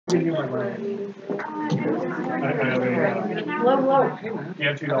Hello. You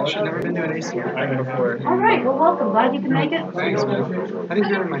have $2. I've never been to an ACM before. All right, well, welcome. Glad you can make it. Thanks, man. I think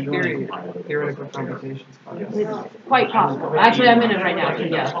you're in my theoretical computations class. It's quite possible. Actually, I'm in it right now, so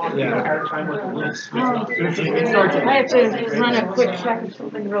yeah. Yeah. It starts. I have to run a quick check of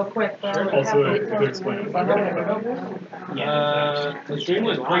something real quick. Also, to explain if I The stream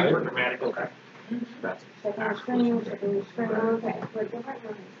was great for grammatical. Checking the screen, checking the screen. Okay.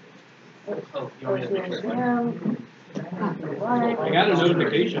 Oh, you want me to make sure? I I got a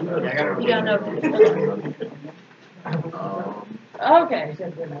notification. You got a notification. Okay.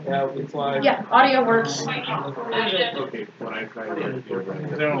 Yeah, it's live. Yeah, audio works. Okay, when I try to Is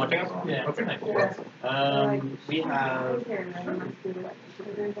everyone watching us? Yeah. Okay. We have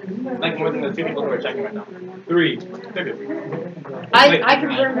like more than the 2 people who are checking right now. 3. I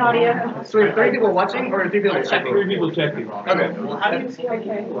confirmed audio. So 3 people watching or 3 people checking? 3 people checking. Okay. Well, how do you see our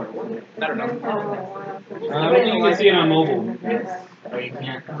game? I don't know. I don't think you can see it on mobile. Oh, you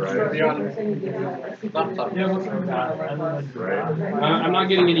can't. Laptop. I'm not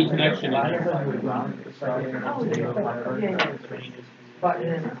getting any connection in here.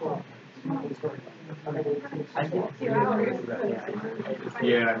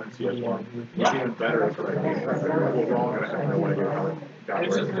 Yeah, I haven't seen it long. It's even better if I get it wrong and I have no idea how it got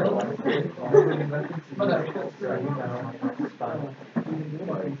where it's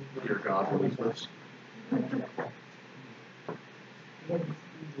Dear God, release this.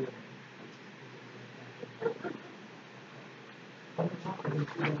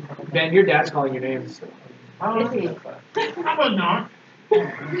 Ben, your dad's calling your names. Is he? How about not?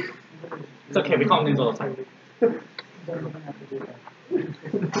 It's okay, we call him names all the time.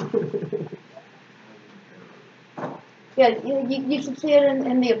 Yeah, you should see it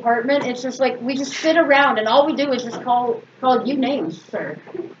in the apartment. It's just like we just sit around and all we do is just call you names, sir.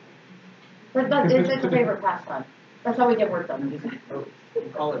 It's a favorite pastime. That's how we get work done.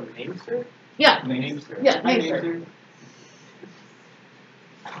 You call him names, sir? Yeah. Names, sir. Yeah, names, sir.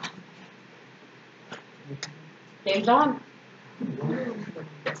 Game's on.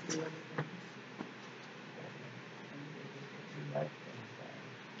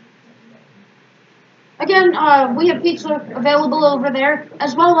 Again, we have pizza available over there,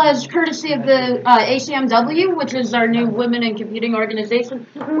 as well as courtesy of the ACMW, which is our new Women in Computing organization.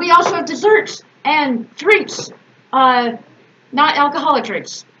 We also have desserts and treats, not alcoholic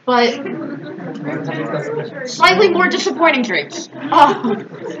treats, but slightly more disappointing treats. No,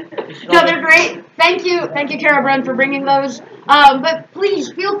 they're great. Thank you, Kara Brent, for bringing those. But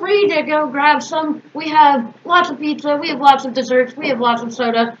please feel free to go grab some. We have lots of pizza. We have lots of desserts. We have lots of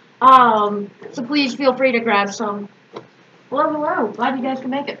soda. So please feel free to grab some. Hello. Glad you guys can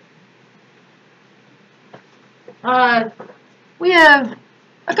make it. We have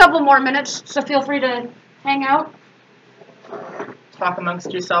a couple more minutes, so feel free to hang out. Talk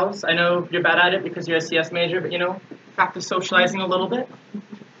amongst yourselves. I know you're bad at it because you're a CS major, but practice socializing a little bit.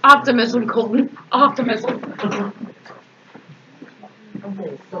 Optimism, Colton. Optimism.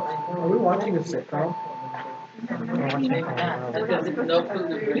 Are we watching a sitcom?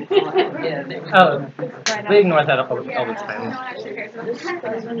 Oh, we ignore that all the time.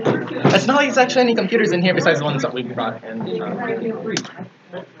 It's not like there's actually any computers in here besides the ones that we brought in.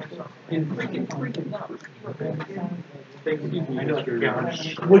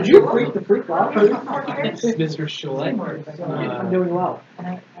 Would you freak the freak out? Mr. Schleck. I'm doing well.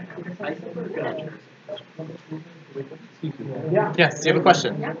 Yeah. Yes, do you have a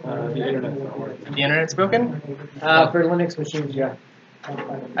question? The internet's not working. The internet's broken? For Linux machines, yeah.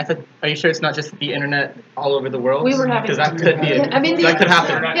 I thought, are you sure it's not just the internet all over the world? We were having. Because that could be. That could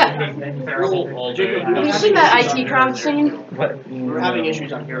happen. Yeah. Have you seen that IT crowd scene? What? We're having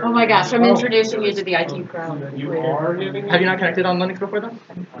issues on here. Oh my gosh, I'm introducing you to the IT crowd. You are giving? Have you not connected on Linux before then?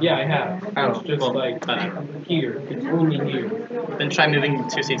 Yeah, I have. Oh, It's just well, like here. It's only here. Then try moving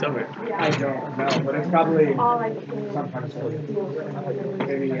 2 seats over. I don't know, but it's probably sometime soon.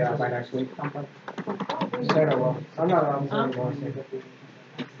 Maybe by next week. Sarah will. I'm not on anymore.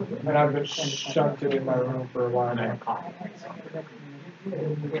 And I've been shoved in my room for a while now.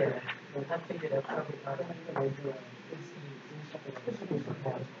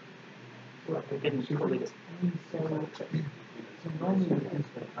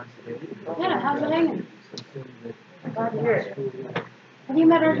 Yeah, how's it hanging? Glad to hear it. Have you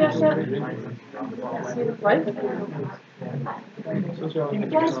met our guest yet? What?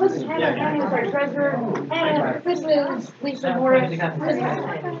 Yeah, I'm supposed to hang out with our treasurer. And this is Lisa Morris. This is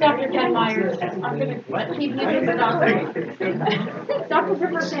Dr. Ken Myers. I'm going to keep you in the doctor. Doctor's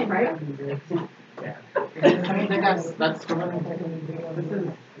your first name, right? I mean, that's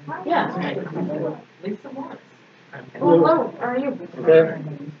Yeah. Hello, how are you? Okay.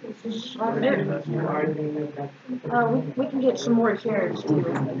 We can get some more chairs too.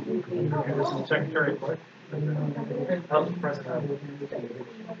 This is Secretary Clerk. How's the president?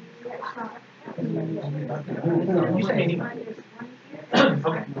 You say meeting?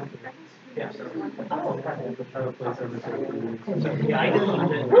 Okay. Yeah. Yeah, I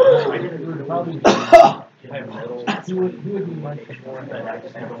didn't.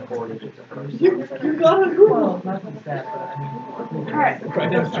 You got it.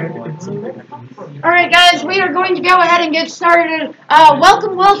 All right, guys, we are going to go ahead and get started.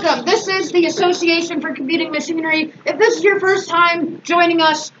 Welcome, welcome. This is the Association for Computing Machinery. If this is your first time joining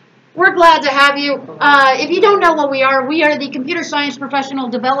us, we're glad to have you. If you don't know what we are the Computer Science Professional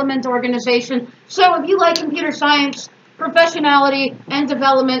Development Organization. So if you like computer science, professionality, and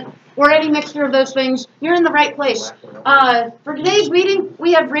development, or any mixture of those things, you're in the right place. For today's meeting,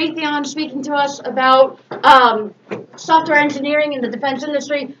 we have Raytheon speaking to us about software engineering in the defense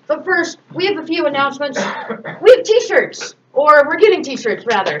industry. But first, we have a few announcements. We have t-shirts, or we're getting t-shirts,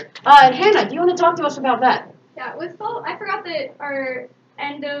 rather. Hannah, do you want to talk to us about that? Yeah, with fall, I forgot that our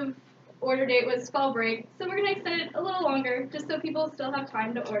end of order date was fall break, so we're going to extend it a little longer, just so people still have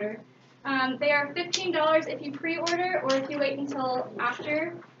time to order. They are $15 if you pre-order, or if you wait until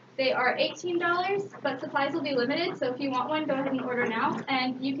after. They are $18, but supplies will be limited, so if you want one, go ahead and order now.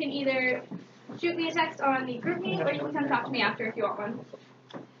 And you can either shoot me a text on the group meeting, or you can come talk to me after if you want one.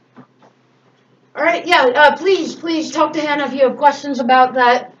 All right, yeah, please talk to Hannah if you have questions about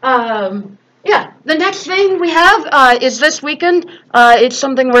that. Yeah, the next thing we have is this weekend. It's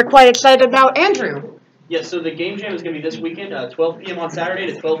something we're quite excited about. Andrew. Yeah, so the game jam is going to be this weekend, 12 p.m. on Saturday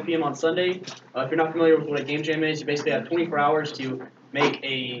to 12 p.m. on Sunday. If you're not familiar with what a game jam is, you basically have 24 hours to make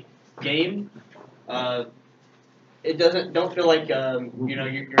a game. Don't feel like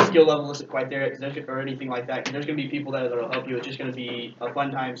your skill level isn't quite there or anything like that. There's going to be people that'll help you. It's just going to be a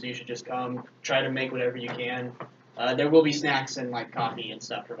fun time, so you should just come, try to make whatever you can. There will be snacks and like coffee and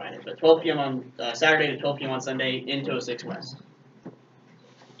stuff provided. But 12 p.m. on Saturday to 12 p.m. on Sunday in 206 West.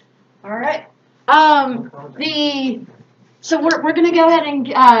 All right. So we're gonna go ahead and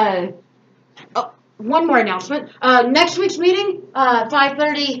one more announcement. Next week's meeting,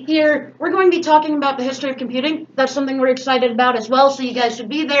 5:30 here. We're going to be talking about the history of computing. That's something we're excited about as well. So you guys should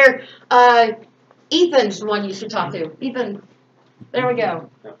be there. Ethan's the one you should talk to. Ethan, there we go.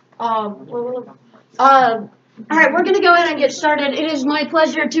 All right, we're going to go ahead and get started. It is my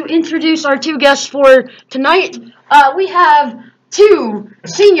pleasure to introduce our two guests for tonight. We have two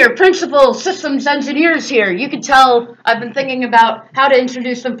senior principal systems engineers here. You can tell I've been thinking about how to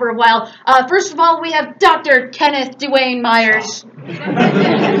introduce them for a while. First of all, we have Dr. Kenneth Duane Myers.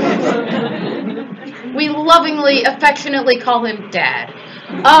 We lovingly, affectionately call him Dad.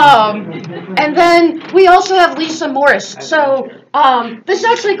 And then we also have Lisa Morris. So this is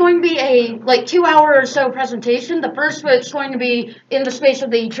actually going to be a 2-hour or so presentation. The first is going to be in the space of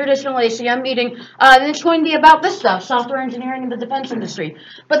the traditional ACM meeting. And it's going to be about this stuff, software engineering in the defense industry.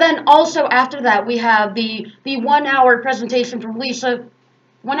 But then also after that, we have the 1-hour presentation from Lisa.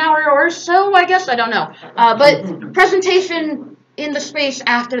 1 hour or so, I guess, I don't know. But presentation in the space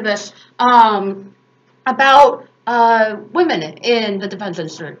after this about women in the defense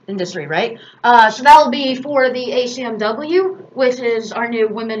industry, right? So that will be for the ACMW, which is our new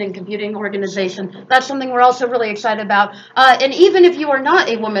Women in Computing organization. That's something we're also really excited about. And even if you are not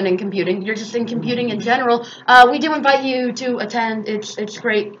a woman in computing, you're just in computing in general, we do invite you to attend. It's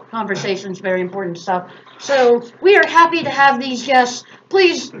great conversations, very important stuff. So we are happy to have these guests.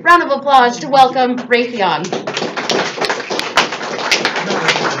 Please, round of applause to welcome Raytheon.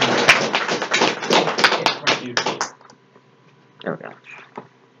 There we go.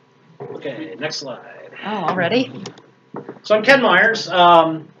 Okay, next slide. Oh, already? So I'm Ken Myers.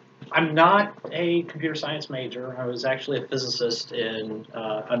 I'm not a computer science major. I was actually a physicist in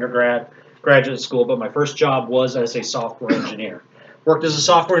graduate school, but my first job was as a software engineer. Worked as a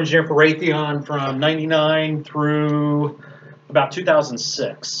software engineer for Raytheon from '99 through about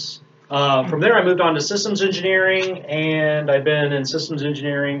 2006. From there, I moved on to systems engineering, and I've been in systems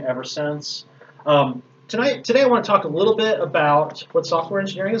engineering ever since. Today I want to talk a little bit about what software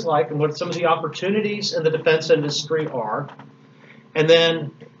engineering is like and what some of the opportunities in the defense industry are, and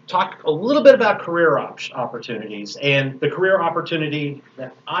then talk a little bit about career opportunities and the career opportunity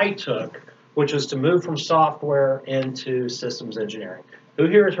that I took, which was to move from software into systems engineering. Who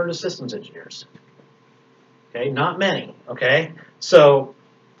here has heard of systems engineers? Okay, not many, okay? So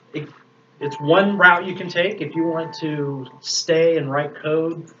it's one route you can take if you want to stay and write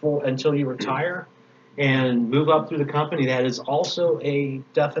code until you retire. and move up through the company, that is also a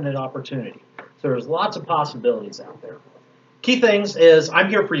definite opportunity. So there's lots of possibilities out there. Key things is I'm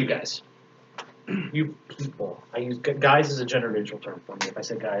here for you guys. You people. I use guys as a gender neutral term for me. If I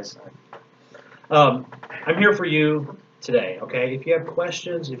say guys, I'm here for you today. Okay. If you have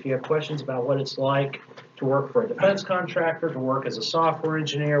questions about what it's like to work for a defense contractor, to work as a software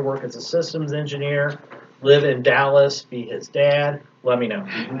engineer, work as a systems engineer, live in Dallas, be his dad, let me know.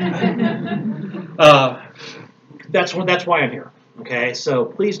 That's why I'm here. Okay. So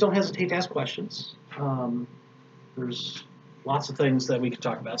please don't hesitate to ask questions. There's lots of things that we could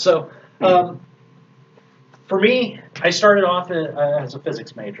talk about. So. For me, I started off as a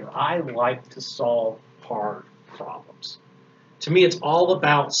physics major. I like to solve hard problems. To me, it's all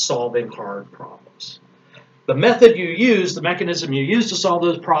about solving hard problems. The method you use, the mechanism you use to solve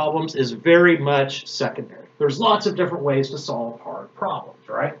those problems is very much secondary. There's lots of different ways to solve hard problems,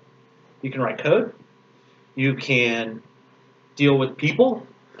 right? You can write code. You can deal with people.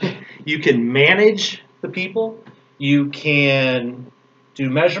 You can manage the people. You can do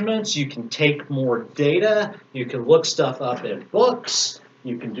measurements, you can take more data, you can look stuff up in books,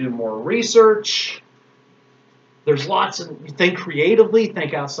 you can do more research. There's lots of, you think creatively,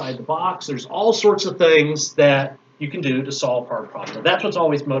 think outside the box. There's all sorts of things that you can do to solve hard problems. And that's what's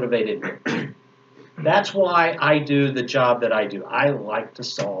always motivated me. That's why I do the job that I do. I like to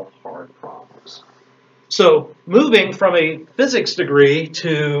solve hard problems. So moving from a physics degree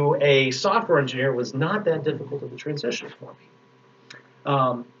to a software engineer was not that difficult of a transition for me.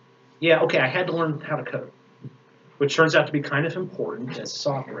 I had to learn how to code, which turns out to be kind of important as a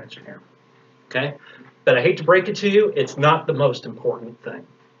software engineer. Okay, but I hate to break it to you, it's not the most important thing.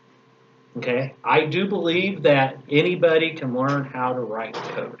 Okay, I do believe that anybody can learn how to write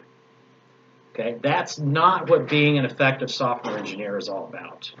code. Okay, that's not what being an effective software engineer is all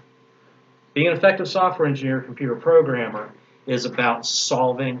about. Being an effective software engineer, computer programmer, is about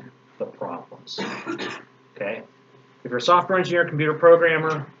solving the problems. Okay. If you're a software engineer, computer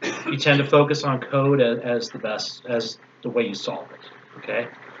programmer, you tend to focus on code as the way you solve it. Okay,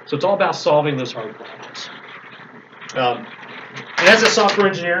 so it's all about solving those hard problems. And as a software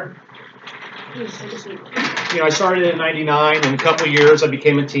engineer, I started in '99. In a couple of years, I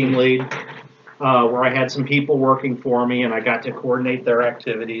became a team lead, where I had some people working for me, and I got to coordinate their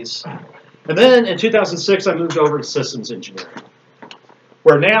activities. And then in 2006, I moved over to systems engineering,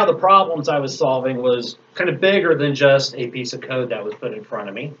 where now the problems I was solving was kind of bigger than just a piece of code that was put in front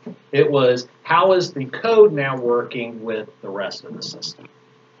of me. It was, how is the code now working with the rest of the system?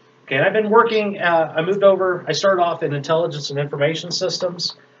 Okay, and I've been working, I started off in intelligence and information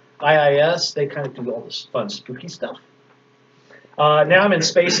systems, IIS. They kind of do all this fun, spooky stuff. Now I'm in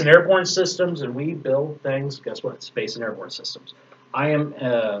space and airborne systems, and we build things, guess what, space and airborne systems. I am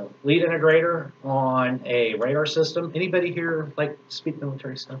a lead integrator on a radar system. Anybody here like speak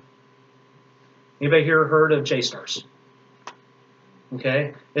military stuff? Anybody here heard of JSTARS?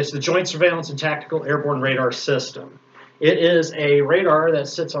 Okay, it's the Joint Surveillance and Tactical Airborne Radar System. It is a radar that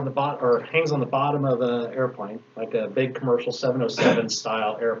sits on the bottom or hangs on the bottom of an airplane, like a big commercial 707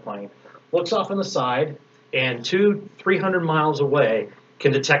 style airplane. Looks off on the side, and 200-300 miles away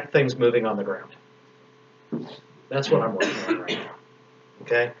can detect things moving on the ground. That's what I'm working on right now.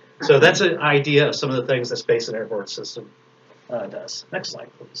 Okay, so that's an idea of some of the things the Space and Airborne System does. Next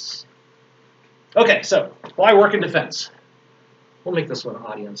slide, please. Okay, so why work in defense? We'll make this one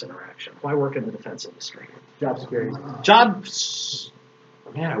audience interaction. Why work in the defense industry? Job security. Jobs.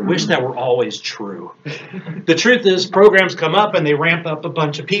 Man, I wish that were always true. The truth is, programs come up and they ramp up a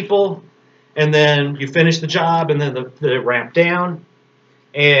bunch of people, and then you finish the job, and then they ramp down,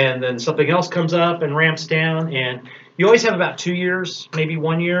 and then something else comes up and ramps down, and you always have about 2 years, maybe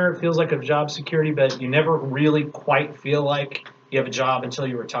 1 year. It feels like a job security, but you never really quite feel like you have a job until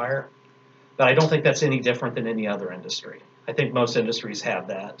you retire. But I don't think that's any different than any other industry. I think most industries have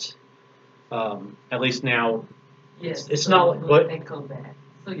that. At least now, yes, it's so not like what. Echo that.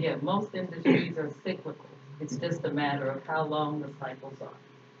 So yeah, most industries are cyclical. It's just a matter of how long the cycles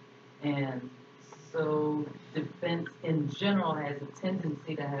are. And so defense in general has a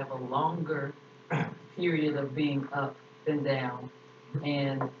tendency to have a longer period of being up and down.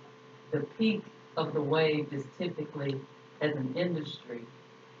 And the peak of the wave is typically, as an industry,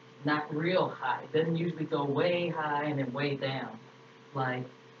 not real high. It doesn't usually go way high and then way down, like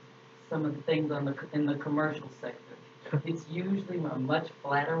some of the things in the commercial sector. It's usually a much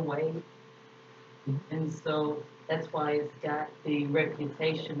flatter wave. And so that's why it's got the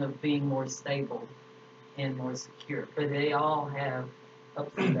reputation of being more stable and more secure. But they all have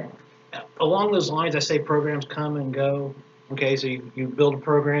ups and downs. Along those lines, I say programs come and go. Okay, so you build a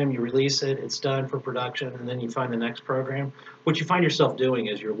program, you release it, it's done for production, and then you find the next program. What you find yourself doing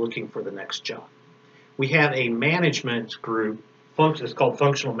is you're looking for the next job. We have a management group, it's called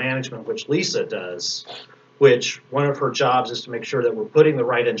functional management, which Lisa does, which one of her jobs is to make sure that we're putting the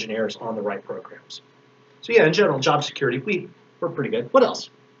right engineers on the right programs. So yeah, in general, job security, we're pretty good. What else?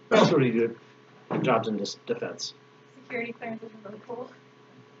 What else would we do? Jobs in defense. Security clearances are really cool.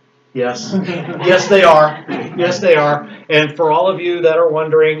 Yes. Yes, they are. Yes, they are. And for all of you that are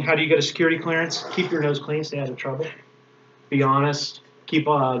wondering, how do you get a security clearance? Keep your nose clean, stay out of trouble. Be honest. Keep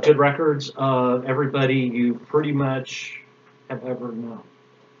good records of everybody you pretty much have ever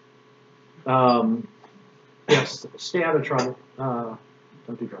known. Yes, stay out of trouble. Don't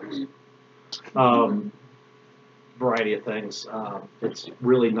do drugs. Variety of things. It's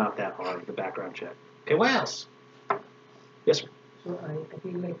really not that hard, the background check. Okay, what else? Yes, sir. So I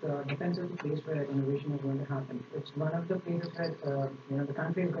feel like defense is the place where innovation is going to happen. It's one of the places where the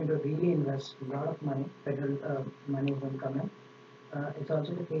country is going to really invest a lot of money. Federal money is going to come in. It's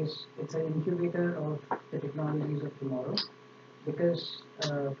also the case. It's an incubator of the technologies of tomorrow, because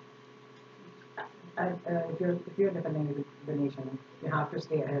if you're defending the nation, you have to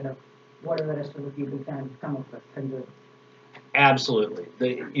stay ahead of whatever the rest of the people can come up with and do. Absolutely.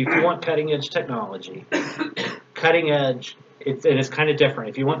 If you want cutting edge technology, cutting edge. It's kind of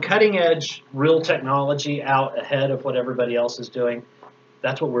different. If you want cutting edge, real technology out ahead of what everybody else is doing,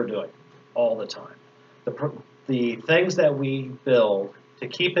 that's what we're doing all the time. The things that we build to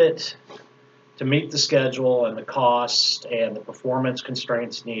keep it, to meet the schedule and the cost and the performance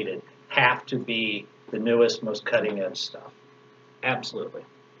constraints needed, have to be the newest, most cutting edge stuff. Absolutely.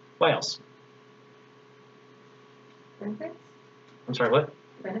 What else? Benefits? I'm sorry, what?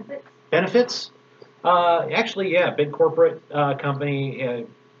 Benefits? Benefits? Actually, yeah, big corporate company,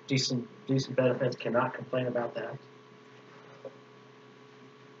 decent benefits, cannot complain about that.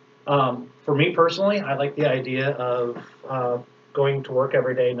 For me personally, I like the idea of going to work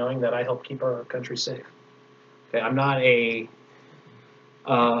every day knowing that I help keep our country safe. Okay, I'm not a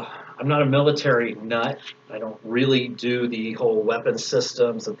military nut. I don't really do the whole weapon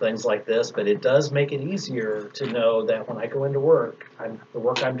systems and things like this, but it does make it easier to know that when I go into work, the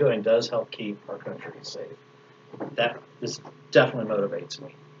work I'm doing does help keep our country safe. This definitely motivates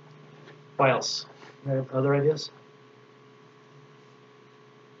me. What else? Other ideas?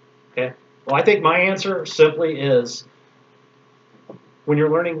 Okay. Well, I think my answer simply is, when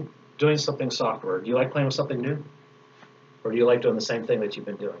you're doing something software, do you like playing with something new? Or do you like doing the same thing that you've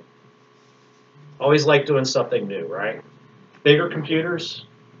been doing? Always like doing something new, right? Bigger computers,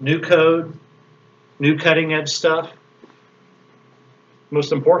 new code, new cutting edge stuff.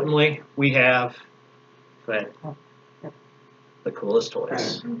 Most importantly, we have the coolest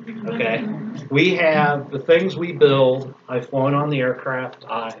toys. Okay? We have the things we build. I've flown on the aircraft.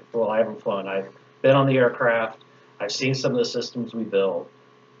 I haven't flown. I've been on the aircraft. I've seen some of the systems we build.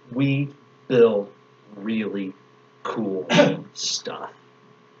 We build really cool stuff.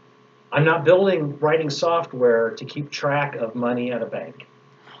 I'm not writing software to keep track of money at a bank.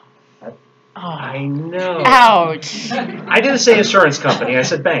 I know. Ouch. I didn't say insurance company. I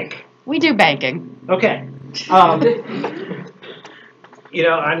said bank. We do banking. Okay. I'm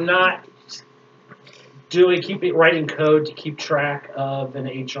not writing code to keep track of an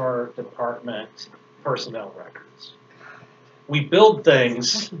HR department personnel records. We build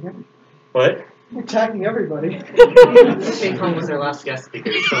things. What? You're attacking everybody. Kong was our last guest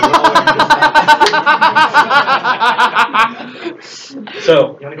speaker,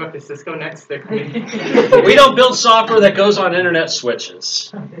 So you want to go up to Cisco next? we don't build software that goes on internet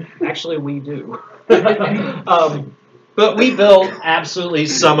switches. Actually, we do. But we build absolutely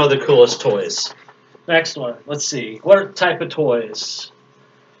some of the coolest toys. Next one. Let's see. What type of toys?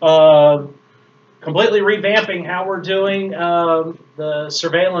 Completely revamping how we're doing the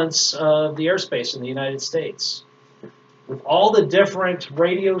surveillance of the airspace in the United States. With all the different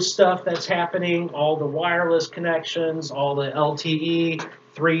radio stuff that's happening, all the wireless connections, all the LTE,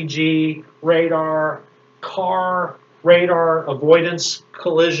 3G, radar, car, radar, avoidance,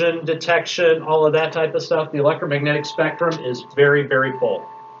 collision detection, all of that type of stuff, the electromagnetic spectrum is very, very full.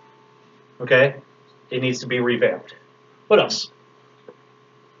 Okay? It needs to be revamped. What else?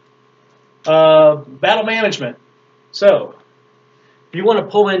 Battle management. So, if you want to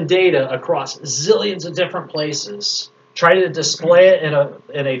pull in data across zillions of different places, try to display it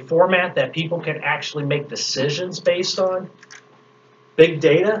in a format that people can actually make decisions based on, big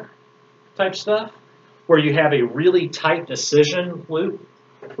data type stuff, where you have a really tight decision loop,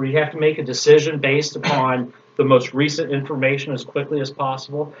 where you have to make a decision based upon the most recent information as quickly as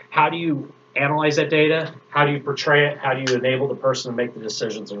possible. How do you analyze that data? How do you portray it? How do you enable the person to make the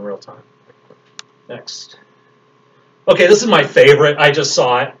decisions in real time? Next. Okay, this is my favorite. I just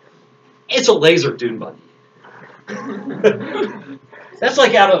saw it. It's a laser dune buggy. That's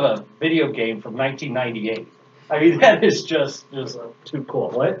like out of a video game from 1998. I mean, that is just too cool.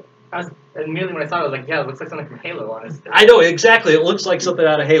 What? Immediately when I saw it, I was like, yeah, it looks like something from Halo, honestly. I know, exactly. It looks like something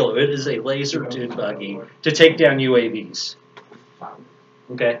out of Halo. It is a laser dune buggy to take down UAVs.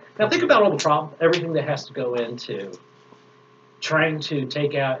 Okay? Now think about all the everything that has to go into trying to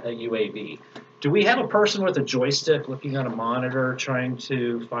take out a UAV. Do we have a person with a joystick looking on a monitor trying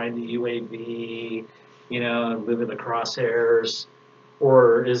to find the UAV, you know, and moving the crosshairs?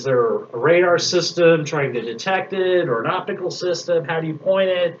 Or is there a radar system trying to detect it, or an optical system? How do you point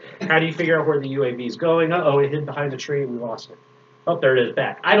it? How do you figure out where the UAV is going? Uh-oh, it hid behind a tree, we lost it. Oh, there it is,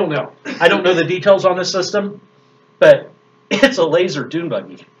 back. I don't know. I don't know the details on this system, but it's a laser dune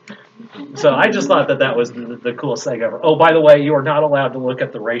buggy. So I just thought that was the coolest thing ever. Oh, by the way, you are not allowed to look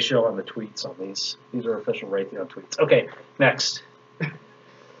at the ratio on the tweets on these. These are official Raytheon tweets. Okay, next.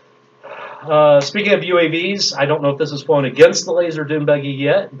 Speaking of UAVs, I don't know if this is flown against the laser dune buggy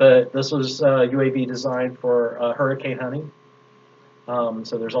yet, but this was UAV designed for hurricane hunting.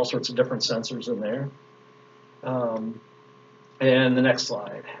 So there's all sorts of different sensors in there. And the next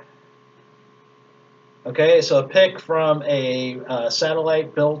slide. Okay, so a pic from a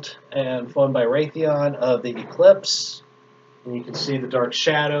satellite built and flown by Raytheon of the eclipse. And you can see the dark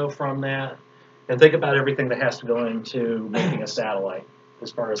shadow from that. And think about everything that has to go into making a satellite,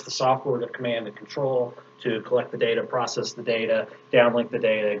 as far as the software to command and control, to collect the data, process the data, downlink the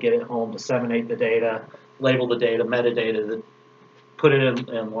data, get it home, disseminate the data, label the data, metadata, put it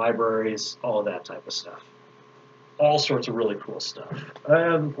in libraries, all of that type of stuff. All sorts of really cool stuff.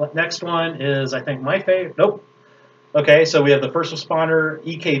 Next one is, I think, my favorite. Nope. Okay, so we have the first responder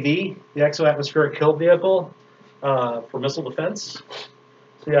EKV, the exo-atmospheric kill vehicle for missile defense.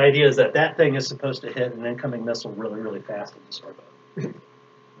 So the idea is that that thing is supposed to hit an incoming missile really, really fast and destroy it.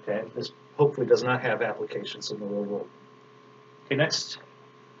 Okay, this hopefully does not have applications in the real world. Okay, next.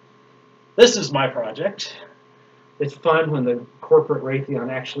 This is my project. It's fun when the corporate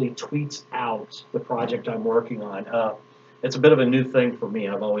Raytheon actually tweets out the project I'm working on. It's a bit of a new thing for me.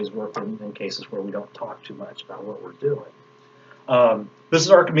 I've always worked in cases where we don't talk too much about what we're doing. This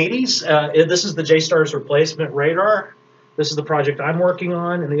is Archimedes. This is the JSTARS replacement radar. This is the project I'm working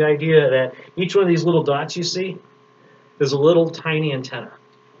on, and the idea that each one of these little dots you see is a little tiny antenna.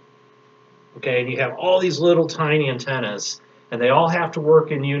 Okay, and you have all these little tiny antennas, and they all have to work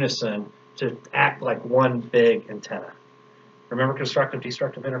in unison to act like one big antenna. Remember constructive,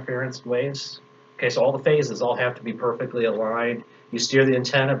 destructive interference waves? Okay, so all the phases all have to be perfectly aligned. You steer the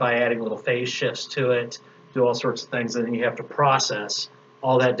antenna by adding little phase shifts to it, do all sorts of things, and then you have to process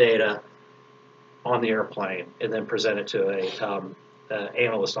all that data on the airplane and then present it to an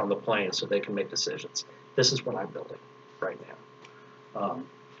analyst on the plane so they can make decisions. This is what I'm building right now.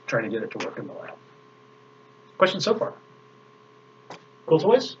 Trying to get it to work in the lab. Questions so far? Cool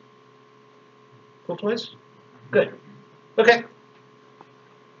toys? Cool toys? Good. Okay.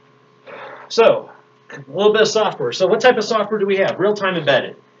 So, a little bit of software. So what type of software do we have? Real-time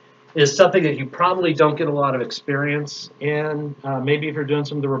embedded is something that you probably don't get a lot of experience in. Maybe if you're doing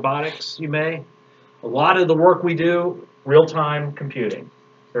some of the robotics, you may. A lot of the work we do, real-time computing.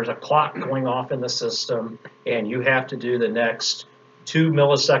 There's a clock going off in the system, and you have to do the next 2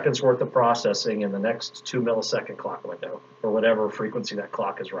 milliseconds worth of processing in the next 2 millisecond clock window, or whatever frequency that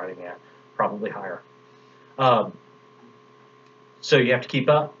clock is running at, probably higher. So you have to keep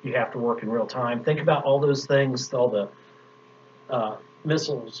up, you have to work in real time. Think about all those things, all the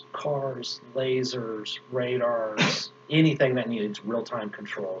missiles, cars, lasers, radars, anything that needs real-time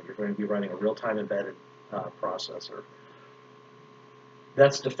control. You're going to be running a real-time embedded processor.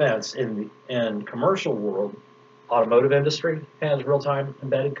 That's defense. In commercial world, automotive industry has real-time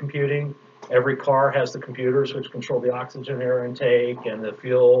embedded computing. Every car has the computers which control the oxygen air intake and the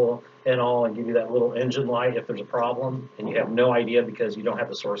fuel and all, and give you that little engine light if there's a problem, and you have no idea because you don't have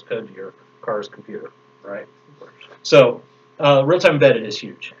the source code to your car's computer, right? So real-time embedded is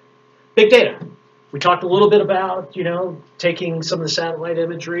huge. Big data. We talked a little bit about, you know, taking some of the satellite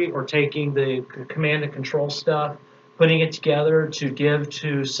imagery or taking the command and control stuff, putting it together to give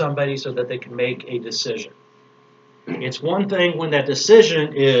to somebody so that they can make a decision. It's one thing when that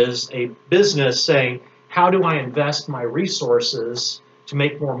decision is a business saying, how do I invest my resources to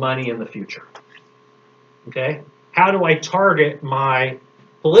make more money in the future? Okay? How do I target my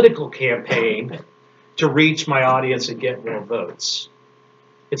political campaign to reach my audience and get more votes?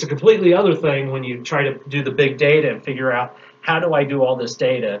 It's a completely other thing when you try to do the big data and figure out how do I do all this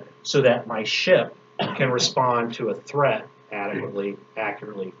data so that my ship can respond to a threat adequately,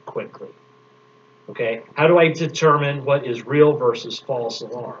 accurately, quickly. Okay, how do I determine what is real versus false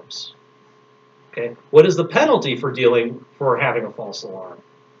alarms? Okay, what is the penalty for having a false alarm?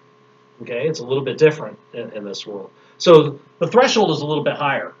 Okay, it's a little bit different in this world. So the threshold is a little bit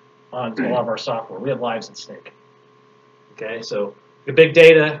higher on a lot of our software. We have lives at stake. Okay, so the big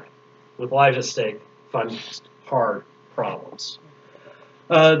data with lives at stake, fun, hard problems.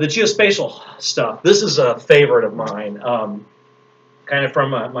 The geospatial stuff. This is a favorite of mine, kind of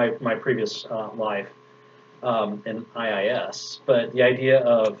from my previous life in IIS. But the idea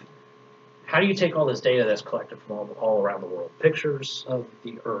of how do you take all this data that's collected from all around the world? Pictures of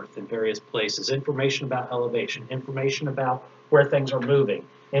the Earth in various places, information about elevation, information about where things are moving,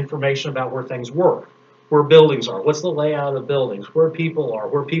 information about where things work, where buildings are, what's the layout of buildings, where people are,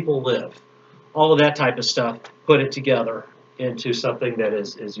 where people live. All of that type of stuff, put it together into something that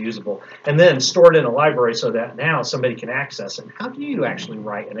is usable. And then store it in a library so that now somebody can access it. How do you actually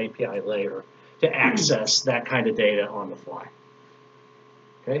write an API layer to access that kind of data on the fly?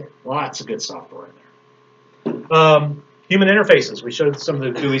 Okay, lots of good software in there. Human interfaces. We showed some of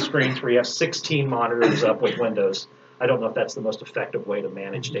the GUI screens where you have 16 monitors up with windows. I don't know if that's the most effective way to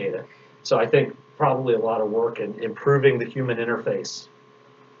manage data. So I think probably a lot of work in improving the human interface.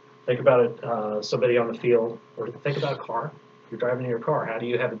 Think about it, somebody on the field, or think about a car. You're driving in your car. How do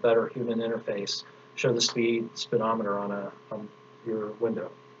you have a better human interface? Show the speedometer on your window.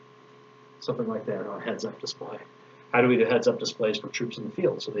 Something like that on a heads-up display. How do we do heads-up displays for troops in the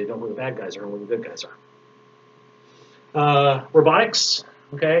field so they know where the bad guys are and where the good guys are? Robotics,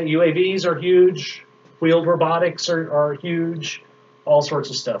 okay, UAVs are huge. Wheeled robotics are huge. All sorts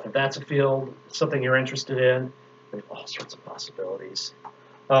of stuff. If that's a field, something you're interested in, there's all sorts of possibilities.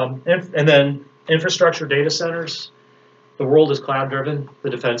 And then infrastructure data centers. The world is cloud-driven. The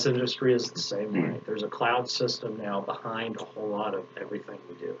defense industry is the same way. There's a cloud system now behind a whole lot of everything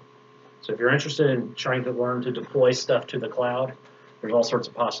we do. So if you're interested in trying to learn to deploy stuff to the cloud, there's all sorts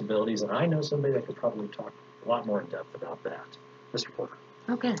of possibilities. And I know somebody that could probably talk a lot more in depth about that. Mr. Porter.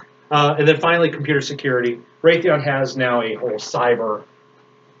 Okay. And then finally, computer security. Raytheon has now a whole cyber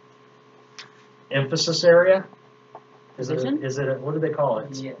emphasis area. Is it what do they call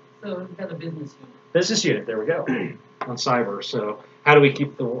it? Yeah, so we've got a business unit. Business unit, there we go, on cyber. So how do we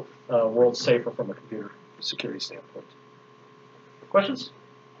keep the world safer from a computer security standpoint? Questions?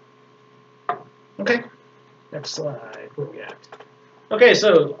 Okay, next slide. Where are we at? Okay,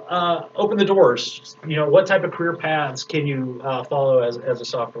 so open the doors. You know, what type of career paths can you follow as a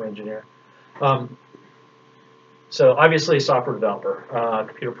software engineer? So obviously software developer,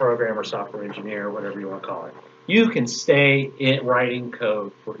 computer programmer, software engineer, whatever you want to call it. You can stay in writing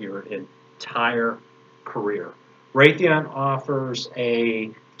code for your entire career. Raytheon offers a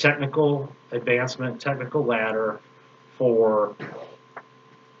technical advancement, technical ladder to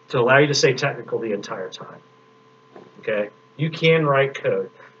allow you to stay technical the entire time. Okay, you can write code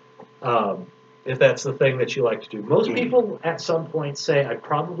if that's the thing that you like to do. Most people at some point say, I've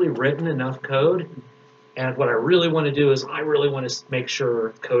probably written enough code, and what I really want to do is I really want to make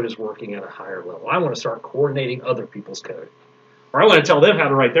sure code is working at a higher level. I want to start coordinating other people's code. Or I want to tell them how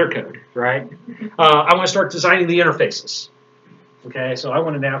to write their code, right? I want to start designing the interfaces. Okay, so I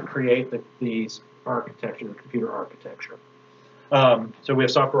want to now create these architecture, the computer architecture. So we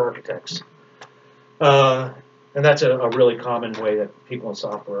have software architects. And that's a really common way that people in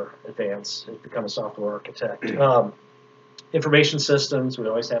software advance, become a software architect. Information systems, we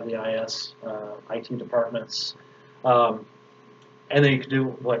always have the IT departments. And then you can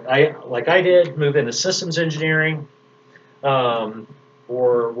do like I did, move into systems engineering, or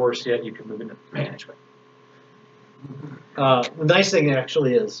worse yet, you can move into management. The nice thing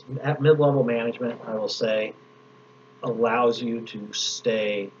actually is at mid-level management, I will say, allows you to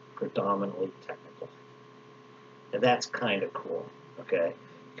stay predominantly technical. And that's kind of cool, okay?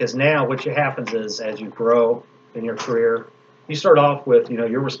 Because now what happens is as you grow in your career, you start off with,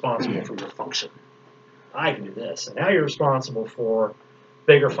 you're responsible for your function. I can do this. And now you're responsible for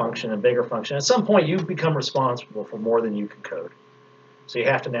bigger function and bigger function. At some point, you become responsible for more than you can code. So you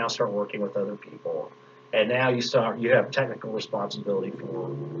have to now start working with other people. And now you have technical responsibility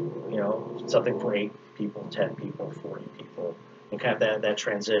for, something for 8 people, 10 people, 40 people. And kind of that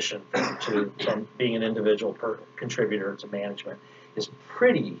transition from being an individual contributor to management is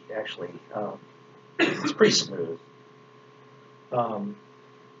pretty, actually, it's pretty smooth.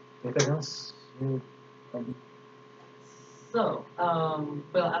 Anything else? So,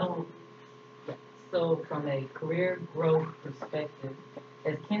 so from a career growth perspective,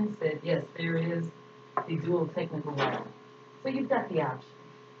 as Ken said, yes, there is the dual technical line. So you've got the option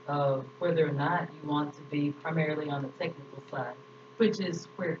of whether or not you want to be primarily on the technical side, which is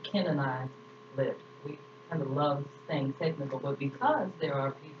where Ken and I live. We kind of love staying technical, but because there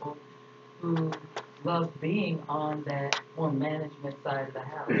are people who love being on that more management side of the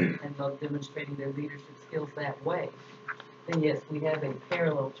house and love demonstrating their leadership skills that way, then yes, we have a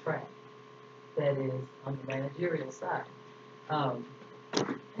parallel track that is on the managerial side.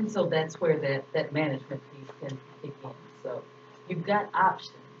 And so that's where that management piece can kick in. So you've got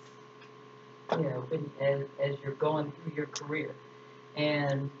options, you know, as you're going through your career.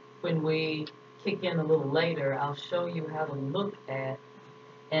 And when we kick in a little later, I'll show you how to look at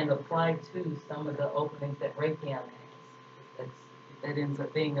and apply to some of the openings that Raytheon has. That ends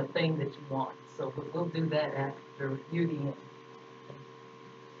up being a thing that you want. So we'll do that after UDM.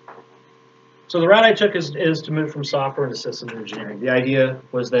 So the route I took is to move from software into systems engineering. The idea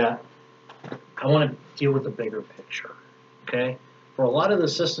was that I want to deal with the bigger picture, okay? For a lot of the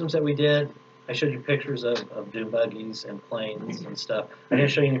systems that we did, I showed you pictures of dune buggies and planes and stuff. I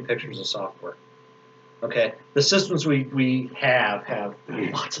didn't show you any pictures of software, okay? The systems we have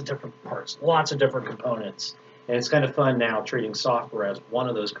lots of different parts, lots of different components, and it's kind of fun now treating software as one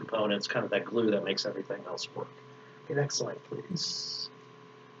of those components, kind of that glue that makes everything else work. Okay, next slide, please.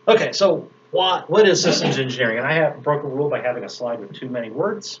 Okay, so what is systems engineering? And I have broke a rule by having a slide with too many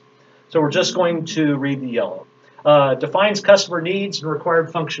words. So we're just going to read the yellow. Defines customer needs and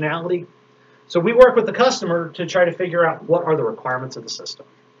required functionality. So we work with the customer to try to figure out what are the requirements of the system.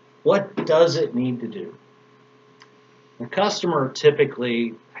 What does it need to do? The customer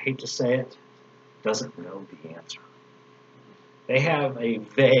typically, I hate to say it, doesn't know the answer. They have a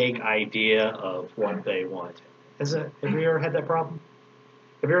vague idea of what they want. Have you ever had that problem?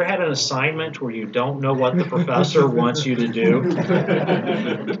 Have you ever had an assignment where you don't know what the professor wants you to do?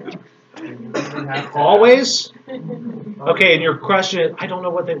 Always? Okay, and your question is, I don't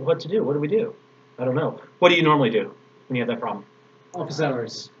know what to do. What do we do? I don't know. What do you normally do when you have that problem? Office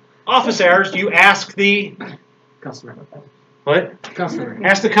hours. Office hours, you ask the Customer. what? Customer.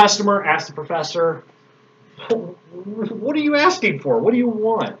 Ask the customer, ask the professor. What are you asking for? What do you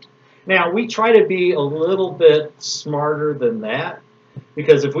want? Now, we try to be a little bit smarter than that.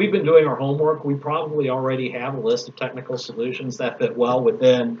 Because if we've been doing our homework, we probably already have a list of technical solutions that fit well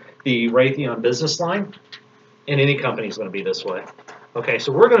within the Raytheon business line. And any company is going to be this way. Okay,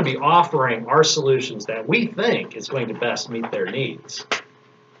 so we're going to be offering our solutions that we think is going to best meet their needs.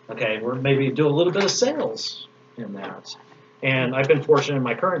 Okay, we're maybe do a little bit of sales in that. And I've been fortunate in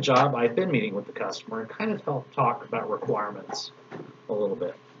my current job, I've been meeting with the customer and kind of help talk about requirements a little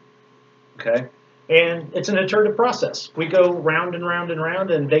bit. Okay. And it's an iterative process. We go round and round and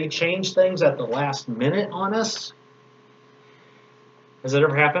round, and they change things at the last minute on us. Has that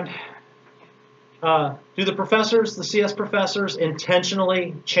ever happened? Do the professors, the CS professors,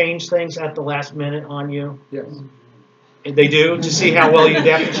 intentionally change things at the last minute on you? Yes. They do, to see how well you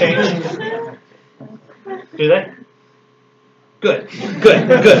adapt to change? Do they? Good, good,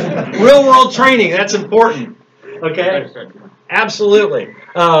 good. Real world training, that's important. Okay? Absolutely.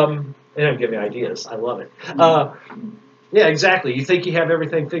 They don't give me ideas. I love it. Yeah, exactly. You think you have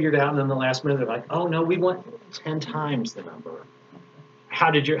everything figured out, and then the last minute they're like, "Oh no, we want 10 times the number."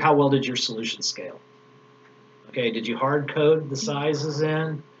 How well did your solution scale? Okay, did you hard code the sizes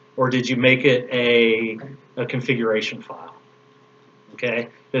in, or did you make it a configuration file? Okay,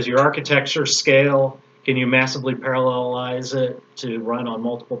 does your architecture scale? Can you massively parallelize it to run on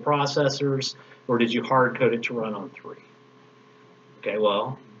multiple processors, or did you hard code it to run on 3? Okay,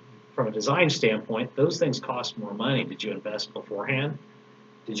 well, from a design standpoint, those things cost more money. Did you invest beforehand?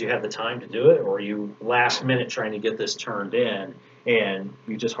 Did you have the time to do it, or are you last minute trying to get this turned in and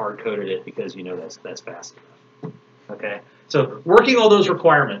you just hard coded it because you know that's fast enough? Okay, so working all those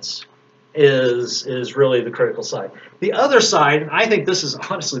requirements is really the critical side. The other side, and I think this is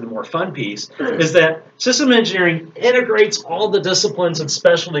honestly the more fun piece, is that system engineering integrates all the disciplines and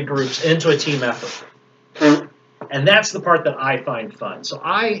specialty groups into a team effort. And that's the part that I find fun. So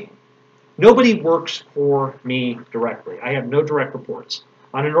nobody works for me directly. I have no direct reports.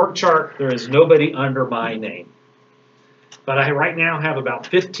 On an org chart, there is nobody under my name. But I right now have about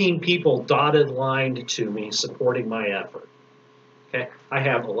 15 people dotted lined to me supporting my effort. Okay, I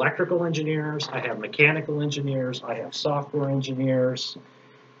have electrical engineers, I have mechanical engineers, I have software engineers.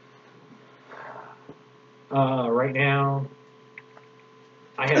 Right now,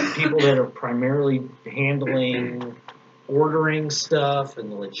 I have people that are primarily handling ordering stuff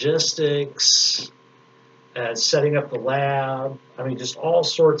and logistics, setting up the lab. I mean, just all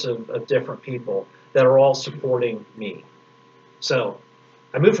sorts of different people that are all supporting me. So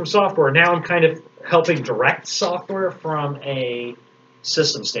I moved from software. Now I'm kind of helping direct software from a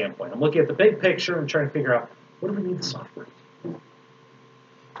system standpoint. I'm looking at the big picture and trying to figure out what do we need the software to do.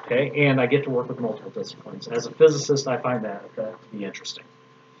 Okay, and I get to work with multiple disciplines. As a physicist, I find that to be interesting.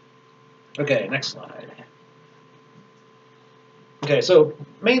 Okay, next slide. Okay, so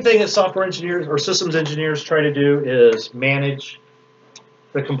main thing that software engineers or systems engineers try to do is manage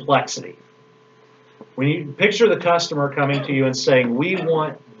the complexity. When you picture the customer coming to you and saying, we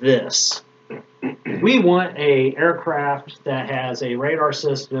want this. We want an aircraft that has a radar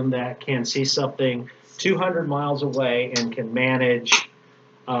system that can see something 200 miles away and can manage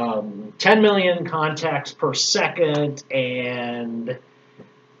 10 million contacts per second, and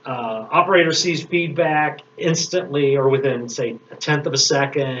operator sees feedback instantly or within, say, a tenth of a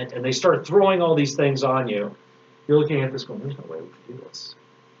second, and they start throwing all these things on you. You're looking at this going, there's no way we can do this.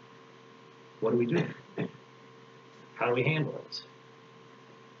 What do we do? How do we handle it?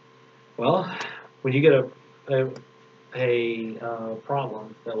 Well, when you get a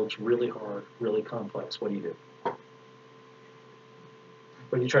problem that looks really hard, really complex, what do you do?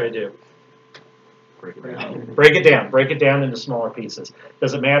 What do you try to do? Break it down. Break it down into smaller pieces.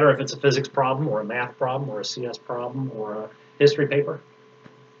 Does it matter if it's a physics problem or a math problem or a CS problem or a history paper?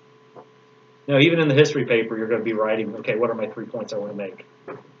 No, even in the history paper, you're going to be writing, okay, what are my 3 points I want to make,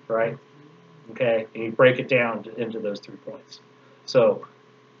 right? Okay, and you break it down into those 3 points. So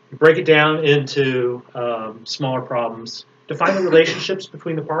you break it down into smaller problems. Define the relationships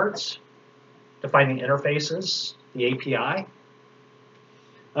between the parts. Define the interfaces, the API.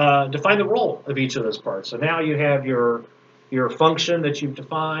 Define the role of each of those parts. So now you have your function that you've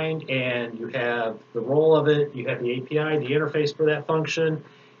defined, and you have the role of it, you have the API, the interface for that function,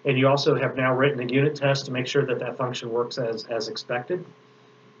 and you also have now written a unit test to make sure that that function works as expected.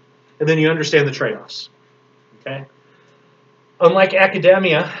 And then you understand the trade-offs. Okay? Unlike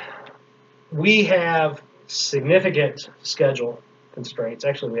academia, we have significant schedule constraints.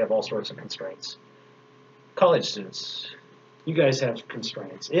 Actually, we have all sorts of constraints. College students, you guys have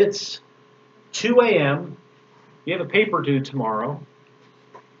constraints. It's 2 a.m., you have a paper due tomorrow,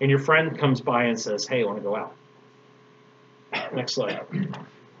 and your friend comes by and says, hey, I want to go out. Next slide.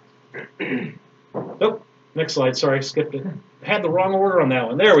 Nope, next slide, sorry, skipped it. I had the wrong order on that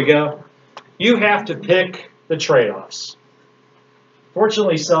one. There we go. You have to pick the trade-offs.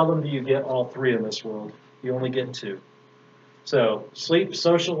 Fortunately, seldom do you get all three in this world. You only get 2. So, sleep,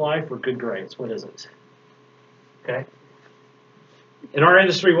 social life, or good grades. What is it? Okay? In our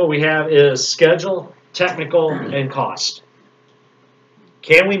industry, what we have is schedule, technical, and cost.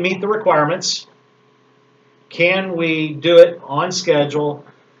 Can we meet the requirements? Can we do it on schedule?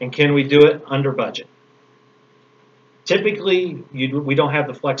 And can we do it under budget? Typically, we don't have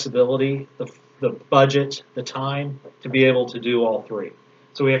the flexibility, the budget, the time to be able to do all 3.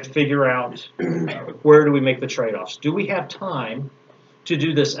 So we have to figure out where do we make the trade-offs. Do we have time to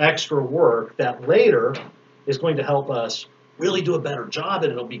do this extra work that later is going to help us really do a better job,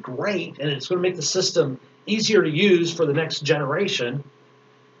 and it'll be great, and it's going to make the system easier to use for the next generation,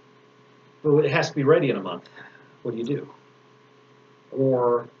 but it has to be ready in a month. What do you do?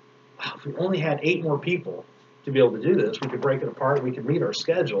 Or, wow, if we only had 8 more people to be able to do this, we could break it apart, we could meet our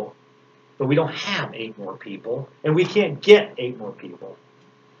schedule, but we don't have 8 more people, and we can't get 8 more people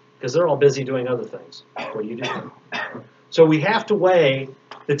because they're all busy doing other things. What do you do? So we have to weigh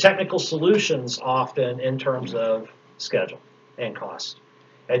the technical solutions often in terms of schedule and cost.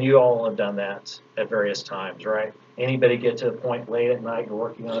 And you all have done that at various times, right? Anybody get to the point late at night, you're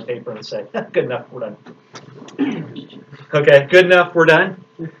working on a paper and say, good enough, we're done. Okay, good enough, we're done?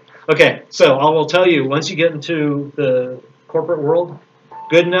 Okay, so I will tell you, once you get into the corporate world,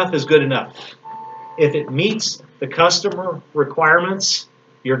 good enough is good enough. If it meets the customer requirements,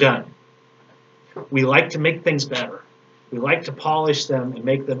 you're done. We like to make things better. We like to polish them and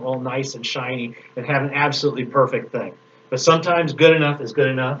make them all nice and shiny and have an absolutely perfect thing. But sometimes good enough is good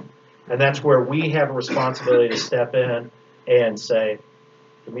enough, and that's where we have a responsibility to step in and say,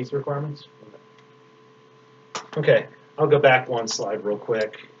 it meets the requirements? Okay, I'll go back one slide real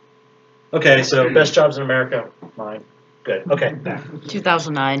quick. Okay, so best jobs in America, mine. Good, okay.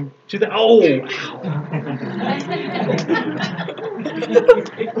 2009. Oh,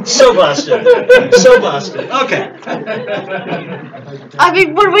 so busted. So busted. Okay. I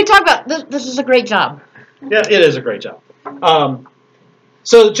mean, what are we talking about? This is a great job. Yeah, it is a great job.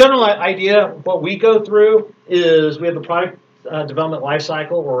 So the general idea, what we go through is we have the product development life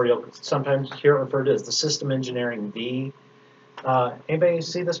cycle, or you'll sometimes hear it referred to as the system engineering V. Anybody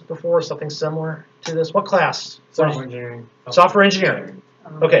see this before? Something similar to this? What class? Software engineering. Software engineering.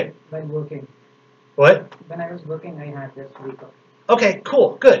 Okay. When working. What? When I was working, I had this week off. Okay,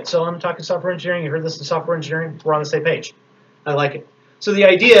 cool, good. So I'm talking software engineering. You heard this in software engineering. We're on the same page. I like it. So the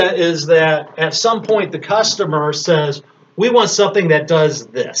idea is that at some point the customer says, we want something that does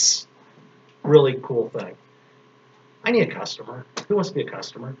this. Really cool thing. I need a customer. Who wants to be a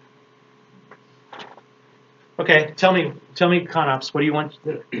customer? Okay, tell me, ConOps, what do you want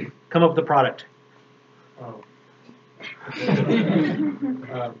to come up with a product? Oh.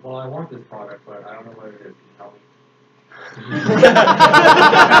 Well, I want this product, but I don't know what it is. Can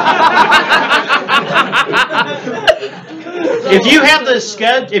you help me?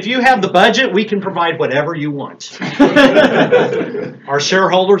 If you have the budget, we can provide whatever you want. Our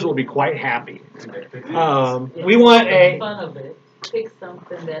shareholders will be quite happy. We want a fun of it. Pick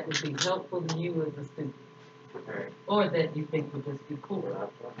something that would be helpful to you as a student, or that you think would just be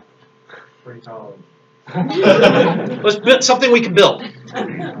cool. Pretty solid. Let's build something we can build.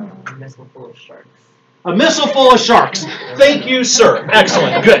 A missile full of sharks. A missile full of sharks. Thank you, sir.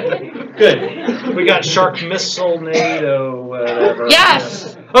 Excellent. Good. Good. We got shark missile NATO, whatever.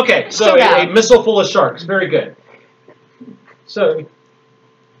 Yes. Okay, so a missile full of sharks. Very good. So,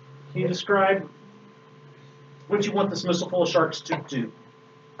 can you describe what you want this missile full of sharks to do?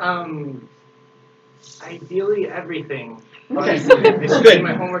 Ideally everything. Okay. They It's should good. do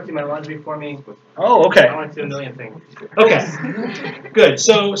my homework, do my laundry for me. Oh, okay. I want to do a million things. Okay, good.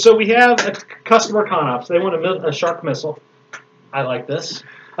 So we have a customer ConOps. They want a shark missile. I like this.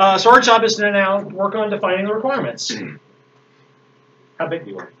 So our job is to now work on defining the requirements. How big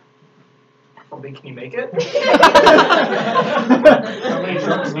do you want? How big can you make it? How many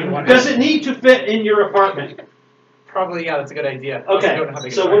sharks do you want? Does it need to fit in your apartment? Probably, yeah, that's a good idea. Okay. Also, how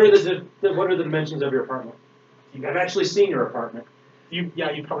big So a what shark are the dimensions of your apartment? I've actually seen your apartment. you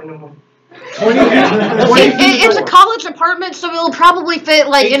probably know more. 20 feet. It's a college apartment, so it'll probably fit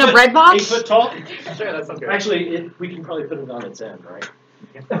like in a bread box. 8 foot tall. Sure, that sounds good. Actually, we can probably put it on its end, right?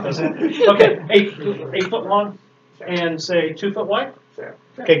 Okay, 8 foot long, and say 2 foot wide. Sure.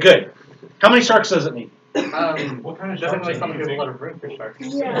 Okay, good. How many sharks does it need? What kind of Doesn't sharks really are sound like you there's a using? lot of room for sharks.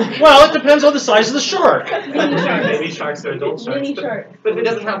 Well, it depends on the size of the shark. Baby sharks or adult sharks. Mini but- sharks. But if it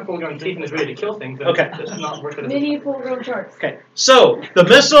doesn't have full-grown teeth and is ready to kill things, then Okay. it's not worth it. as a- Mini full-grown sharks. Okay, so the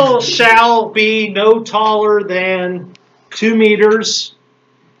missile shall be no taller than 2 meters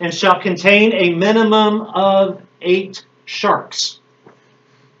and shall contain a minimum of 8 sharks.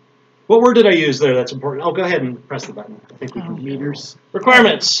 What word did I use there that's important? Oh, go ahead and press the button. I think we can meters.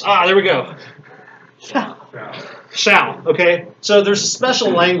 Requirements. There we go. Shall, okay? So there's a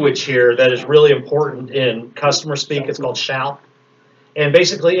special language here that is really important in customer speak. It's called shall. And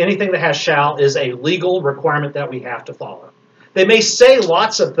basically anything that has shall is a legal requirement that we have to follow. They may say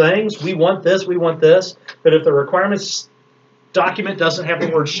lots of things, we want this, but if the requirements document doesn't have the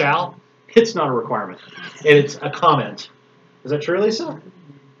word shall, it's not a requirement. It's a comment. Is that true, Lisa?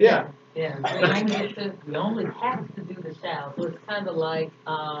 Yeah. Yeah, we only have to do the shall, so it's kind of like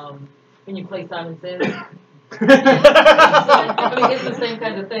when you play Simon Says. I mean, it's the same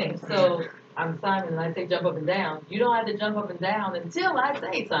kind of thing. So I'm Simon and I say jump up and down. You don't have to jump up and down until I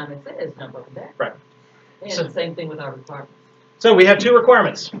say Simon Says jump up and down. Right. And So- the same thing with our requirements. So we have 2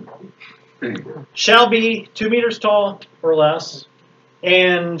 requirements. Shall be 2 meters tall or less,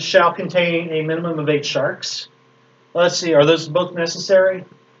 and shall contain a minimum of 8 sharks. Let's see, are those both necessary?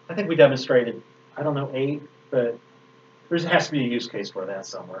 I think we demonstrated, I don't know, 8, but there has to be a use case for that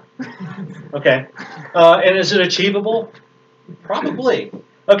somewhere. Okay, and is it achievable? Probably.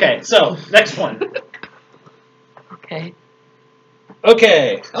 Okay, so next one. Okay.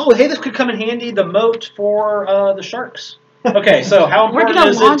 Okay. Oh, hey, this could come in handy. The moat for the sharks. Okay, so how We're important gonna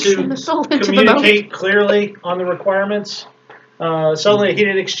is launch it the to missile into the moat. communicate clearly on the requirements? Suddenly a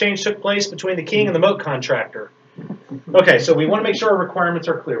heated exchange took place between the king and the moat contractor. Okay, so we want to make sure our requirements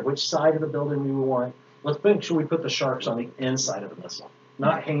are clear. Which side of the building we want. Let's make sure we put the sharks on the inside of the missile,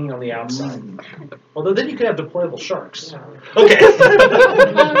 not hanging on the outside. Although then you could have deployable sharks. Okay.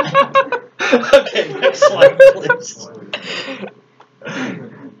 Okay, next slide, please.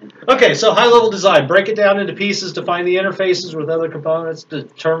 Okay, so high-level design. Break it down into pieces, define the interfaces with other components,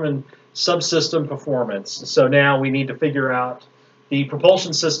 determine subsystem performance. So now we need to figure out the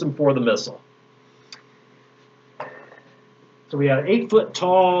propulsion system for the missile. So we had 8 foot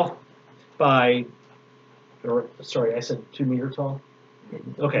tall by, or sorry, I said 2 meter tall?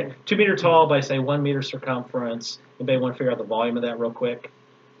 Okay, 2 meter tall by say 1 meter circumference. Anybody want to figure out the volume of that real quick?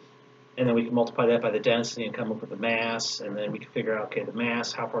 And then we can multiply that by the density and come up with the mass, and then we can figure out, okay, the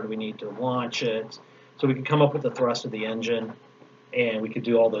mass, how far do we need to launch it? So we can come up with the thrust of the engine, and we could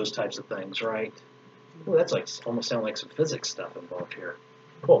do all those types of things, right? Oh, that's like almost sound like some physics stuff involved here.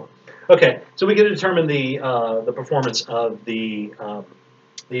 Cool. Okay, so we can determine the performance of the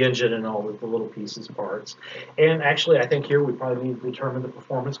engine and all the little pieces, parts. And actually, I think here we probably need to determine the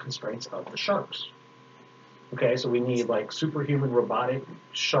performance constraints of the sharks. Okay, so we need like superhuman robotic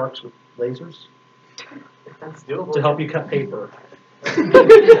sharks with lasers That's doable. to help you cut paper. Explode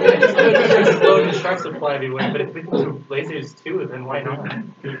the shark supply everywhere, but if we can do lasers too, then why not?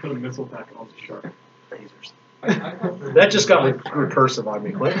 They put a missile pack on the shark. Lasers. That just got recursive on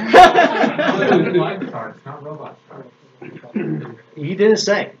me, quick. Live sharks, not robot sharks. He didn't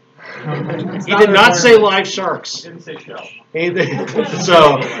say. He did not say live sharks. Didn't say shell.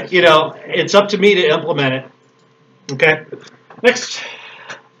 So, you know, it's up to me to implement it. Okay. Next.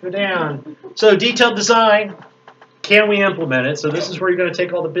 Go down. So, detailed design. Can we implement it? So, this is where you're going to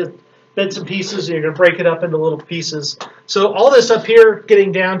take all the bits and pieces and you're going to break it up into little pieces. So, all this up here,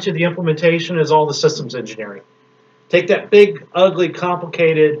 getting down to the implementation, is all the systems engineering. Take that big, ugly,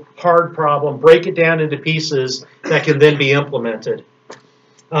 complicated, hard problem, break it down into pieces that can then be implemented.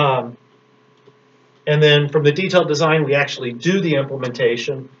 And then from the detailed design, we actually do the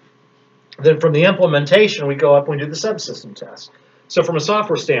implementation. Then from the implementation, we go up and we do the subsystem test. So from a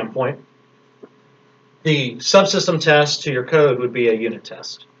software standpoint, the subsystem test to your code would be a unit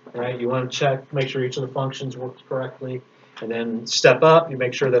test. Right? You want to check, make sure each of the functions works correctly. And then step up, you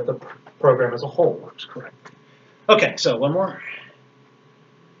make sure that the program as a whole works correctly. Okay, so one more.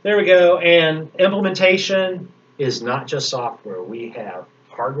 There we go. And implementation is not just software. We have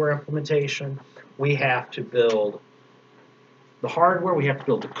hardware implementation. We have to build the hardware. We have to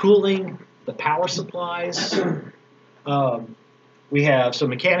build the cooling, the power supplies. We have some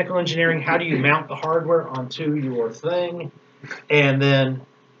mechanical engineering. How do you mount the hardware onto your thing? And then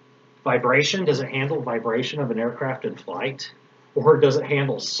vibration. Does it handle vibration of an aircraft in flight? Or does it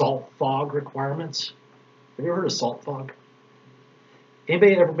handle salt fog requirements? Have you ever heard of salt fog?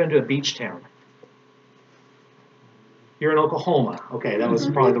 Anybody ever been to a beach town? You're in Oklahoma. Okay, that was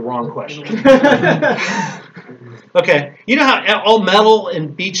probably the wrong question. Okay, you know how all metal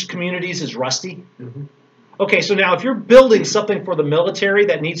in beach communities is rusty? Okay, so now if you're building something for the military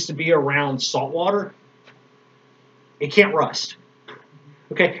that needs to be around salt water, it can't rust.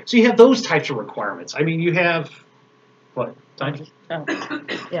 Okay, so you have those types of requirements. I mean, you have, what, time?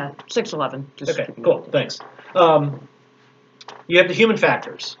 Yeah, 6:11. Okay, cool, thanks. You have the human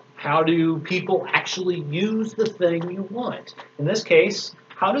factors. How do people actually use the thing you want? In this case,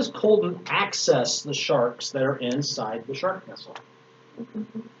 how does Colton access the sharks that are inside the shark missile?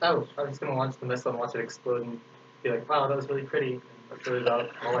 Oh, I was going to launch the missile and watch it explode and be like, wow, that was really pretty. That's really about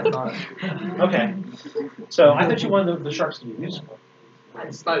all I thought. Okay, so I thought you wanted the sharks to be useful. I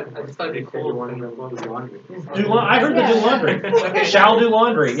just thought it'd be cool. Do laundry. I heard the do laundry. Okay. Shall do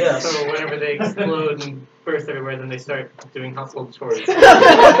laundry, yes. So whenever they explode and burst everywhere, then they start doing household chores. Okay.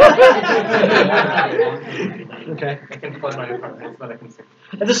 I can flood my apartment. It's not a concern.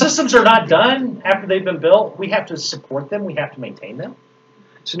 And the systems are not done after they've been built. We have to support them. We have to maintain them.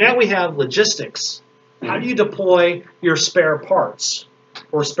 So now we have logistics. How do you deploy your spare parts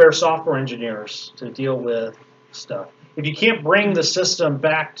or spare software engineers to deal with stuff? If you can't bring the system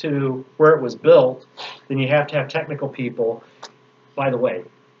back to where it was built, then you have to have technical people. By the way,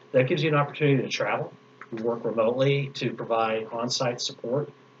 that gives you an opportunity to travel. You work remotely to provide on-site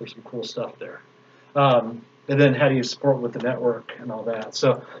support. There's some cool stuff there. And then how do you support with the network and all that?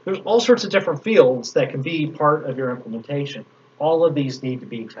 So there's all sorts of different fields that can be part of your implementation. All of these need to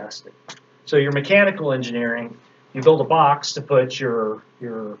be tested. So your mechanical engineering, you build a box to put your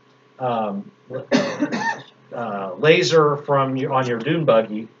laser on your dune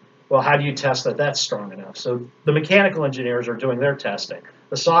buggy. Well, how do you test that that's strong enough? So the mechanical engineers are doing their testing.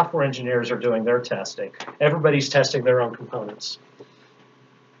 The software engineers are doing their testing. Everybody's testing their own components.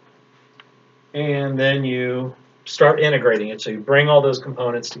 And then you start integrating it. So you bring all those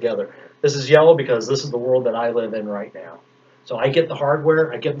components together. This is yellow because this is the world that I live in right now. So I get the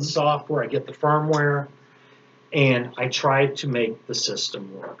hardware, I get the software, I get the firmware, and I try to make the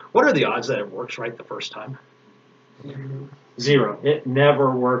system work. What are the odds that it works right the first time? 0. It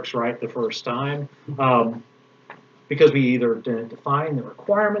never works right the first time because we either didn't define the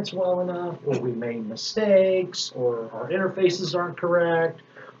requirements well enough, or we made mistakes, or our interfaces aren't correct,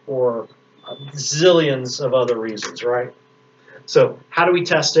 or zillions of other reasons, right? So how do we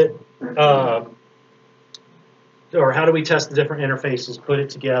test it? Or how do we test the different interfaces, put it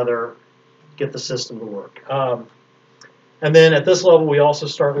together, get the system to work? And then at this level, we also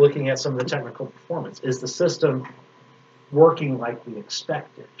start looking at some of the technical performance. Is the system working like we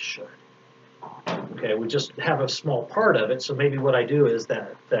expect it should? Okay, we just have a small part of it, so maybe what I do is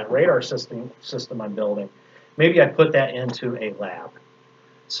that radar system I'm building, maybe I put that into a lab.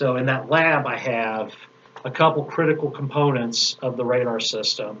 So in that lab, I have a couple critical components of the radar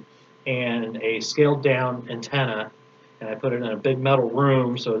system and a scaled down antenna, and I put it in a big metal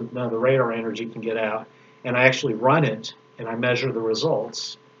room so none of the radar energy can get out, and I actually run it and I measure the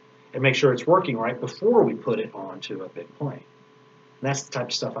results and make sure it's working right before we put it onto a big plane. And that's the type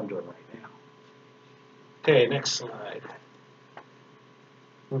of stuff I'm doing right now. Okay, next slide.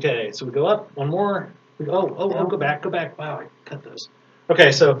 Okay, so we go up, one more. Go back. Wow, I cut those.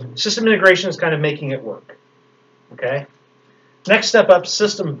 Okay, so system integration is kind of making it work. Okay. Next step up,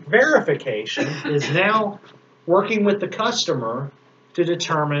 system verification, is now working with the customer to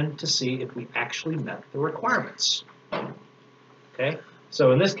determine to see if we actually met the requirements. Okay.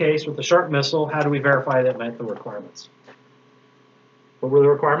 So in this case, with the Shark missile, how do we verify that it met the requirements? What were the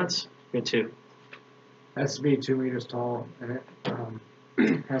requirements? Good, two. Has to be 2 meters tall, and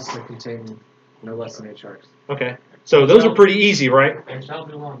it has to contain no less than 8 sharks. Okay. So those are pretty easy, right? And shall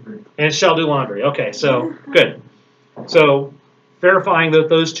do laundry. And it shall do laundry. Okay, so good. So verifying that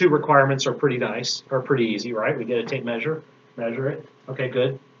those two requirements are pretty nice, or pretty easy, right? We get a tape measure, measure it. Okay,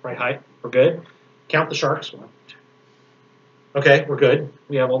 good. Right height, we're good. Count the sharks. Okay, we're good.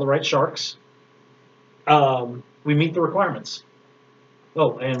 We have all the right sharks. We meet the requirements.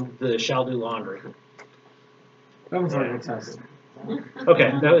 Oh, and the shall do laundry. That one's harder to test.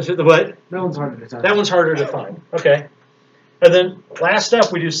 Okay, that was the what? That one's harder to test. That one's harder to find. Okay. And then last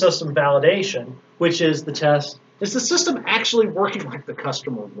step, we do system validation, which is the test. Is the system actually working like the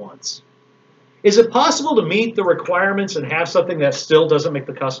customer wants? Is it possible to meet the requirements and have something that still doesn't make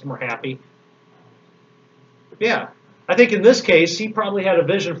the customer happy? Yeah. I think in this case, he probably had a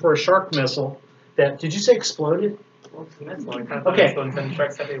vision for a Shark missile that, did you say exploded? Okay.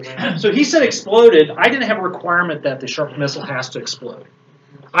 So he said exploded. I didn't have a requirement that the Shark missile has to explode.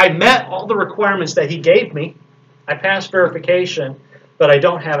 I met all the requirements that he gave me. I passed verification, but I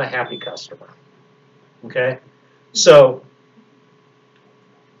don't have a happy customer. Okay? So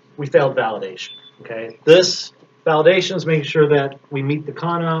we failed validation. Okay? This validation is making sure that we meet the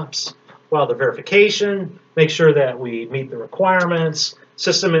CONOPS, while the verification makes sure that we meet the requirements.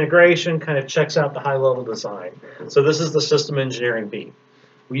 System integration kind of checks out the high-level design. So this is the system engineering beat.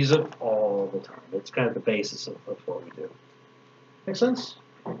 We use it all the time. It's kind of the basis of what we do. Make sense?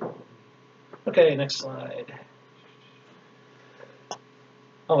 Okay, next slide.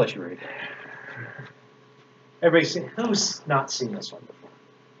 I'll let you read. Everybody seen, who's not seen this one before?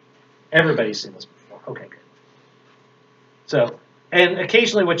 Everybody's seen this before. Okay, good. So, and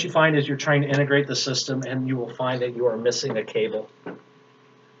occasionally what you find is you're trying to integrate the system and you will find that you are missing a cable,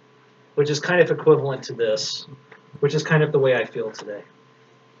 which is kind of equivalent to this, which is kind of the way I feel today.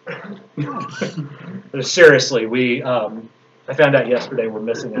 Seriously, I found out yesterday we're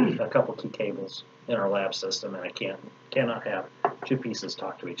missing a couple key cables in our lab system, and I cannot have two pieces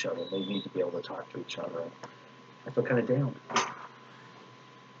talk to each other. They need to be able to talk to each other. I feel kind of down.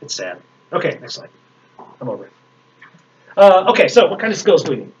 It's sad. Okay, next slide. I'm over it. Okay, so what kind of skills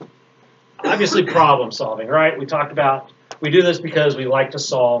do we need? Obviously problem solving, right? We talked about, we do this because we like to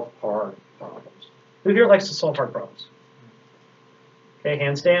solve hard problems. Who here likes to solve hard problems? Okay,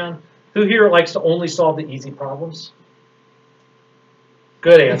 hands down. Who here likes to only solve the easy problems?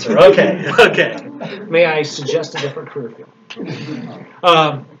 Good answer. Okay, okay. May I suggest a different career field?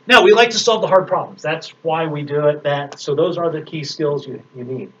 No, we like to solve the hard problems. That's why we do it. So those are the key skills you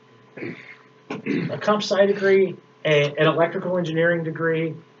need. A comp sci degree, an electrical engineering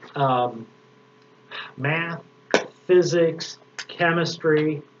degree, math, physics,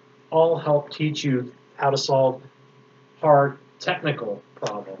 chemistry, all help teach you how to solve hard technical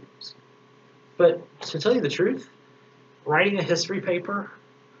problems. But to tell you the truth, writing a history paper,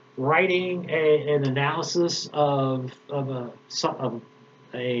 writing an analysis of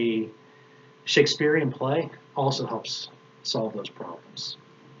a Shakespearean play also helps solve those problems.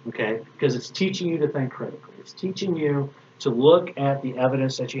 Okay, because it's teaching you to think critically. It's teaching you to look at the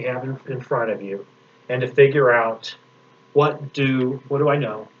evidence that you have in front of you and to figure out what do I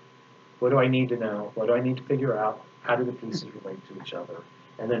know, what do I need to know, what do I need to figure out, how do the pieces relate to each other,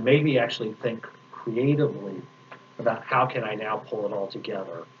 and then maybe actually think creatively about how can I now pull it all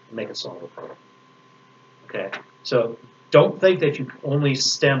together and make it solve a problem. Okay, so don't think that only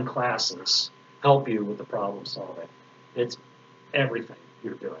STEM classes help you with the problem solving. It's everything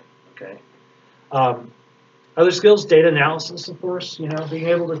you're doing. Okay. Other skills, data analysis, of course. You know, being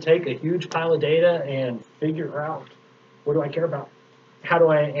able to take a huge pile of data and figure out what do I care about, how do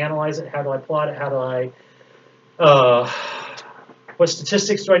I analyze it, how do I plot it, how do I, what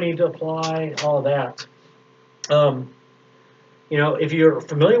statistics do I need to apply, all of that. You know, if you're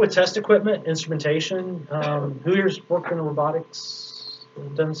familiar with test equipment, instrumentation, who here's worked in robotics?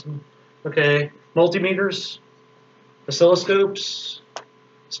 We've done some, okay, multimeters, oscilloscopes,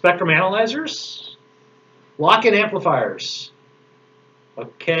 spectrum analyzers, lock-in amplifiers.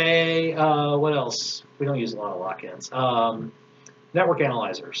 Okay, what else? We don't use a lot of lock-ins. Network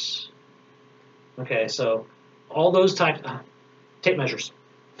analyzers. Okay, so all those types, tape measures.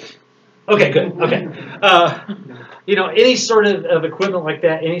 Okay, good, okay. You know, any sort of equipment like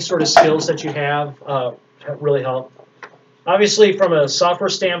that, any sort of skills that you have really help. Obviously, from a software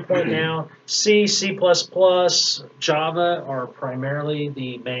standpoint now, C, C++, Java are primarily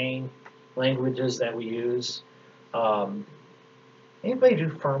the main languages that we use. Anybody do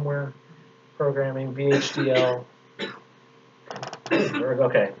firmware programming, VHDL?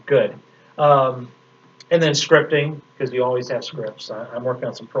 Okay, good. And then scripting, because you always have scripts. I'm working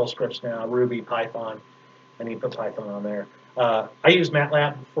on some Perl scripts now, Ruby, Python. I need to put Python on there. I use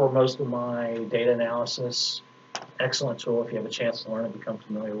MATLAB for most of my data analysis. Excellent tool. If you have a chance to learn it, become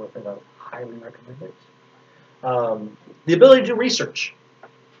familiar with it, I highly recommend it. The ability to do research.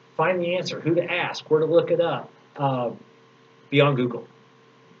 Find the answer, who to ask, where to look it up. Beyond Google.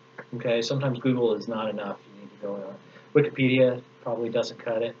 Okay, sometimes Google is not enough. You need to go on. Wikipedia probably doesn't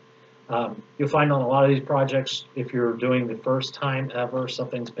cut it. You'll find on a lot of these projects, if you're doing the first time ever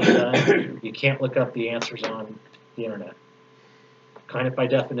something's been done, you can't look up the answers on the internet. Kind of by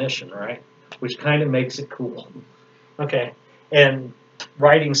definition, right? Which kind of makes it cool. Okay, and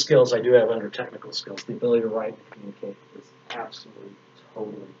writing skills I do have under technical skills. The ability to write and communicate is absolutely,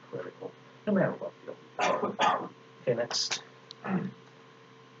 totally critical, no matter what field. Okay, next.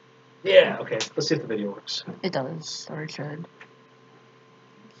 Yeah, okay, let's see if the video works. It does, or it should.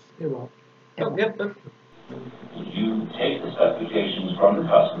 It will. Oh, yep. You take the specifications from the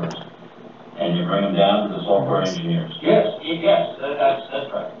customers and you bring them down to the software engineers. Yes,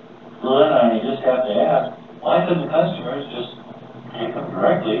 that's right. Well, then I just have to ask, why couldn't the customers just take them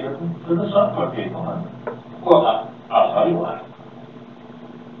directly to the software people? Huh? Well, I'll tell you why.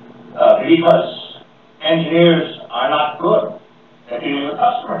 Because engineers are not good at dealing with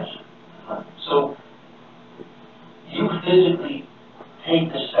customers. So you physically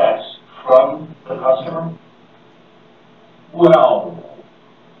take the specs from the customer? Well,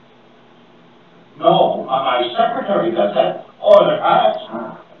 no, my secretary does that, or the fax.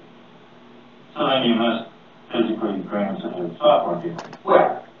 So then you must physically bring them to the software people.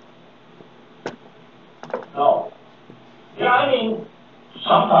 Where? No. Yeah, I mean,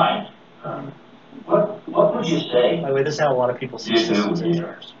 sometimes. What would you say? By the way, this is how a lot of people see systems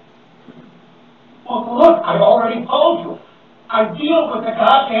engineers. Well, look, I already told you. I deal with the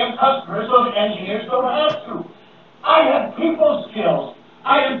goddamn customers so the engineers don't have to. I have people skills.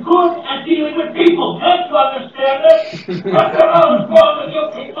 I am good at dealing with people. Can't you understand it? What the hell is wrong with you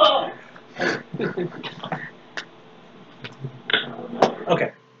people?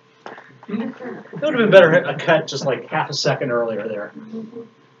 Okay. It would have been better a cut just like half a second earlier there.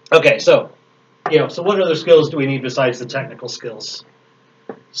 Okay, so, so what other skills do we need besides the technical skills?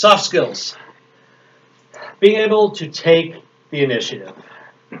 Soft skills. Being able to take the initiative,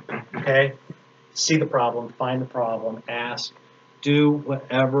 okay? See the problem, find the problem, ask, do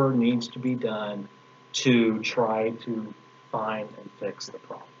whatever needs to be done to try to find and fix the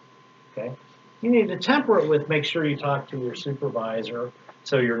problem, okay? You need to temper it with make sure you talk to your supervisor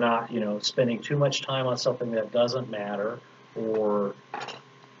so you're not, spending too much time on something that doesn't matter or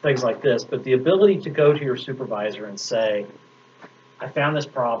things like this. But the ability to go to your supervisor and say, I found this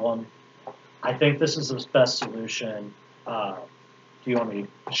problem. I think this is the best solution. Do you want me?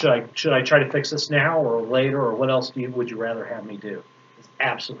 Should I try to fix this now or later, or what else would you rather have me do? It's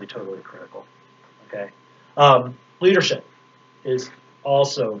absolutely totally critical. Okay. Leadership is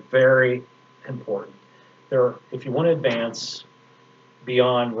also very important. If you want to advance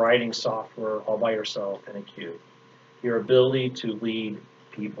beyond writing software all by yourself in a queue, your ability to lead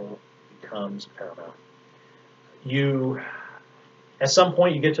people becomes paramount. At some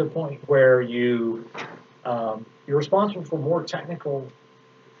point, you get to a point where you're responsible for more technical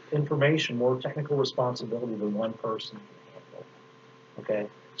information, more technical responsibility than one person can handle. Okay,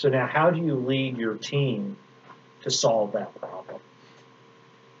 so now how do you lead your team to solve that problem?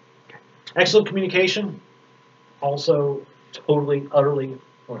 Excellent communication, also totally, utterly,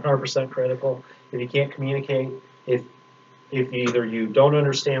 100% critical. If you can't communicate, if either you don't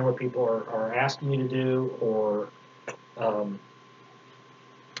understand what people are asking you to do, or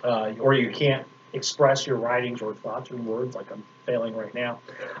you can't express your writings or thoughts in words, like I'm failing right now,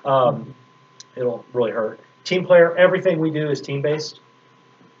 it'll really hurt. Team player, everything we do is team-based,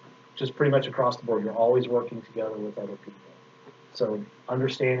 just pretty much across the board. You're always working together with other people. So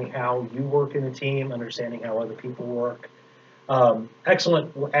understanding how you work in a team, understanding how other people work.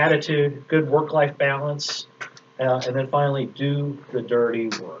 Excellent attitude, good work-life balance, and then finally do the dirty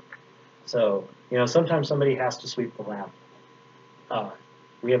work. So, sometimes somebody has to sweep the lab.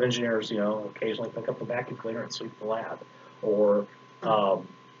 We have engineers, occasionally pick up the vacuum cleaner and sweep the lab, or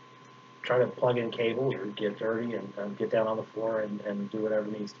try to plug in cables or get dirty and get down on the floor and do whatever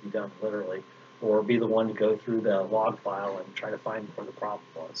needs to be done, literally, or be the one to go through the log file and try to find where the problem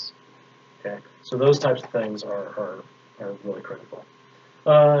was. Okay, so those types of things are really critical.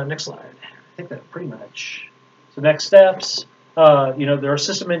 Next slide. I think that pretty much. So next steps. There are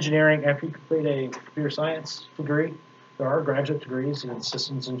system engineering after you complete a computer science degree. There are graduate degrees in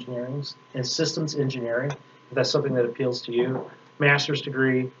systems engineering, if that's something that appeals to you. Master's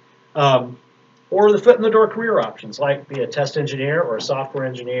degree, or the foot in the door career options, like be a test engineer or a software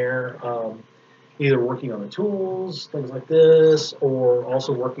engineer, either working on the tools, things like this, or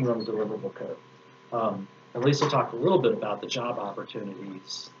also working on the deliverable code. And Lisa talked a little bit about the job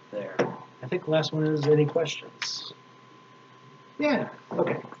opportunities there. I think the last one is any questions? Yeah,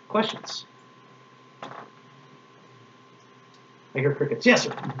 okay, questions? I hear crickets. Yes,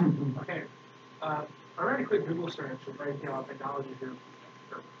 sir. Okay. I ran a quick Google search of Raytheon Technology Group,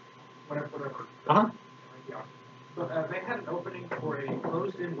 or whatever. Raytheon. But they had an opening for a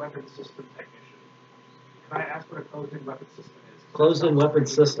closed-in weapon system technician. Can I ask what a closed-in weapon system is? Closed-in weapon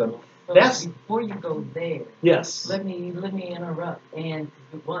system. So That's before you go there. Yes. Let me interrupt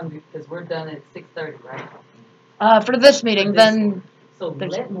because we're done at 6:30, right? For this meeting, then So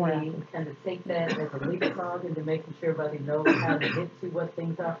there's let more me kind of take that as a leapfrog into making sure everybody knows how to get to what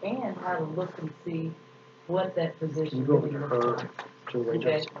things are and how to look and see what that position really looks like.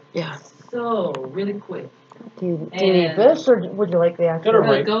 Okay. Yeah. So really quick. Do you need this, or would you like the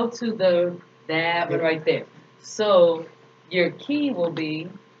actual? Go to that one right there. So your key will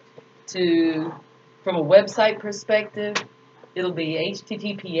be from a website perspective, it'll be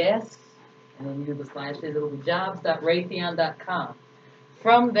HTTPS, and then you do the slashes, it'll be jobs.raytheon.com.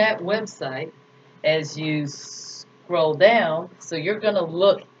 From that website, as you scroll down, so you're going to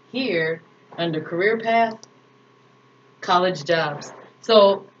look here under career path, college jobs.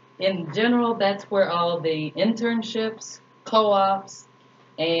 So in general, that's where all the internships, co-ops,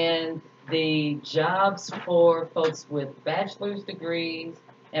 and the jobs for folks with bachelor's degrees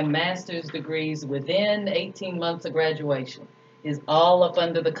and master's degrees within 18 months of graduation is all up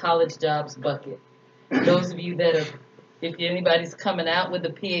under the college jobs bucket. Those of you that are, if anybody's coming out with a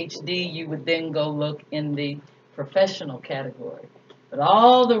PhD, you would then go look in the professional category. But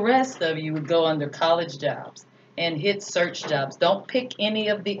all the rest of you would go under college jobs and hit search jobs. Don't pick any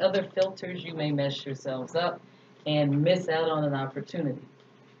of the other filters. You may mess yourselves up and miss out on an opportunity.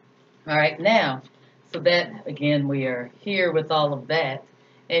 All right, now, so that, again, we are here with all of that.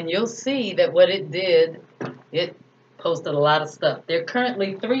 And you'll see that what it did, it posted a lot of stuff. There are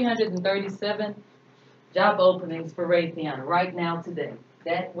currently 337 job openings for Raytheon right now today.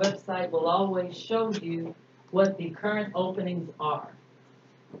 That website will always show you what the current openings are.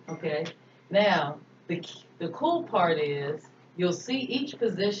 Okay? Now, the cool part is you'll see each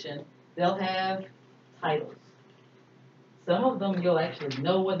position, they'll have titles. Some of them you'll actually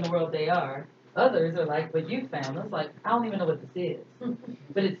know what in the world they are. Others are like what you found. It's like, I don't even know what this is.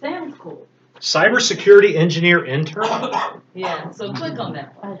 But it sounds cool. Cybersecurity engineer intern? Yeah, so click on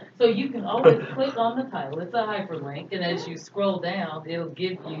that one. So you can always click on the title. It's a hyperlink, and as you scroll down, it'll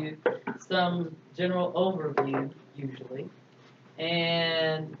give you some general overview, usually.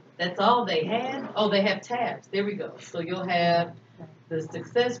 And that's all they had. Oh, they have tabs. There we go. So you'll have the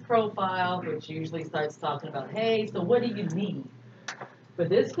success profile, which usually starts talking about, hey, so what do you need? For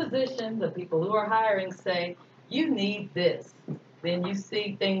this position, the people who are hiring say, you need this. Then you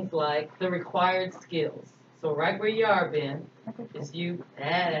see things like the required skills. So right where you are, Ben, is you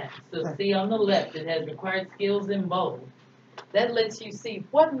add. So see on the left, it has required skills in bold. That lets you see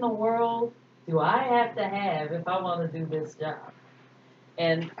what in the world do I have to have if I want to do this job.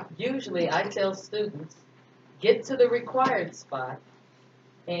 And usually I tell students, get to the required spot,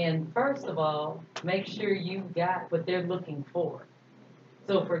 and first of all, make sure you've got what they're looking for.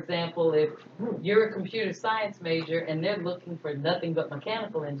 So, for example, if you're a computer science major and they're looking for nothing but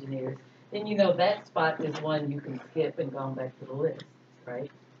mechanical engineers, then you know that spot is one you can skip and go back to the list, right?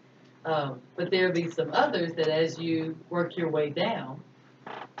 But there'll be some others that as you work your way down,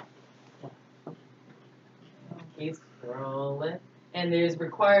 keep scrolling, and there's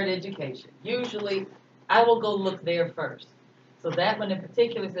required education. Usually, I will go look there first. So that one in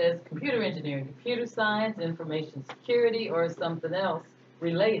particular says computer engineering, computer science, information security, or something else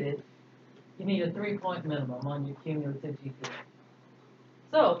related. You need a 3-point minimum on your cumulative GPA.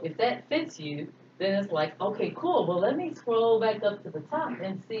 So if that fits you, then it's like, okay, cool. Well, let me scroll back up to the top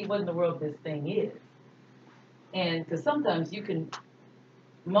and see what in the world this thing is. And because sometimes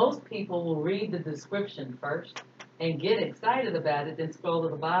most people will read the description first and get excited about it, then scroll to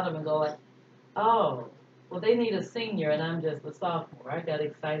the bottom and go like, oh, well, they need a senior and I'm just a sophomore. I got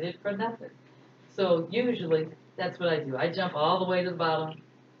excited for nothing. So usually that's what I do. I jump all the way to the bottom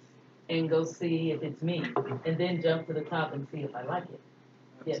and go see if it's me, and then jump to the top and see if I like it.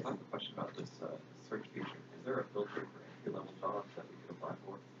 Yes. I have a question about this search feature. Is there a filter for entry-level jobs that we could apply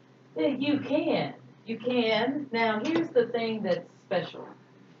for? Yeah, you can. You can. Now, here's the thing that's special.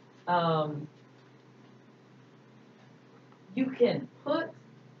 You can put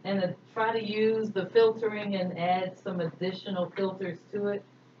and try to use the filtering and add some additional filters to it.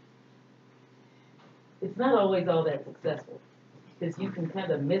 It's not always all that successful because you can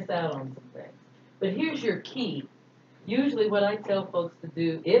kind of miss out on some things. But here's your key. Usually what I tell folks to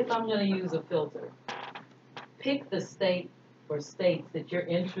do, if I'm going to use a filter, pick the state or states that you're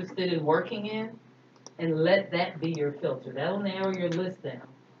interested in working in and let that be your filter. That'll narrow your list down.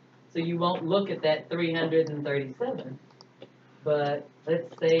 So you won't look at that 337. But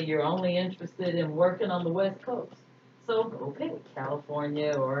let's say you're only interested in working on the West Coast. So go pick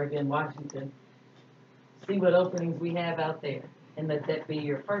California, Oregon, Washington. See what openings we have out there and let that be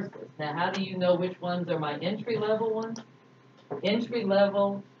your first list. Now, how do you know which ones are my entry-level ones?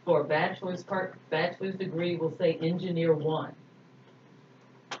 Entry-level for a bachelor's degree will say Engineer 1,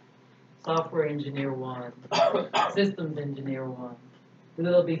 Software Engineer 1, Systems Engineer 1.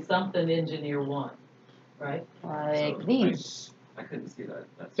 It'll be something Engineer 1, right? Like so these. I couldn't see that.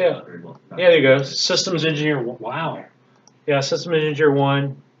 That's yeah. Not very well. Yeah, there you go. Systems Engineer 1. Wow. Yeah, Systems Engineer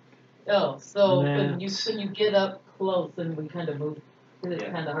 1. Oh, so when you get up close and we kind of move, it's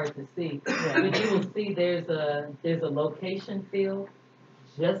kind of hard to see. Yeah. But you will see there's a location field.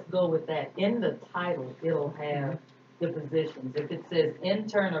 Just go with that. In the title, it'll have the positions. If it says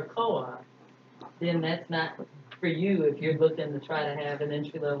intern or co-op, then that's not for you if you're looking to try to have an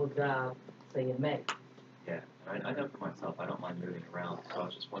entry-level job, say in May. Yeah, I know for myself, I don't mind moving around, so I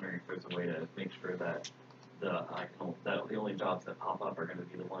was just wondering if there's a way to make sure that the only jobs that pop up are going to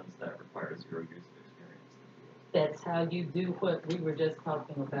be the ones that require 0 years of experience. That's how you do what we were just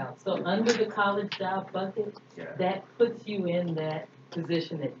talking about. So under the college job bucket, that puts you in that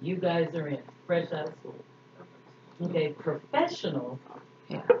position that you guys are in, fresh out of school. Okay, professional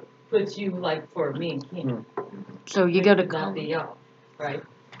puts you like for me and Kim. So you go to college. Not be y'all, right?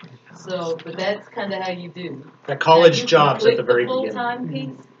 So, but that's kind of how you do. The college jobs at the very beginning. Full-time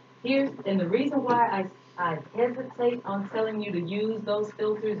piece. And the reason why I hesitate on telling you to use those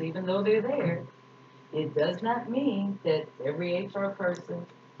filters, even though they're there, it does not mean that every HR person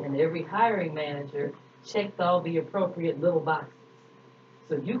and every hiring manager checked all the appropriate little boxes.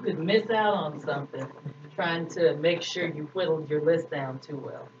 So you could miss out on something trying to make sure you whittled your list down too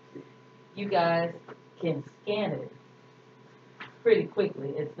well. You guys can scan it pretty quickly.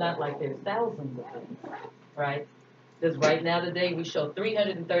 It's not like there's thousands of things, right? Because right now today we show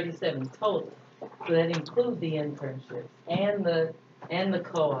 337 total. So that includes the internships and the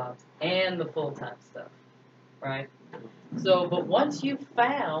co-op and the full-time stuff, right? So, but once you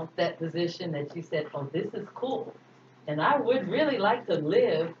found that position that you said, oh, this is cool, and I would really like to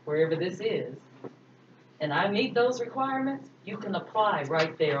live wherever this is, and I meet those requirements, you can apply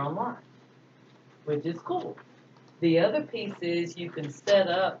right there online, which is cool. The other piece is you can set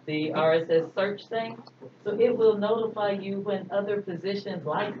up the RSS search thing, so it will notify you when other positions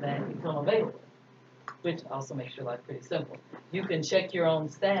like that become available, which also makes your life pretty simple. You can check your own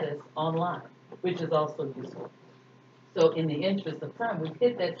status online, which is also useful. So in the interest of time, we've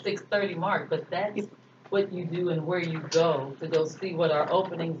hit that 6:30 mark, but that's what you do and where you go to go see what our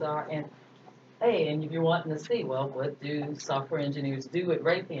openings are. And hey, and if you're wanting to see, well, what do software engineers do at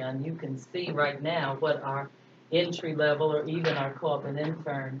Raytheon? You can see right now what our entry level or even our co-op and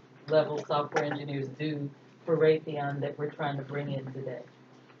intern level software engineers do for Raytheon that we're trying to bring in today.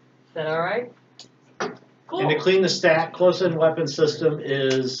 Is that all right? Cool. And to clean the stack, close-in weapon system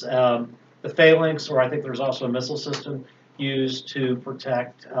is the phalanx, or I think there's also a missile system used to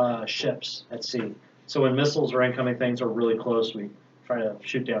protect ships at sea. So when missiles or incoming things are really close, we try to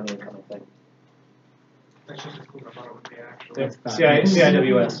shoot down the incoming thing. That's just as cool. I thought it would be actual.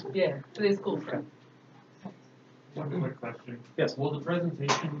 CIWS. Yeah, it is cool. One quick question. Yes. Will the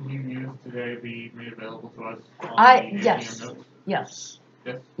presentation you used today be made available to us on the yes. ACM notes? Yes.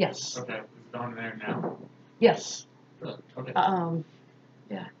 Yes? Yes. Okay. Is it on there now? Yes. Really? Okay.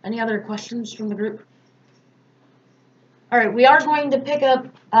 Yeah. Any other questions from the group? All right. We are going to pick up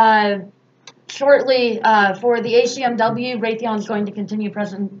shortly for the ACMW. Raytheon is going to continue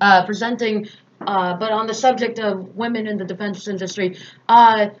presenting But on the subject of women in the defense industry,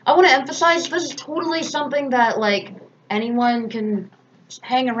 I want to emphasize this is totally something that like anyone can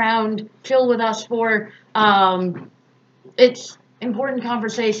hang around, chill with us for. It's important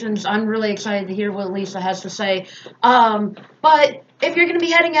conversations. I'm really excited to hear what Lisa has to say. But if you're going to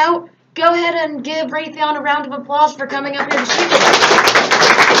be heading out, go ahead and give Raytheon a round of applause for coming up here to speak with us.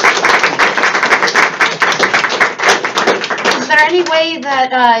 Is there any way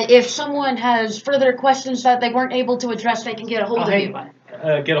that if someone has further questions that they weren't able to address, they can get a hold of you?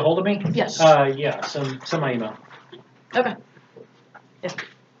 Get a hold of me? Yes. Yeah, send my email. Okay. Yeah.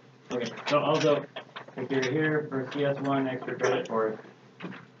 Okay, so also, if you're here for CS1 extra credit, or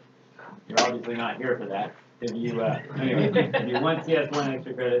you're obviously not here for that, if you, anyway, if you want CS1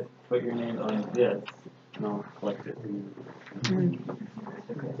 extra credit, put your name on this, and I'll collect it.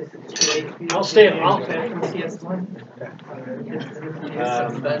 I'll stay. Yeah,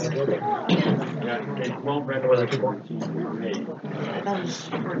 It won't record the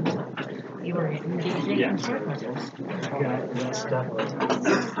I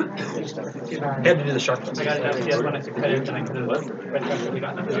had to do the shark test. I got enough CS1 extra credit, and I could have retroactively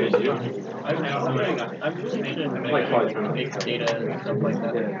gotten big data and stuff like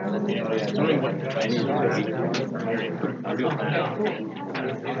that.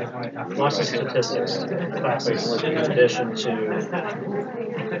 Lots of statistics classes in addition to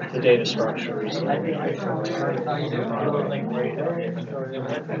the data structures. I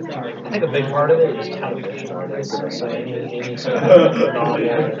think a big part of it is how we get started. So any sort of novel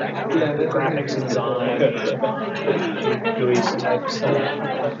graphics design, GUI type stuff.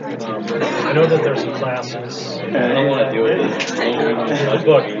 I know that there's some classes. I don't want to do it.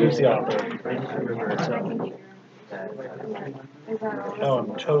 Look, who's the author? Oh,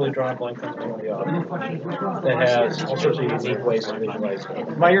 I'm totally drawing blank on the name of the author. That has all sorts of unique ways to visualize it.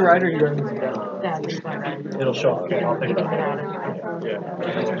 Am I your writer or you writing this down? It'll show up. I'll think about it. Yeah.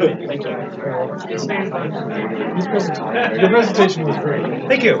 Thank you. Your presentation was great.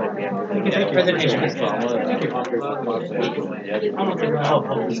 Thank you. Presentation.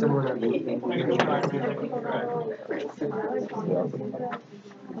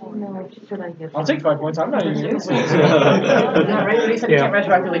 I'll take 5 points. I'm not even in.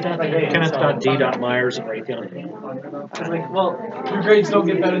 Kenneth.d.myers@Raytheon. I was like, well, your grades don't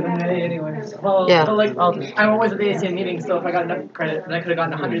get better than an A anyways. Well, Yeah. but like, I'm always at the ACM meeting, so if I got enough credit, then I could have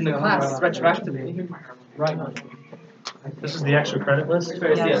gotten 100 in the class retroactively. Right. This is the extra credit list?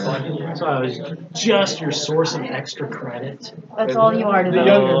 Yes. So I was just your source of extra credit. That's all you are to The me.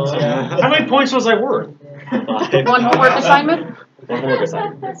 youngins, yeah. How many points was I worth? One homework assignment? One homework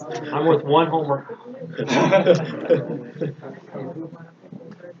assignment. I'm worth one homework.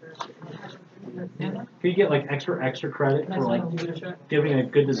 Can you get like extra credit for like giving a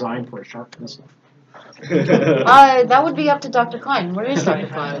good design for a shark missile? That would be up to Dr. Klein. Where is Dr.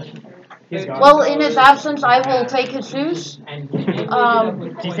 Klein? Well, in his absence, I will take his shoes. Do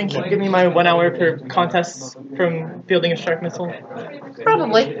you think he'd give me my 1 hour per contest from fielding a shark missile?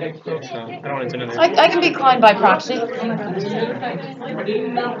 Probably. I don't want to know. I can be Klein by proxy. Are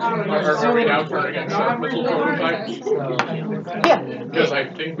we now turning at shark missile prototypes? Yeah. Because I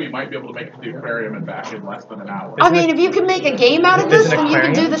think we might be able to make it to the aquarium and back in less than an hour. I mean, if you can make a game out of this, then you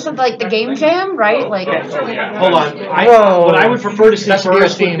can do this at like the game jam, right? Like. Hold on. What I would prefer to see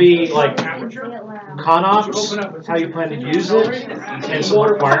first would be like ConOps, how you plan to use it, and some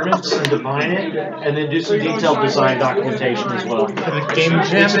requirements and define it, and then do some detailed design documentation as well.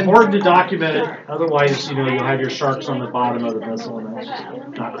 It's important to document it, otherwise, you'll have your sharks on the bottom of the missile, and that's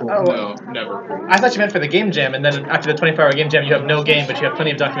not cool. No, never. I thought you meant for the game jam, and then after the 24-hour game jam, you have no game, but you have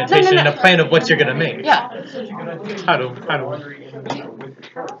plenty of documentation and a plan of what you're gonna make. Yeah. How do?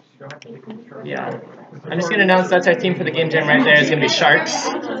 Yeah. I'm just gonna announce that's our team for the game jam right there. It's gonna be sharks.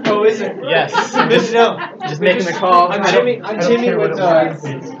 Oh, is it? Yes. Just making the call. I'm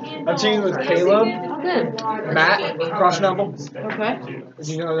teaming with Caleb, Matt, Cross Novel. Okay.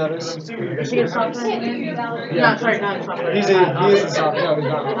 Do you know who that is? Is he in software? Yeah. No, sorry, not in software. He is in software. No, he's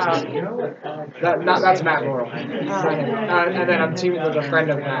not. That's Matt Laurel. And then I'm teaming with a friend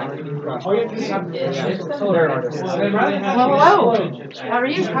of Matt. They're artists. Well, hello. How are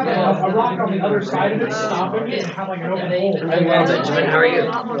you? A rock on the other side of it, stopping it, and have like an open hole. Benjamin, how are you?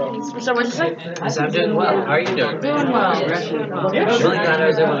 So what'd you say? I'm doing well. How are you doing? Doing well. I'm really glad I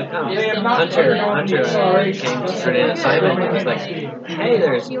was able to come. Hunter to turn in an assignment, it was like, hey,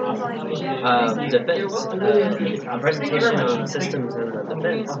 there's defense, a presentation on systems in the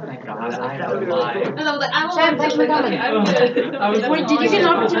defense. And I was like, that would be live. And I was like, I Sam, thanks for coming. Wait, did you get an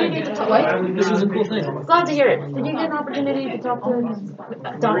opportunity to talk? What? This was a cool thing. Glad to hear it. Did you get an opportunity to talk to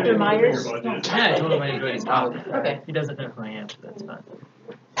Dr. Myers? Yeah, I told him I enjoyed his talk. Okay. He doesn't know who I am, so that's fine.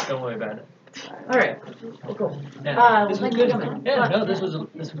 Don't worry about it. All right. Cool. Yeah, this was Thank you good. for coming. Yeah, no, this was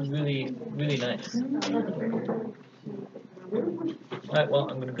really nice. Alright, well,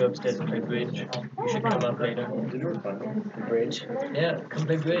 I'm gonna go upstairs and play bridge. You should come up later. Bridge. Yeah, come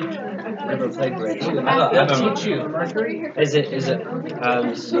play bridge. Never played bridge. I'll teach you. Is it, I've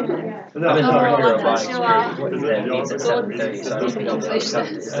been working robotics for, that meets at 7:30, so I was thinking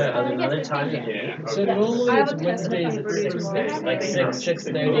Another time. So normally it's Wednesdays at 6:30, like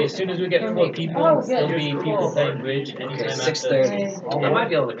 6:30. As soon as we get 4 people, there'll be people playing bridge anytime after. 6:30. I might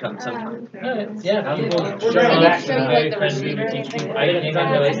be able to come sometime. Yeah, people very friendly. We teach people. I didn't even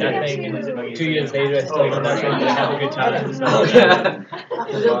know nothing, and 2 years later I still know nothing, but I have a good time. Oh, yeah.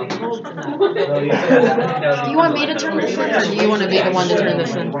 Do you want me to turn this in, or do you want to be the one to turn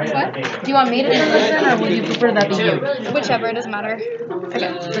this in? What? Do you want me to turn this in, or would you prefer that be you? Whichever, it doesn't matter.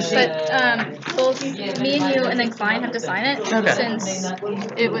 Okay. But both me and you and then Klein have to sign it, Okay. since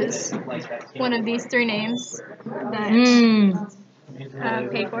it was one of these 3 names that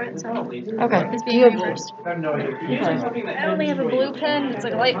paid for it, so Okay. it's being reimbursed. I only have a blue pen, it's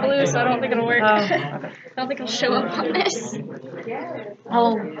like light blue, so I don't think it'll work. I don't think it'll show up on this.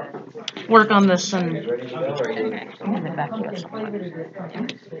 I'll work on this and Okay. hand it back to us. What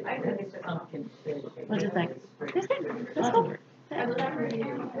do you think? It's good. Let's go.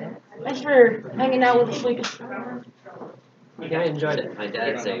 Thanks for hanging out with us, Lucas. Yeah, I enjoyed it. My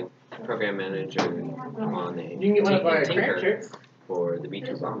dad's a program manager on a You can get one of our tinker craft shirts. for the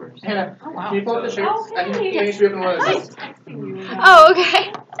B-2 bombers. Hannah, can you pull up the shirts? I can make sure you open one of those. Oh,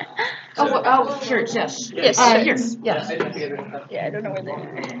 okay. Oh, shirts, yes. Yes, Here, shirts. yes. Yeah, I don't know where they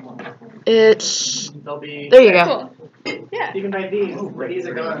are. It's, They'll be. there you go. Cool. Yeah. You can buy these. These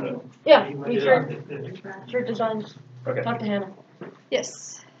are gone. Yeah, we shirt designs. Okay. Talk to Hannah.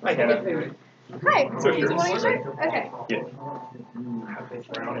 Yes. Hi, Hannah. Hi. So You shirts. want your shirt? Okay. Yeah.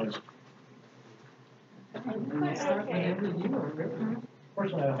 Typing your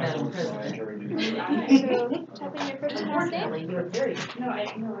first and last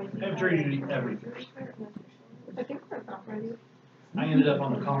name? I have jury duty every Thursday. I ended up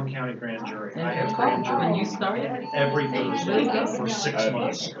on the Collin County grand jury. I have grand When you jury started? every Thursday for 6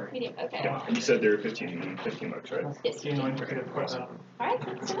 months. Medium, okay. Yeah, and you said they're 15 bucks, right? Yes. Awesome. Alright,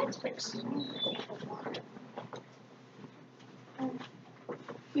 thanks so much. Thanks.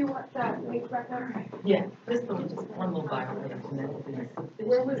 You want that weight record? Yeah, just one little Bible page and that's it.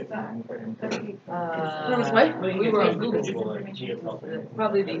 Where was that? We were on Google.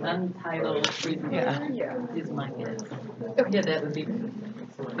 Probably the untitled presentation is my guess. Yeah, that would be.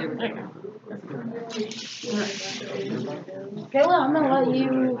 There we go. Kayla, I'm gonna let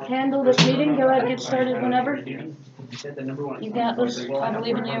you handle this meeting. Go ahead and get started whenever. You got this. I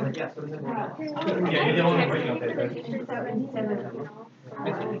believe in you. Yeah, you're the only one waiting up there. I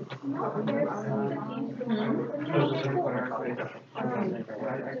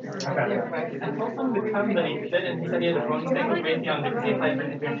told someone to come, but he said he had a phone thing with Raytheon to see if I did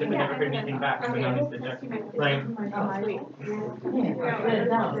internship, but never heard anything back, so now he's been there. Right.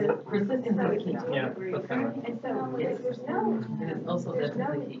 Persistence is key. Yeah, that's kind of. It is also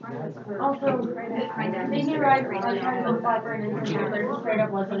definitely key. Also, they knew I was trying to apply for an internship. There straight up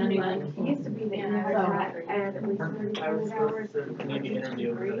wasn't anything. It used to be the NRI, and we started 2 hours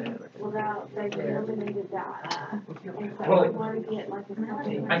without, they eliminated that. And so we wanted to get like a.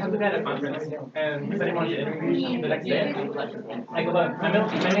 I took that at a conference, and he said he wanted to interview me the next day. I go, look, my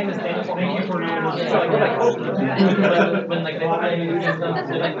name is Daniel, thank you for knowing. So I go like, oh, when like they put my news and stuff,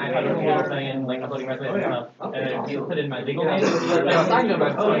 they're like, I don't know what I'm saying, and like uploading resumes and stuff, and he put in my legal name, like I signed him,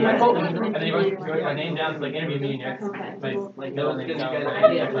 oh, I told him, and then he wrote my name down to like interview me, and my like middle name down,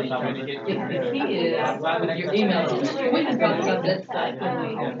 The key is your email. We can talk about that stuff when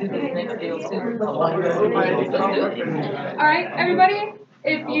we do this next deal too. Alright, everybody,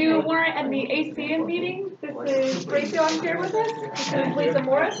 if you weren't at the ACM meeting, this is Raytheon here with us. This is Lisa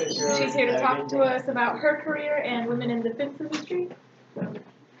Morris. She's here to talk to us about her career and women in the defense industry.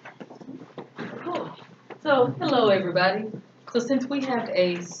 Cool. So, hello everybody. So since we have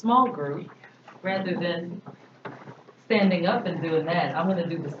a small group, rather than standing up and doing that, I'm going to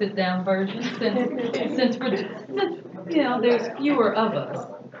do the sit-down version since you know there's fewer of us,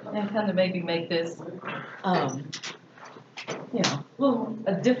 and kind of maybe make this well,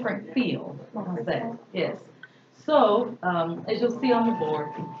 a different feel. How's that? Yes. So, as you'll see on the board,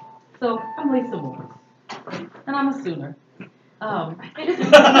 so I'm Lisa Moore, and I'm a Sooner. That's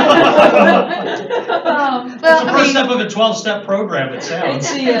the first step of a 12-step program, it sounds.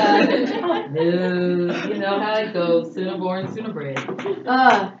 It's no, you know how it goes, Sooner born, Sooner bred.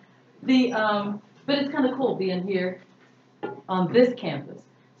 But it's kind of cool being here on this campus.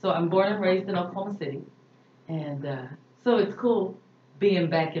 So I'm born and raised in Oklahoma City, and so it's cool being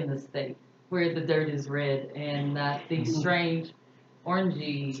back in the state where the dirt is red and not the strange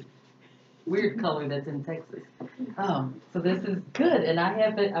orangey weird color that's in Texas. So this is good, and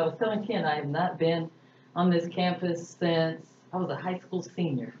I was telling Ken, I have not been on this campus since I was a high school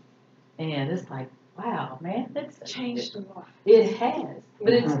senior, and it's like, wow, man, that's Changed a lot. It has,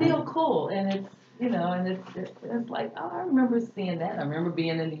 but it's still cool, and it's it's like, oh, I remember seeing that. I remember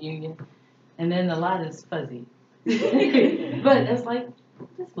being in the union, and then a lot is fuzzy, but it's like,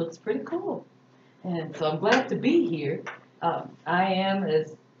 this looks pretty cool, and so I'm glad to be here. I am,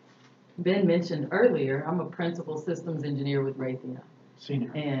 as Ben mentioned earlier, I'm a principal systems engineer with Raytheon.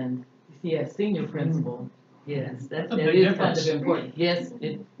 Senior. And yeah, senior principal. Yes, that a big is difference. kind of important. Yes,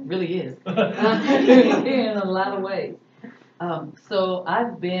 it really is. In a lot of ways. So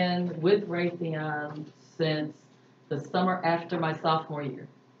I've been with Raytheon since the summer after my sophomore year.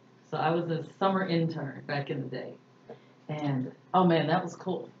 So I was a summer intern back in the day. And oh man, that was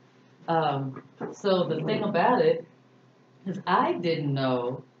cool. So the thing about it is I didn't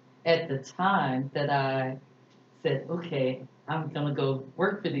know at the time that I said, okay, I'm going to go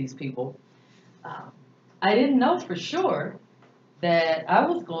work for these people. I didn't know for sure that I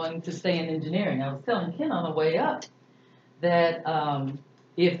was going to stay in engineering. I was telling Ken on the way up that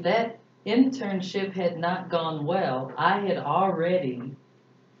if that internship had not gone well, I had already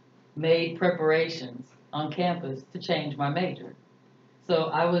made preparations on campus to change my major. So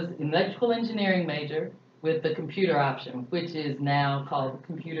I was an electrical engineering major with the computer option, which is now called the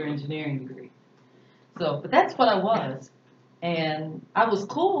computer engineering degree. So, but that's what I was. And I was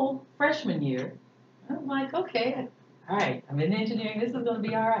cool freshman year. I'm like, okay, all right, I'm in engineering, this is going to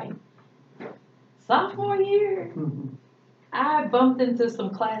be all right. Sophomore year, I bumped into some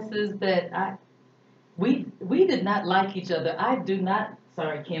classes that we did not like each other. I do not,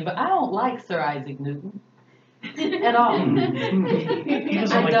 sorry Ken, but I don't like Sir Isaac Newton. At all. I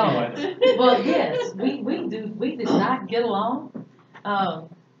don't. Well, yes, we did not get along.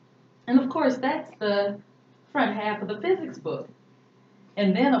 And of course, that's the front half of the physics book.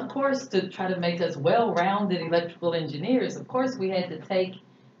 And then, of course, to try to make us well-rounded electrical engineers, of course, we had to take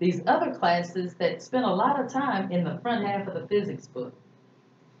these other classes that spent a lot of time in the front half of the physics book.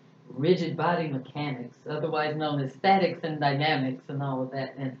 Rigid body mechanics, otherwise known as statics and dynamics and all of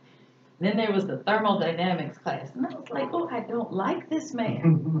that. And then there was the thermodynamics class. And I was like, oh, I don't like this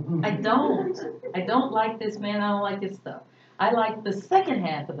man. I don't like this man. I don't like his stuff. I like the second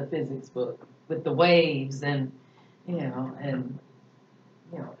half of the physics book with the waves and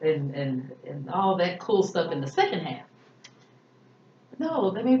all that cool stuff in the second half.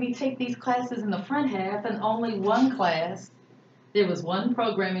 No, they made me take these classes in the front half and only one class. There was one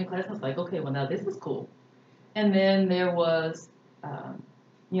programming class. I was like, okay, well now this is cool. And then there was an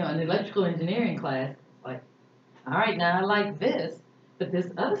electrical engineering class, like, all right, now I like this, but this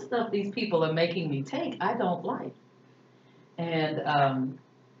other stuff these people are making me take, I don't like. And I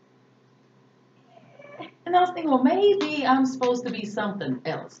was thinking, well, maybe I'm supposed to be something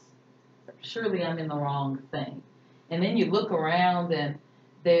else. Surely I'm in the wrong thing. And then you look around and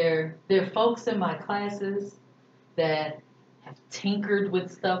there are folks in my classes that have tinkered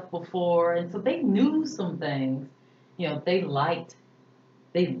with stuff before, and so they knew some things, they loved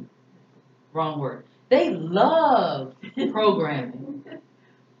programming.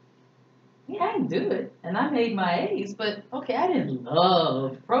 Yeah, I can do it, and I made my A's, but okay, I didn't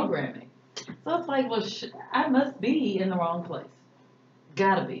love programming. So it's like, well, I must be in the wrong place.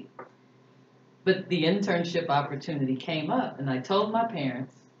 Gotta be. But the internship opportunity came up, and I told my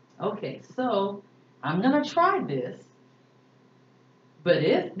parents, okay, so I'm gonna try this, but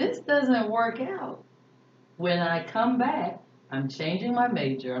if this doesn't work out, when I come back, I'm changing my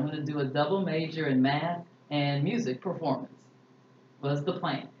major. I'm going to do a double major in math and music performance, was the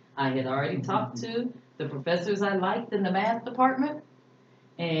plan. I had already talked to the professors I liked in the math department,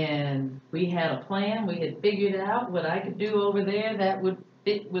 and we had a plan. We had figured out what I could do over there that would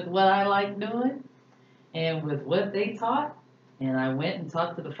fit with what I like doing and with what they taught. And I went and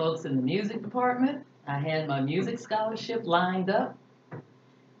talked to the folks in the music department. I had my music scholarship lined up,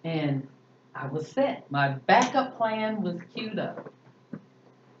 and I was set. My backup plan was queued up.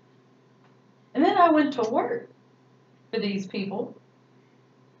 And then I went to work. for these people.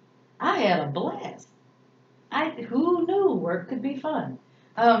 I had a blast. Who knew work could be fun?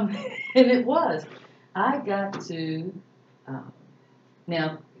 And it was. I got to,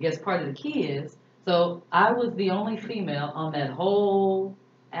 now, I guess part of the key is, so I was the only female on that whole,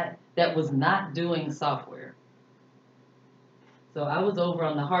 that was not doing software. So I was over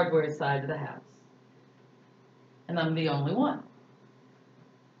on the hardware side of the house. And I'm the only one.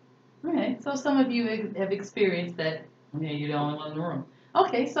 Okay, so some of you have experienced that, you're the only one in the room.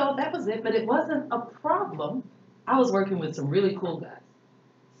 Okay, so that was it, but it wasn't a problem. I was working with some really cool guys.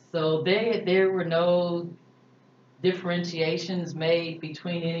 So there were no differentiations made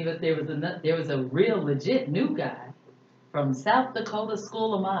between any of us. There was a real legit new guy from South Dakota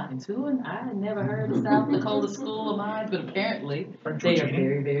School of Mines. I had never heard of South Dakota School of Mines, but apparently they are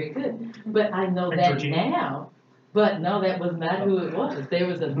very, very good. But I know that now. But no, that was not who it was. There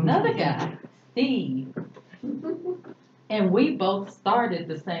was another guy, Steve, and we both started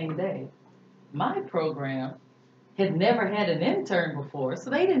the same day. My program had never had an intern before, so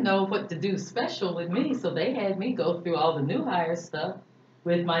they didn't know what to do special with me, so they had me go through all the new hire stuff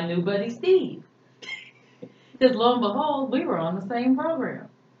with my new buddy Steve. Because lo and behold, we were on the same program.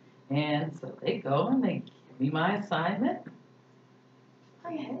 And so they go and they give me my assignment.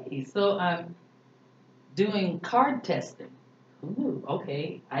 Like, hey, so I'm doing card testing. Who knew?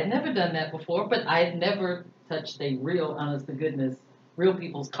 Okay, I'd never done that before, but I had never touched a real, honest to goodness, real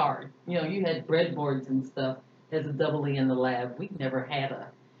people's card. You had breadboards and stuff as a double E in the lab. We never had a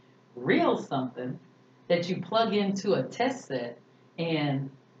real something that you plug into a test set. And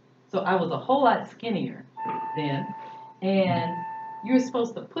so I was a whole lot skinnier then. And you were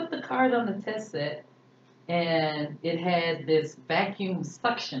supposed to put the card on the test set, and it had this vacuum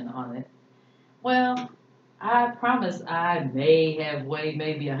suction on it. Well, I promise I may have weighed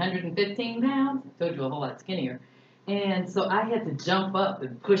maybe 115 pounds. I told you a whole lot skinnier. And so I had to jump up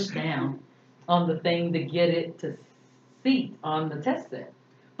and push down on the thing to get it to seat on the test set.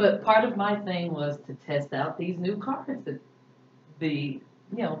 But part of my thing was to test out these new cards that the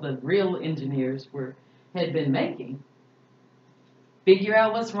real engineers had been making. Figure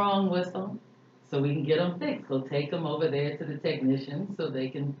out what's wrong with them so we can get them fixed. So take them over there to the technicians so they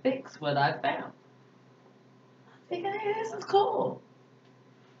can fix what I found. Thinking, hey, this is cool.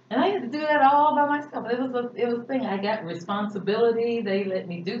 And I had to do that all by myself. It was a thing. I got responsibility. They let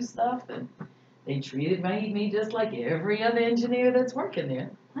me do stuff, and they treated me just like every other engineer that's working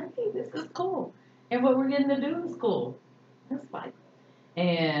there. Like, hey, this is cool. And what we're getting to do is cool. That's fine.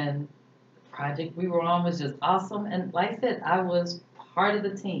 And the project we were on was just awesome. And like I said, I was part of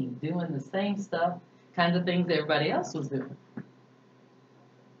the team doing the same stuff, kind of things everybody else was doing.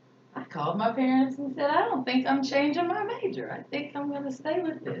 I called my parents and said, I don't think I'm changing my major. I think I'm going to stay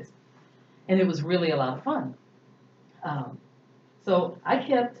with this. And it was really a lot of fun. So I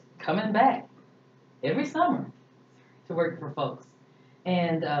kept coming back every summer to work for folks.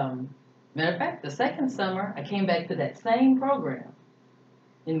 And matter of fact, the second summer, I came back to that same program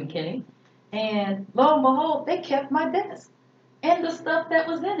in McKinney. And lo and behold, they kept my desk and the stuff that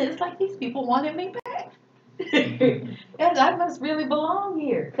was in it. It's like these people wanted me back. And I must really belong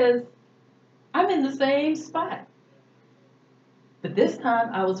here because I'm in the same spot. But this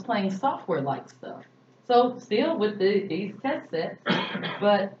time I was playing software-like stuff. So still with these test sets,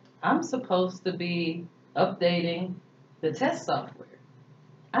 but I'm supposed to be updating the test software.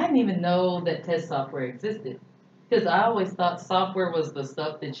 I didn't even know that test software existed because I always thought software was the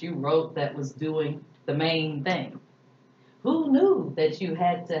stuff that you wrote that was doing the main thing. Who knew that you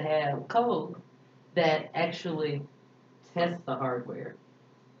had to have code that actually tests the hardware?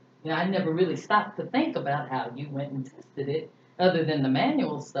 I never really stopped to think about how you went and tested it other than the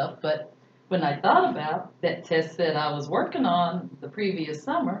manual stuff, but when I thought about that test set I was working on the previous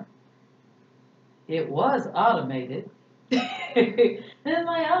summer, it was automated. And I'm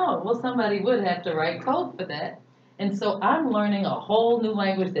like, oh, well, somebody would have to write code for that. And so I'm learning a whole new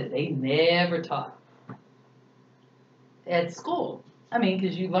language that they never taught at school. I mean,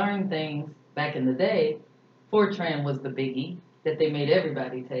 because you learn things back in the day. Fortran was the biggie that they made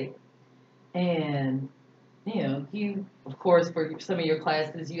everybody take. And, you, of course, for some of your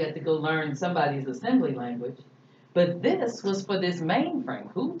classes, you had to go learn somebody's assembly language. But this was for this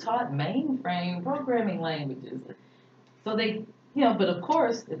mainframe. Who taught mainframe programming languages? So they, but of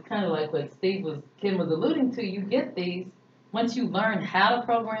course, it's kind of like what Kim was alluding to. You get these, once you learn how to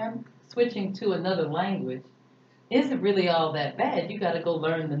program, switching to another language isn't really all that bad. You got to go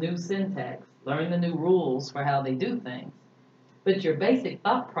learn the new syntax, learn the new rules for how they do things. But your basic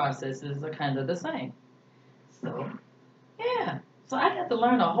thought processes are kind of the same. So, yeah. So I had to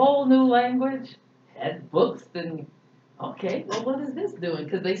learn a whole new language, had books and Okay, well, what is this doing?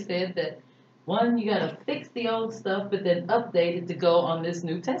 Because they said that, one, you gotta fix the old stuff, but then update it to go on this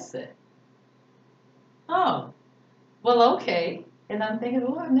new test set. Oh, well, okay. And I'm thinking,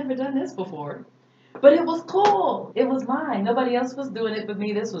 oh, I've never done this before. But it was cool. It was mine. Nobody else was doing it but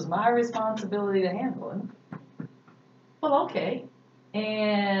me. This was my responsibility to handle it. Well, okay.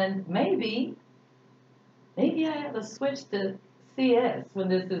 And maybe I have to switch to CS when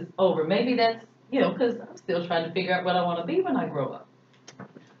this is over. Maybe that's, because I'm still trying to figure out what I want to be when I grow up.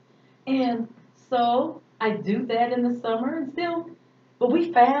 And so I do that in the summer and still, but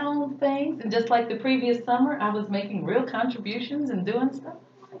we found things. And just like the previous summer, I was making real contributions and doing stuff.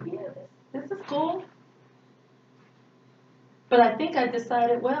 I'm like, yeah, this is cool. But I think I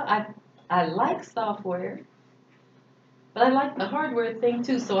decided, well, I like software, but I like the hardware thing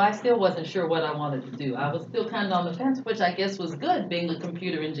too, so I still wasn't sure what I wanted to do. I was still kind of on the fence, which I guess was good being a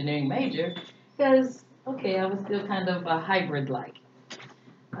computer engineering major, because, okay, I was still kind of a hybrid-like.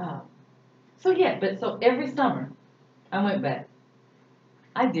 So every summer I went back.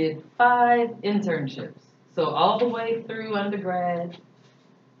 I did 5 internships. So all the way through undergrad,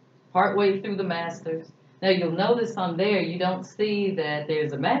 partway through the master's. Now you'll notice on there you don't see that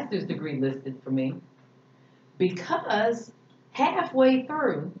there's a master's degree listed for me, because halfway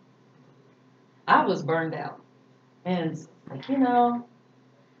through I was burned out. And like, I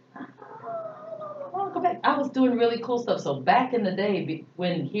want to go back. I was doing really cool stuff. So back in the day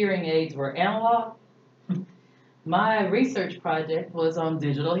when hearing aids were analog, my research project was on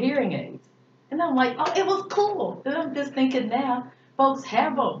digital hearing aids. And I'm like, oh, it was cool. And I'm just thinking now, folks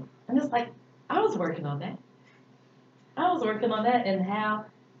have them. And it's like, I was working on that. And how,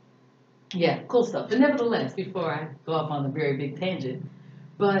 yeah, cool stuff. But nevertheless, before I go off on a very big tangent,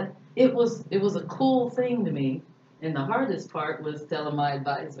 but it was a cool thing to me. And the hardest part was telling my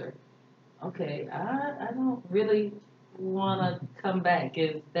advisor, okay, I don't really want to come back.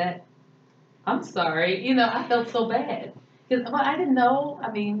 I'm sorry. I felt so bad. Because I didn't know.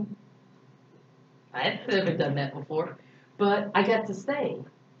 I mean, I had never done that before. But I got to stay.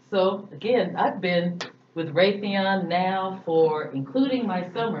 So, again, I've been with Raytheon now for, including my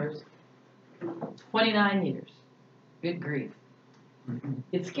summers, 29 years. Good grief.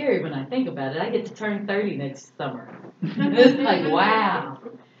 It's scary when I think about it. I get to turn 30 next summer. It's like, wow.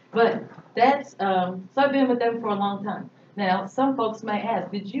 But that's, so I've been with them for a long time. Now, some folks may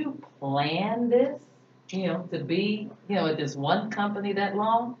ask, did you plan this, to be, at this one company that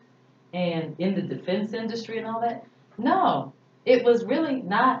long and in the defense industry and all that? No, it was really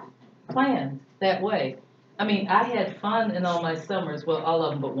not planned that way. I mean, I had fun in all my summers. Well, all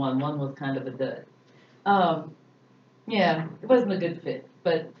of them but one. One was kind of a dud. Yeah, it wasn't a good fit.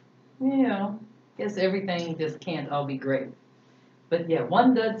 But, guess everything just can't all be great. But yeah,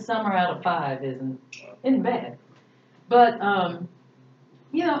 one dud summer out of 5 isn't bad. But, I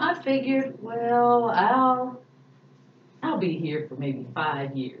figured, well, I'll be here for maybe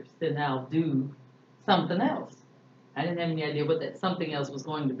 5 years. Then I'll do something else. I didn't have any idea what that something else was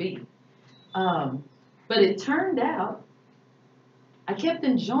going to be. But it turned out I kept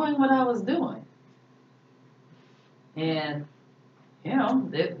enjoying what I was doing. And,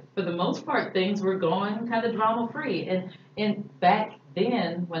 for the most part, things were going kind of drama-free. And back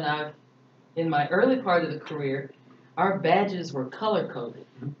then, in my early part of the career, our badges were color-coded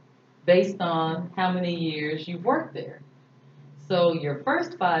based on how many years you worked there. So your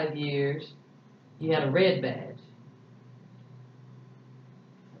first 5 years, you had a red badge.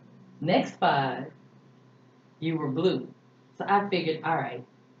 Next 5, you were blue. So I figured, all right,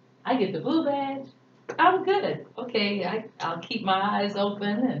 I get the blue badge, I'm good. Okay, I'll keep my eyes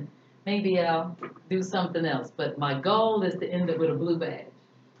open and maybe I'll do something else. But my goal is to end up with a blue badge.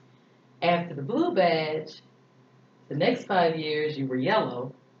 After the blue badge, the next 5 years you were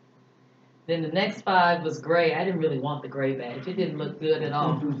yellow. Then the next 5 was gray. I didn't really want the gray badge. It didn't look good at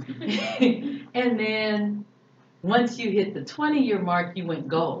all. And then once you hit the 20-year mark, you went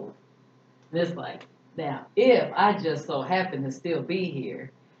gold. And it's like, now, if I just so happen to still be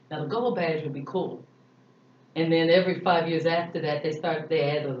here, now the gold badge would be cool. And then every 5 years after that, they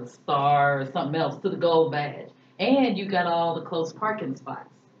added a star or something else to the gold badge. And you got all the close parking spots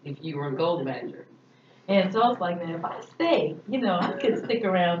if you were a gold badger. And so I was like, man, if I stay, I could stick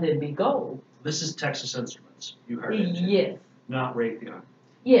around and be gold. This is Texas Instruments. You heard it. Yes. Not Raytheon.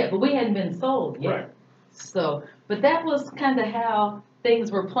 Yeah, but we hadn't been sold yet. Right. So, but that was kind of how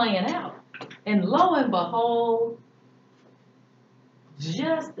things were playing out. And lo and behold,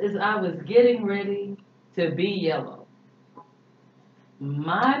 just as I was getting ready to be yellow,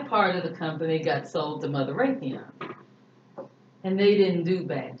 my part of the company got sold to Mother Raytheon. And they didn't do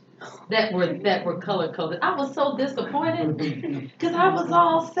badges. that were color coded. I was so disappointed because I was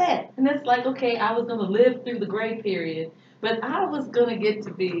all set, and it's like, okay, I was gonna live through the gray period, but I was gonna get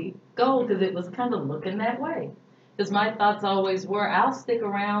to be gold because it was kind of looking that way. Because my thoughts always were, I'll stick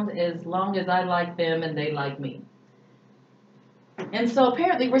around as long as I like them and they like me. And so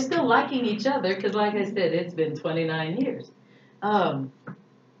apparently we're still liking each other because, like I said, it's been 29 years. And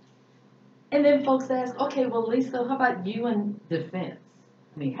then folks ask, okay, well, Lisa, how about you in defense?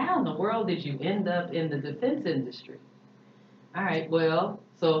 I mean, how in the world did you end up in the defense industry? All right, well,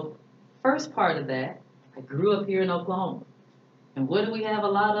 so first part of that, I grew up here in Oklahoma. And what do we have a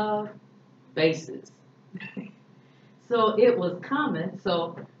lot of? Bases. So it was common.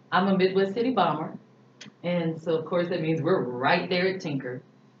 So I'm a Midwest City bomber. And so, of course, that means we're right there at Tinker.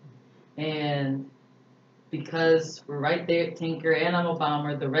 And because we're right there at Tinker and I'm a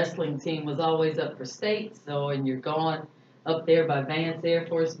bomber, the wrestling team was always up for state. So, and you're going up there by Vance Air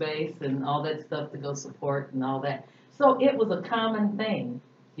Force Base and all that stuff to go support and all that. So it was a common thing.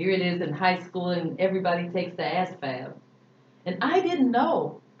 Here it is in high school and everybody takes the ASFAB. And I didn't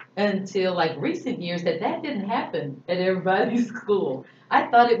know until like recent years that didn't happen at everybody's school. I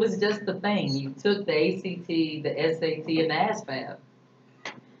thought it was just the thing. You took the ACT, the SAT, and the ASFAB.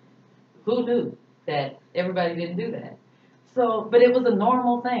 Who knew that everybody didn't do that? So, but it was a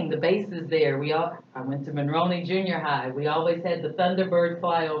normal thing. The base is there. I went to Monroney Junior High. We always had the Thunderbird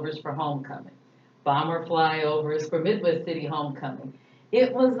flyovers for homecoming, bomber flyovers for Midwest City homecoming.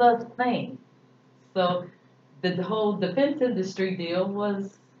 It was a thing. So the whole defense industry deal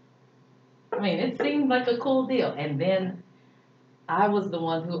was, I mean, it seemed like a cool deal. And then I was the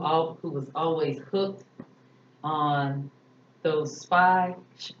one who was always hooked on those spy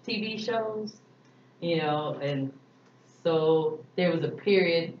TV shows, you know, and so there was a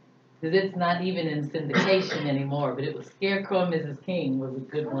period, because it's not even in syndication anymore, but it was Scarecrow and Mrs. King was a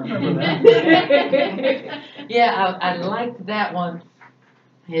good one for that. Yeah, I liked that one.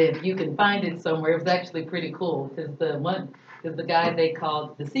 If you can find it somewhere, it was actually pretty cool, because the guy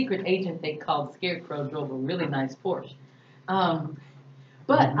the secret agent they called Scarecrow drove a really nice Porsche.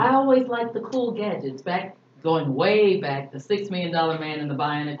 But I always liked the cool gadgets. Going way back, the $6 Million Man and the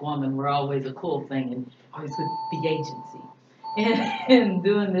Bionic Woman were always a cool thing, and always with the agency and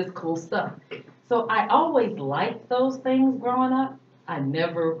doing this cool stuff. So I always liked those things growing up. I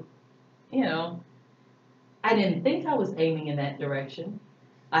never, I didn't think I was aiming in that direction.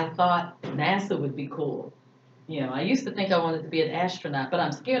 I thought NASA would be cool. I used to think I wanted to be an astronaut, but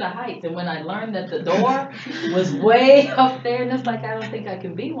I'm scared of heights. And when I learned that the door was way up there, and it's like, I don't think I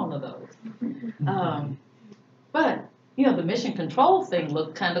can be one of those. But, the mission control thing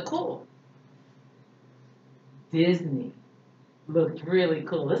looked kind of cool. Disney looked really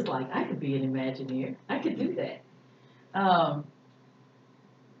cool. It's like, I could be an Imagineer. I could do that.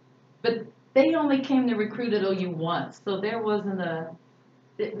 But they only came to recruit at OU once, so there weren't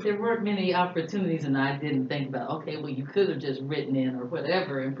many opportunities, and I didn't think about, okay, well, you could have just written in or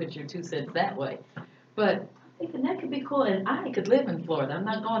whatever and put your 2 cents that way. But I'm thinking that could be cool, and I could live in Florida. I'm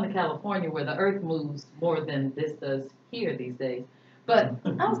not going to California where the earth moves more than this does here these days. But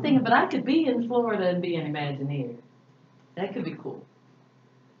I was thinking, but I could be in Florida and be an Imagineer. That could be cool.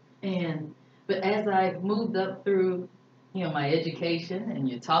 But as I moved up through, my education, and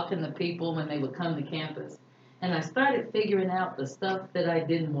you're talking to people when they would come to campus, and I started figuring out the stuff that I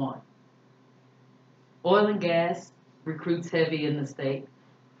didn't want. Oil and gas recruits heavy in the state,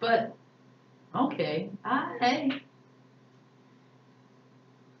 but okay, I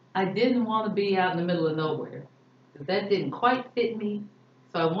didn't want to be out in the middle of nowhere. That didn't quite fit me,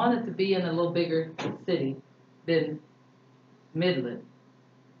 so I wanted to be in a little bigger city than Midland.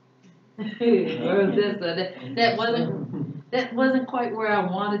 That wasn't quite where I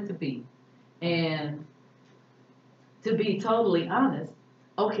wanted to be. And to be totally honest,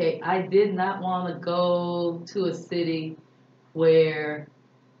 okay, I did not want to go to a city where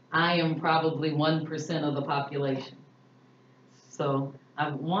I am probably 1% of the population. So I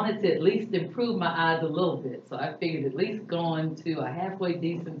wanted to at least improve my odds a little bit. So I figured at least going to a halfway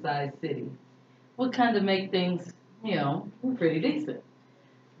decent sized city would kind of make things, pretty decent.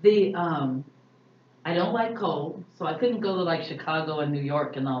 I don't like cold, so I couldn't go to like Chicago and New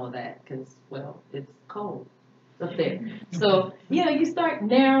York and all of that because, well, it's cold up there. So, you start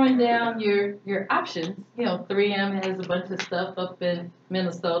narrowing down your options. 3M has a bunch of stuff up in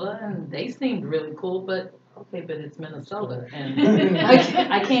Minnesota, and they seemed really cool, but okay, but it's Minnesota, and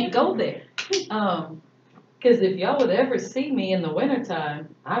I can't go there. Because if y'all would ever see me in the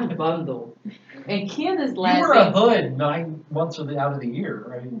wintertime, I'm bundled. And Ken is laughing. You were a hood 9 months out of the year,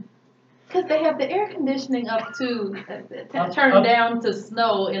 right? Because they have the air conditioning up to, turned down to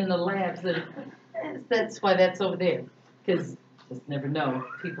snow in the labs, and that's why that's over there. Because just never know,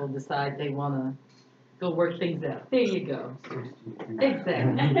 people decide they want to go work things out. There you go.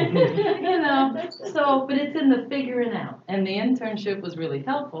 Exactly. So, but it's in the figuring out. And the internship was really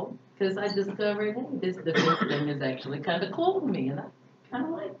helpful because I discovered, hey, this defense thing is actually kind of cool to me, and I kind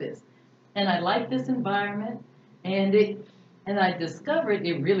of like this. And I like this environment, and I discovered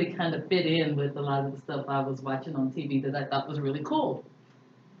it really kind of fit in with a lot of the stuff I was watching on TV that I thought was really cool.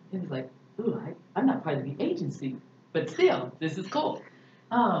 It was like, ooh, I'm not part of the agency, but still, this is cool.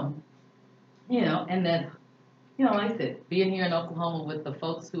 And then, like I said, being here in Oklahoma with the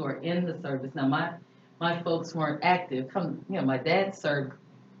folks who are in the service. Now, my folks weren't active. My dad served,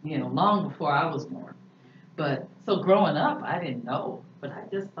 long before I was born. But, so growing up, I didn't know. But I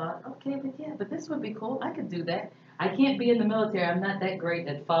just thought, okay, but this would be cool. I could do that. I can't be in the military. I'm not that great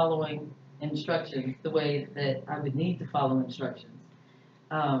at following instructions the way that I would need to follow instructions.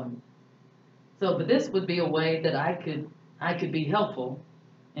 But this would be a way that I could be helpful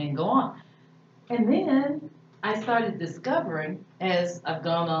and go on. And then I started discovering, as I've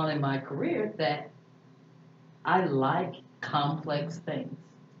gone on in my career, that I like complex things.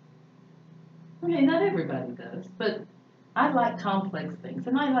 I mean, not everybody does, but I like complex things,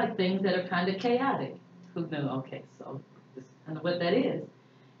 and I like things that are kind of chaotic. Who knew? Okay, so this is kind of what that is.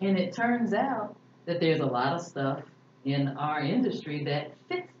 And it turns out that there's a lot of stuff in our industry that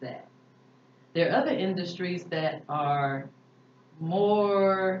fits that. There are other industries that are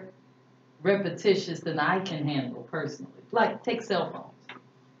more repetitious than I can handle personally. Like, take cell phones.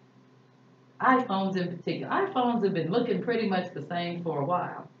 iPhones in particular. iPhones have been looking pretty much the same for a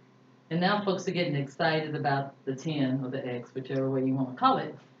while. And now folks are getting excited about the 10 or the X, whichever way you want to call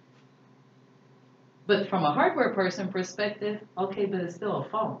it. But from a hardware person perspective, okay, but it's still a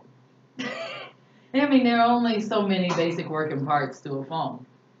phone. I mean, there are only so many basic working parts to a phone.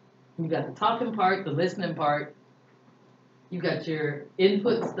 You've got the talking part, the listening part. You've got your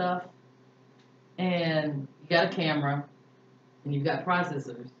input stuff. And you got a camera, and you've got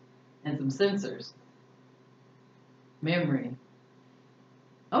processors, and some sensors, memory.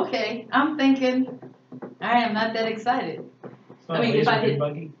 Okay, I'm thinking, I am not that excited. It's not a laser dune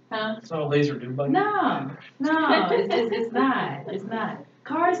buggy? Huh? It's not a laser dune buggy? No, it's not. It's not.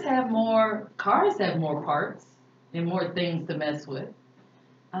 Cars have more parts and more things to mess with.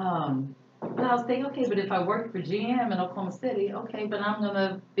 But I was thinking, okay, but if I worked for GM in Oklahoma City, okay, but I'm going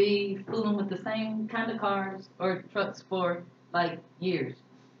to be fooling with the same kind of cars or trucks for, like, years.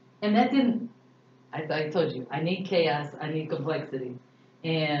 And that didn't, I told you, I need chaos, I need complexity.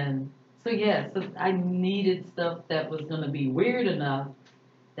 And so I needed stuff that was going to be weird enough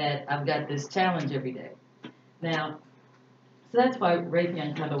that I've got this challenge every day. Now, so that's why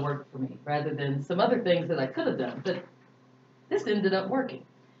Raytheon kind of worked for me, rather than some other things that I could have done. But this ended up working.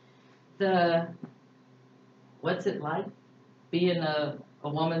 What's it like being a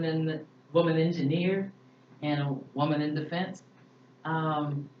woman engineer and a woman in defense?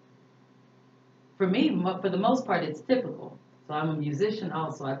 For me, for the most part, it's typical. So I'm a musician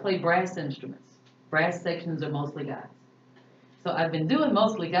also. I play brass instruments. Brass sections are mostly guys. So I've been doing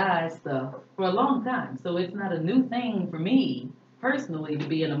mostly guys stuff for a long time. So it's not a new thing for me personally to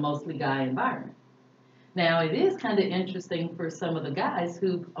be in a mostly guy environment. Now, it is kind of interesting for some of the guys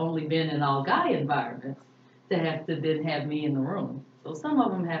who've only been in all guy environments to have to then have me in the room. So some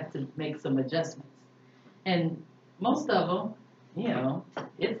of them have to make some adjustments. And most of them,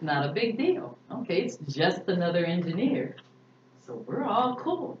 it's not a big deal. Okay, it's just another engineer. So we're all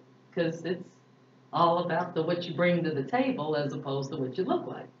cool because it's all about what you bring to the table as opposed to what you look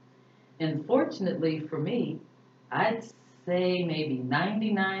like. And fortunately for me, I'd say maybe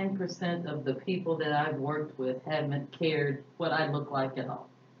 99% of the people that I've worked with haven't cared what I look like at all.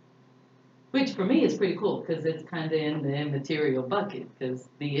 Which for me is pretty cool because it's kind of in the immaterial bucket because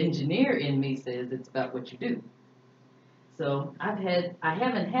the engineer in me says it's about what you do. So I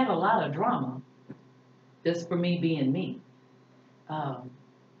haven't had a lot of drama just for me being me. Now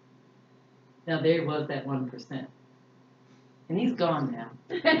there was that 1%. And he's gone now.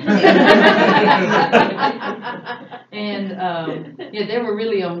 And there were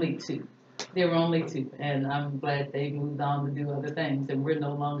really only two. There were only two. And I'm glad they moved on to do other things and we're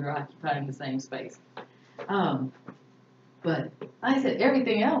no longer occupying the same space. But like I said,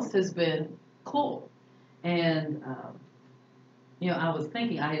 everything else has been cool. And, I was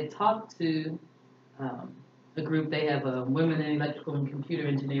thinking, I had talked to a group, they have a Women in Electrical and Computer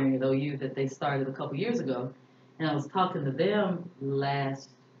Engineering at OU that they started a couple years ago. And I was talking to them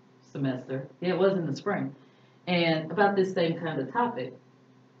last semester. Yeah, it was in the spring. And about this same kind of topic.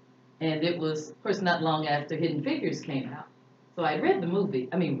 And it was, of course, not long after Hidden Figures came out. So I read the movie.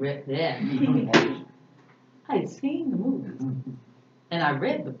 I mean, read that. I had seen the movie. And I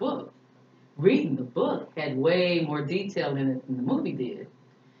read the book. Reading the book had way more detail in it than the movie did.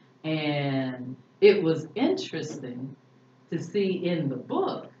 And it was interesting to see in the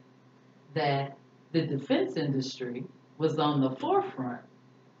book that the defense industry was on the forefront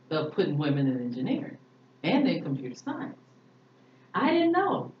of putting women in engineering and in computer science. I didn't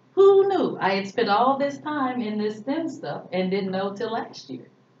know. Who knew? I had spent all this time in this STEM stuff and didn't know till last year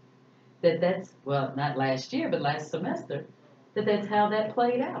that's, well, not last year, but last semester, that's how that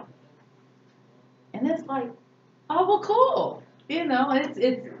played out. And it's like, oh, well, cool. You know,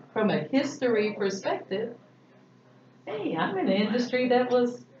 it's from a history perspective, hey, I'm in an industry that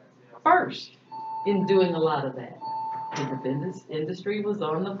was first in doing a lot of that. The defense industry was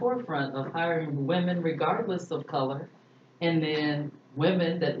on the forefront of hiring women regardless of color, and then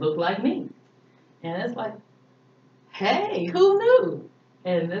women that look like me. And it's like, hey, who knew?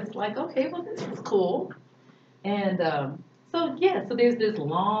 And it's like, okay, well, this is cool. And so there's this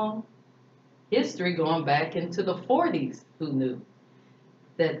long history going back into the 40s. Who knew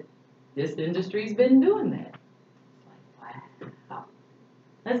that this industry's been doing that? It's like, wow,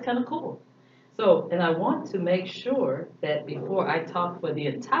 that's kind of cool. So, and I want to make sure that before I talk for the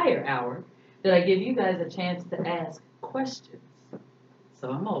entire hour, that I give you guys a chance to ask questions. So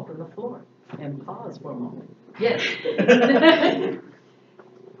I'm gonna open the floor and pause for a moment. Yes.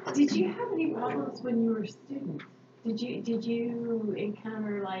 Did you have any problems when you were a student? Did you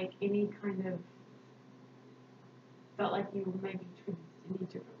encounter like any kind of felt like you were maybe treated any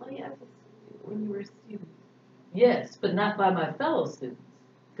differently as a student when you were a student? Yes, but not by my fellow students,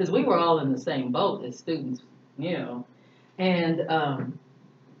 because we were all in the same boat as students, you know, and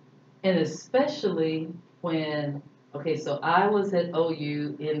especially when, okay, so I was at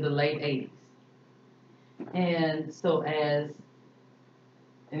OU in the late 80s, and so as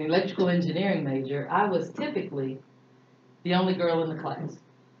an electrical engineering major, I was typically the only girl in the class.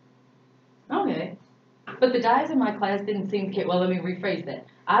 Okay. But the guys in my class didn't seem to care. Well, let me rephrase that.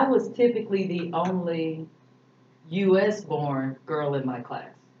 I was typically the only U.S.-born girl in my class.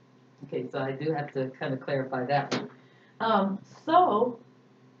 Okay, so I do have to kind of clarify that one. So,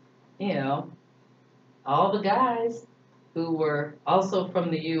 you know, all the guys who were also from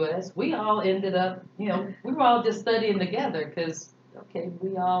the U.S., we all ended up, you know, we were all just studying together because, okay,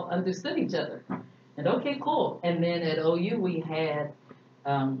 we all understood each other. And okay, cool. And then at OU we had,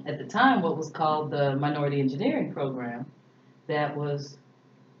 at the time, what was called the Minority Engineering Program that was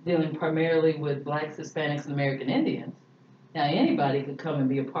dealing primarily with Blacks, Hispanics, and American Indians. Now, anybody could come and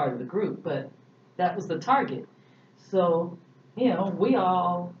be a part of the group, but that was the target. So, you know, we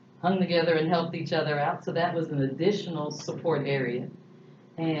all hung together and helped each other out, so that was an additional support area.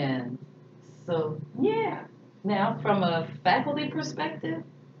 And so, yeah. Now, from a faculty perspective,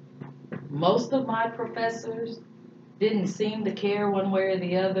 most of my professors didn't seem to care one way or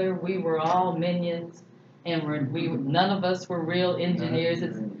the other. We were all minions, and none of us were real engineers.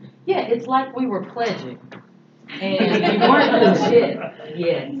 It's like we were pledging, and you weren't legit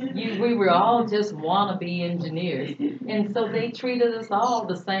yet. We were all just wannabe engineers, and so they treated us all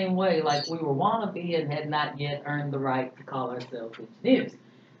the same way, like we were wannabe and had not yet earned the right to call ourselves engineers.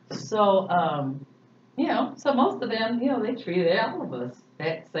 So, you know, so most of them, you know, they treated all of us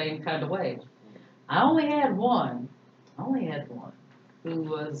that same kind of way. I only had one who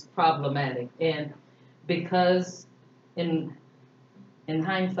was problematic, and because in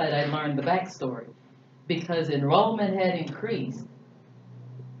hindsight I learned the backstory, because enrollment had increased,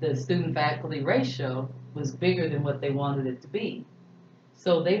 the student-faculty ratio was bigger than what they wanted it to be.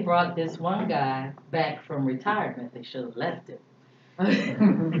 So they brought this one guy back from retirement. They should have left him.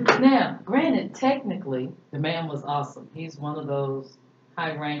 Now, granted, technically, the man was awesome. He's one of those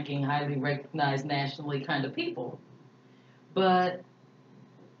high-ranking, highly recognized nationally kind of people. But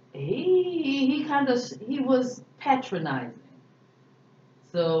he was patronizing.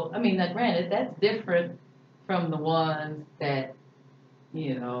 So, I mean, now granted, that's different from the ones that,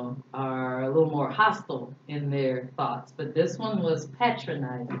 you know, are a little more hostile in their thoughts. But this one was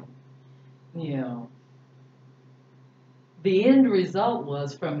patronizing, you know. The end result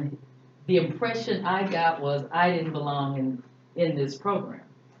was, from the impression I got, was I didn't belong in this program.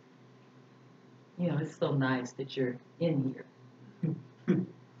 You know, it's so nice that you're in here. You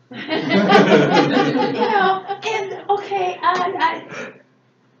know, and okay,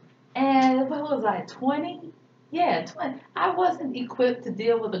 and what was I, 20? Yeah, 20. I wasn't equipped to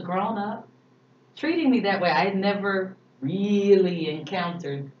deal with a grown-up treating me that way. I had never really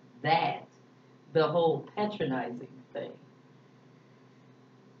encountered that, the whole patronizing thing.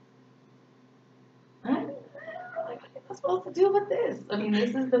 I supposed to do with this? I mean,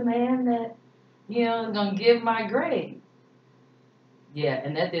 this is the man that, you know, is gonna give my grade. Yeah,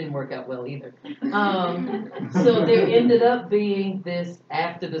 and that didn't work out well either. So there ended up being this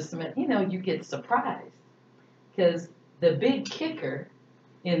after the semester, you know, you get surprised. Because the big kicker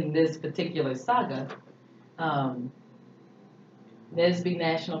in this particular saga, NSBE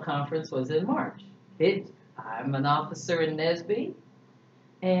National Conference was in March. I'm an officer in NSBE,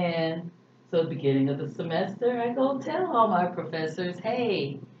 and so beginning of the semester, I go tell all my professors,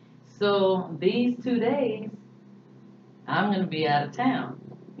 hey, so these 2 days, I'm going to be out of town.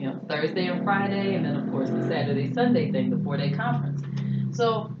 You know, Thursday and Friday, and then of course the Saturday, Sunday thing, the 4-day conference.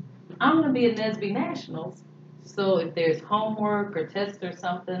 So I'm going to be at NSBE Nationals. So if there's homework or test or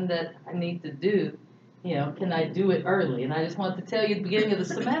something that I need to do, you know, can I do it early? And I just want to tell you at the beginning of the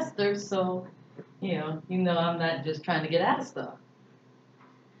semester, so you know I'm not just trying to get out of stuff.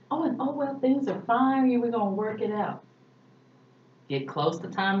 Oh, well, things are fine. We're going to work it out. Get close to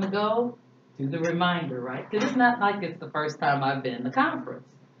time to go, do the reminder, right? Because it's not like it's the first time I've been in the conference.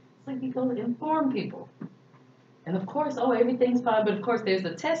 It's like you go to inform people. And of course, everything's fine, but of course there's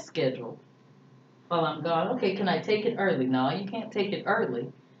a test schedule while I'm gone. Okay, can I take it early? No, you can't take it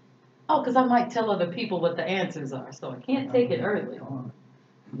early. Oh, because I might tell other people what the answers are, so I can't take it early.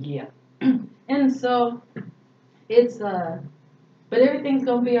 Yeah. And so it's, but everything's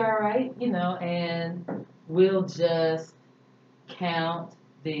going to be all right, you know, and we'll just count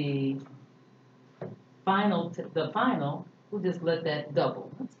the final, we'll just let that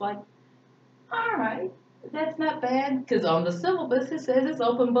double. It's like, all right, that's not bad, because on the syllabus it says it's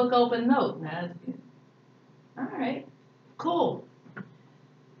open book, open note. Now, all right, cool.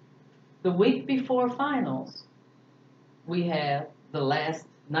 The week before finals, we have the last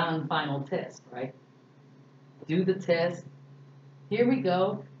non-final test, right? Do the test. Here we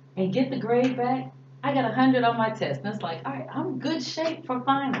go. And get the grade back. I got 100 on my test. And it's like, all right, I'm in good shape for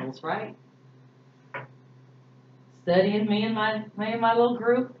finals, right? Studying, me and my little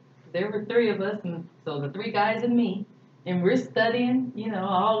group. There were 3 of us, and so the 3 guys and me. And we're studying, you know,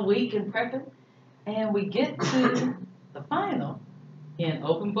 all week and prepping. And we get to the final. In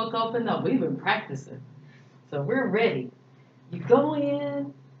open book, open note. We've been practicing. So we're ready. You go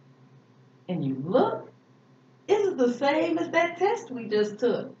in and you look. It's the same as that test we just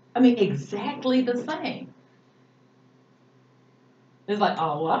took. I mean, exactly the same. It's like,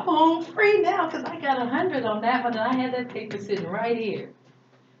 oh, well, I'm home free now because I got 100 on that one and I had that paper sitting right here.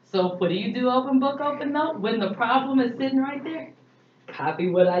 So what do you do, open book, open note? When the problem is sitting right there, copy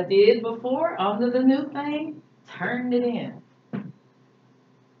what I did before onto the new thing, turn it in.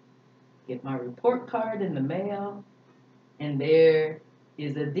 Get my report card in the mail, and there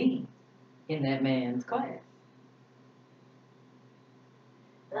is a D in that man's class.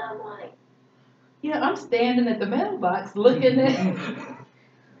 And I'm like, I'm standing at the mailbox looking at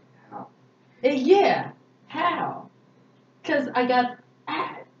yeah, how? Because I got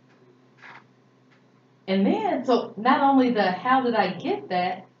that. And then, so not only the how did I get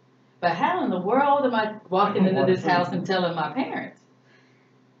that, but how in the world am I walking into this house and telling my parents?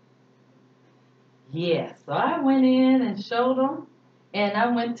 Yeah, so I went in and showed them, and I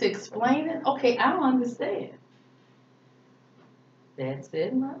went to explain it. Okay, I don't understand. Dad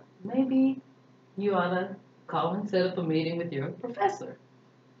said, well, maybe you ought to call and set up a meeting with your professor.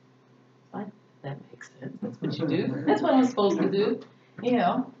 Like, that makes sense. That's what you do. That's what I'm supposed to do. You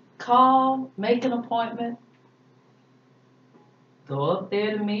know, call, make an appointment, go up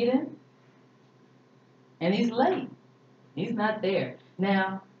there to meet him, and he's late. He's not there.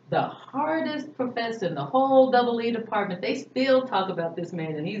 Now, the hardest professor in the whole EE department, they still talk about this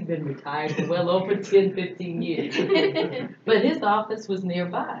man, and he's been retired for well over 10, 15 years. But his office was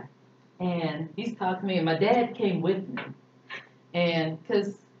nearby. And he's talking to me, and my dad came with me. And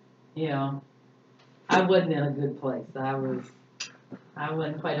because, I wasn't in a good place. I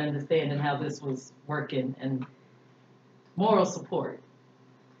wasn't quite understanding how this was working, and moral support.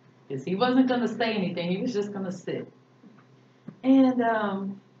 Because he wasn't going to say anything, he was just going to sit. And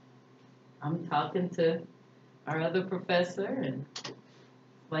I'm talking to our other professor and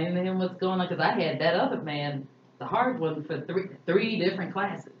explaining to him what's going on, because I had that other man, the hard one, for three different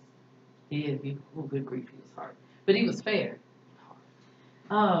classes. Oh, good grief, he was hard. But he was fair.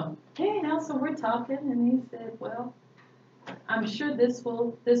 So we're talking, and he said, well, I'm sure this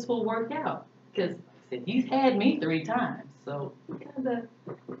will work out. Because I said, he's had me 3 times, so he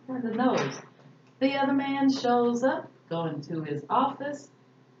kind of knows. The other man shows up, going to his office,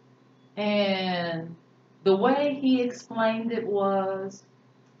 and the way he explained it was,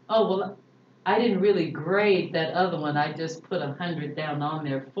 I didn't really grade that other one. I just put 100 down on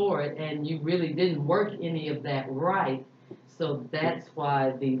there for it, and you really didn't work any of that right. So that's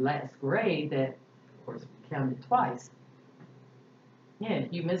why the last grade that, of course, we counted twice. Yeah,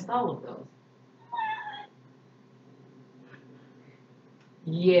 you missed all of those.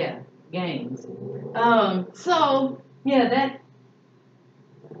 Yeah, games. So yeah, that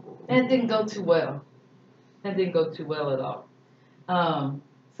didn't go too well. That didn't go too well at all.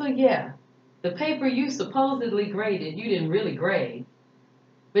 So yeah, the paper you supposedly graded, you didn't really grade,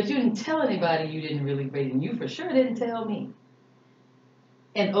 but you didn't tell anybody you didn't really grade, and you for sure didn't tell me.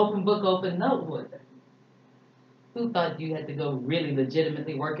 And open book, open note would. Who thought you had to go really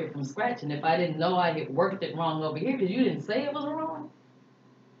legitimately work it from scratch? And if I didn't know I had worked it wrong over here because you didn't say it was wrong?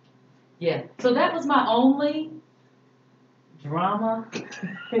 Yeah, so that was my only drama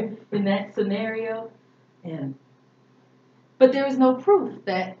in that scenario. But there was no proof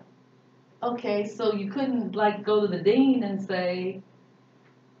that, okay, so you couldn't like go to the dean and say,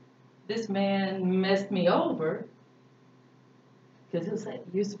 this man messed me over. Because it was like,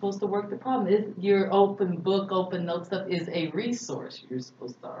 you're supposed to work the problem. Your open book, open note stuff is a resource. You're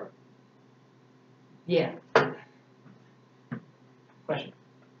supposed to. Yeah. Question.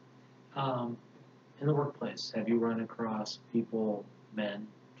 In the workplace, have you run across people, men,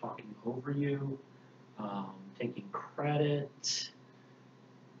 talking over you, taking credit,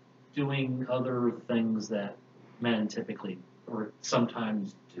 doing other things that men typically or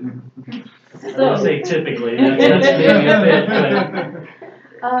sometimes do? I don't say typically, that's maybe a bit,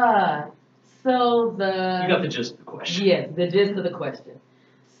 but. So the. You got the gist of the question. Yes, the gist of the question.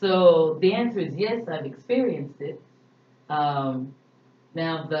 So the answer is yes, I've experienced it.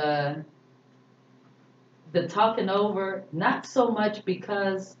 Now the talking over, not so much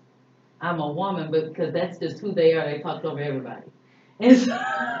because I'm a woman, but because that's just who they are. They talk over everybody.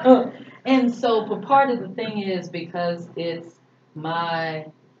 And so but part of the thing is because it's my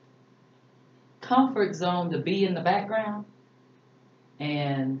comfort zone to be in the background,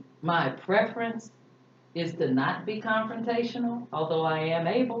 and my preference is to not be confrontational, although I am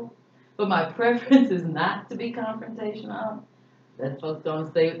able, but my preference is not to be confrontational. That folks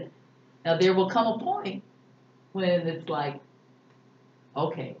don't say. Now there will come a point when it's like,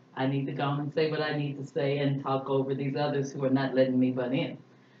 okay, I need to go on and say what I need to say and talk over these others who are not letting me butt in.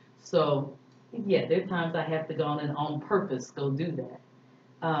 So, yeah, there are times I have to go on and on purpose go do that.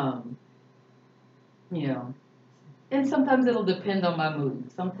 You know, and sometimes it'll depend on my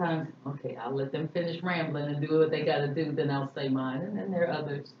mood. Sometimes, okay, I'll let them finish rambling and do what they got to do, then I'll say mine. And then there are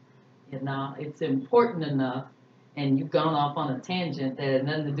others, you know, it's important enough, and you've gone off on a tangent that had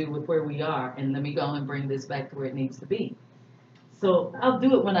nothing to do with where we are, and let me go and bring this back to where it needs to be. So I'll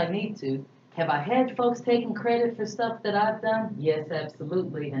do it when I need to. Have I had folks taking credit for stuff that I've done? Yes,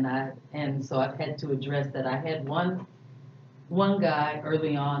 absolutely. And so I've had to address that. I had one guy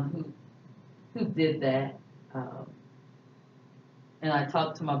early on who did that. And I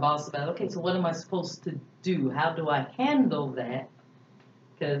talked to my boss about, okay, so what am I supposed to do? How do I handle that?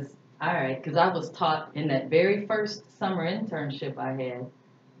 Because I was taught in that very first summer internship I had,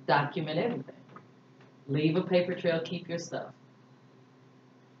 document everything. Leave a paper trail, keep your stuff.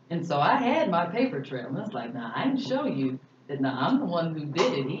 And so I had my paper trail, and it's like, now I can show you that now I'm the one who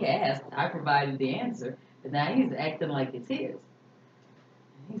did it. He asked, I provided the answer, but now he's acting like it's his.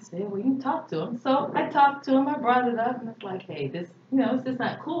 And he said, well, you talk to him. So I talked to him, I brought it up, and it's like, hey, this, it's just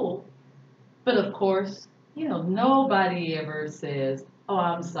not cool. But of course, nobody ever says, oh,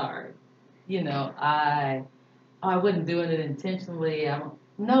 I'm sorry. I wasn't doing it intentionally.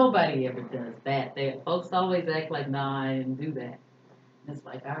 Nobody ever does that. Folks always act like, nah, I didn't do that. And it's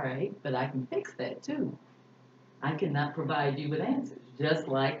like, all right, but I can fix that too. I cannot provide you with answers. Just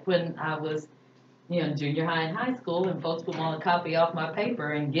like when I was, junior high and high school, and folks would want to copy off my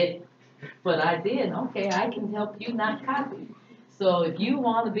paper and get what I did. Okay, I can help you not copy. So if you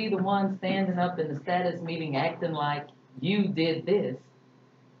want to be the one standing up in the status meeting acting like you did this,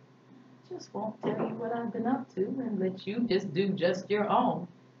 I just won't tell you what I've been up to and let you just do just your own,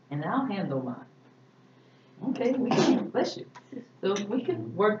 and I'll handle mine. Okay, bless you. So we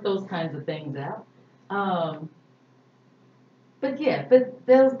can work those kinds of things out. But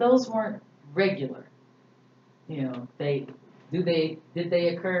those weren't regular. Did they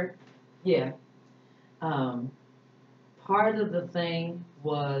occur? Yeah. Part of the thing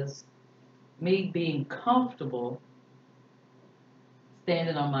was me being comfortable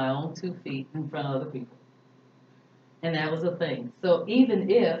standing on my own 2 feet in front of other people. And that was a thing. So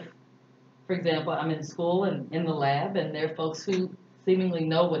even if, for example, I'm in school and in the lab, and there are folks who seemingly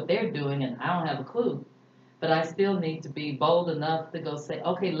know what they're doing, and I don't have a clue. But I still need to be bold enough to go say,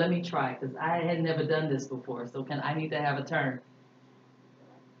 okay, let me try, because I had never done this before, so I need to have a turn.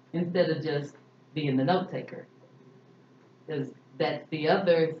 Instead of just being the note taker. Because that's the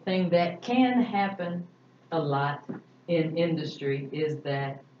other thing that can happen a lot in industry is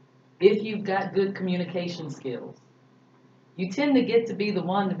that if you've got good communication skills, you tend to get to be the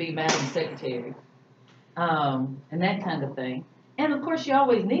one to be Madam Secretary, and that kind of thing. And of course, you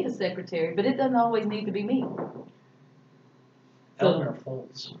always need a secretary, but it doesn't always need to be me. Eleanor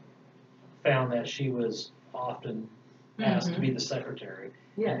Foltz found that she was often asked to be the secretary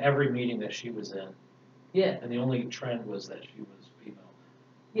in every meeting that she was in. Yeah. And the only trend was that she was female.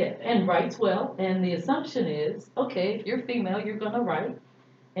 Yeah, and writes well. And the assumption is, okay, if you're female, you're going to write.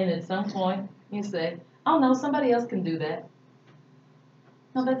 And at some point, you say, oh, no, somebody else can do that.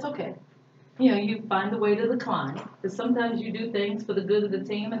 No, that's okay. You know, you find a way to decline. Because sometimes you do things for the good of the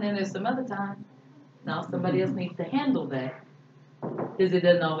team, and then there's some other time, now somebody else needs to handle that. Because it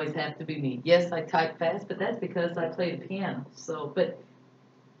doesn't always have to be me. Yes, I type fast, but that's because I play the piano. So, but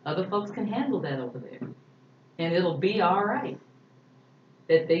other folks can handle that over there. And it'll be all right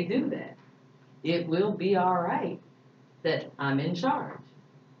that they do that. It will be all right that I'm in charge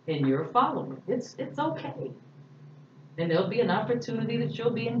and you're following. It's okay. And there'll be an opportunity that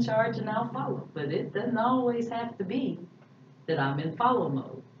you'll be in charge and I'll follow. But it doesn't always have to be that I'm in follow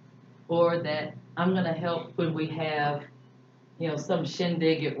mode or that I'm going to help when we have, you know, some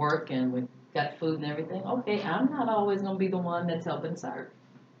shindig at work and we've got food and everything. Okay, I'm not always going to be the one that's helping serve.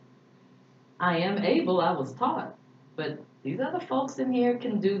 I am able, I was taught, but these other folks in here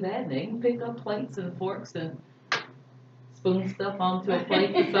can do that. And they can pick up plates and forks and spoon stuff onto a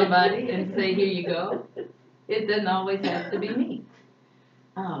plate for somebody and say, here you go. It doesn't always have to be me.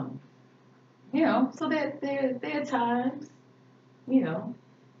 You know, so there are times, you know,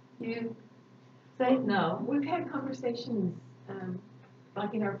 you say no. We've had conversations,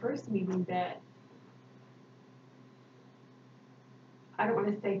 like in our first meeting, that I don't want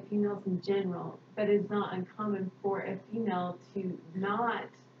to say females in general, but it's not uncommon for a female to not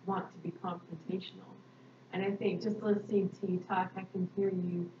want to be confrontational. And I think just listening to you talk, I can hear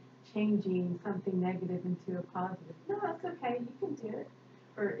you changing something negative into a positive. No, that's okay, you can do it.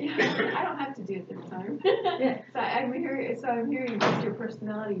 Or, you know, I don't have to do it this time. Yeah. So I'm hearing just your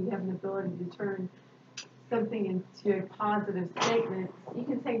personality. You have an ability to turn something into a positive statement. You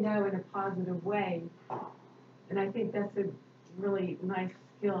can say no in a positive way. And I think that's a really nice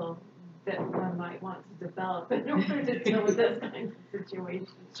skill that one might want to develop in order to deal with those kinds of situations.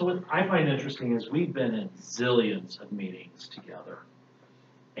 So what I find interesting is we've been in zillions of meetings together.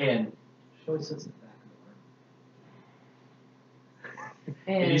 And she always sits in the back of the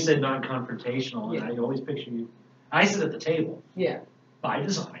room. And you said non-confrontational, and I always picture you. I sit at the table. Yeah. By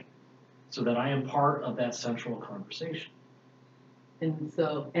design, so that I am part of that central conversation. And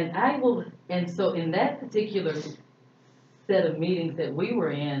so in that particular set of meetings that we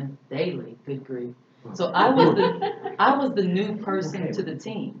were in daily, good grief. So I was the new person to the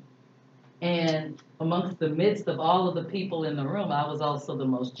team. And amongst the midst of all of the people in the room, I was also the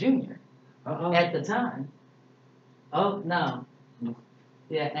most junior at the time. Oh, no.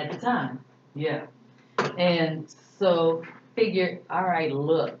 Yeah, at the time. Yeah. And so figured, all right,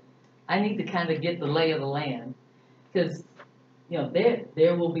 look, I need to kind of get the lay of the land. Because, you know,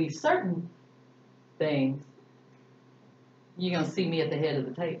 there will be certain things you're going to see me at the head of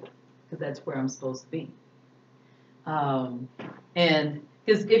the table. Because that's where I'm supposed to be. And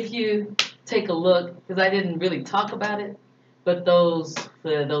because if you take a look, because I didn't really talk about it, but those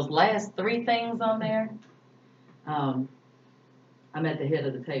last three things on there, I'm at the head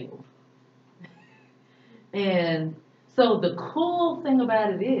of the table. And so the cool thing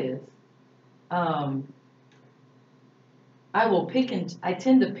about it is, I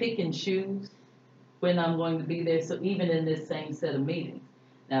tend to pick and choose when I'm going to be there. So even in this same set of meetings.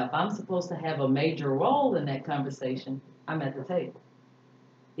 Now, if I'm supposed to have a major role in that conversation, I'm at the table.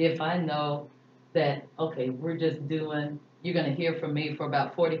 If I know that, okay, you're going to hear from me for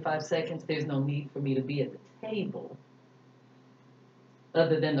about 45 seconds, there's no need for me to be at the table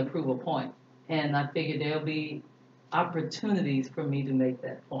other than to prove a point. And I figured there'll be opportunities for me to make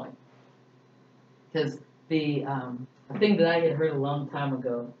that point. Because the thing that I had heard a long time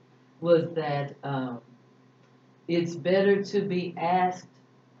ago was that it's better to be asked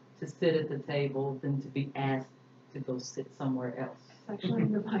to sit at the table than to be asked to go sit somewhere else. Actually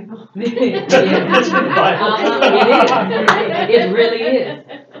in the Bible. It really is.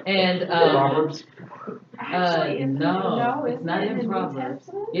 And Proverbs. actually in the No, it's isn't not it in the New Proverbs.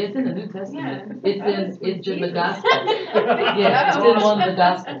 Testament? Yeah, it's in the New Testament. Yeah. It's in the Jesus. Gospels. Yeah, it's in one of the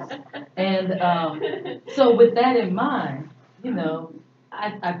Gospels. And so with that in mind, you know,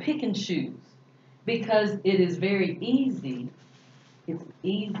 I pick and choose because it is very easy. It's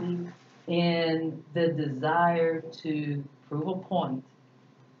easy in the desire to prove a point,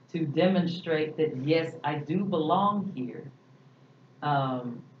 to demonstrate that yes, I do belong here.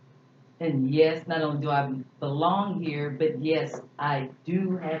 And yes, not only do I belong here, but yes, I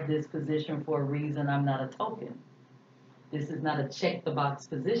do have this position for a reason. I'm not a token. This is not a check the box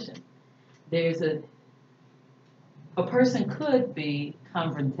position. There's a person could be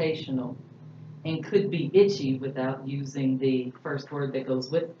confrontational and could be itchy without using the first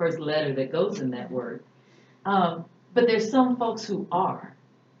letter that goes in that word. But there's some folks who are.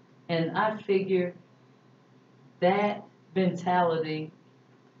 And I figure that mentality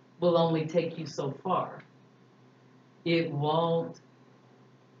will only take you so far. It won't,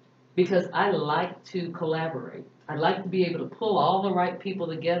 because I like to collaborate. I like to be able to pull all the right people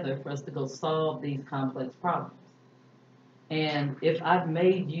together for us to go solve these complex problems. And if I've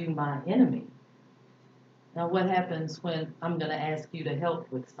made you my enemy, now what happens when I'm going to ask you to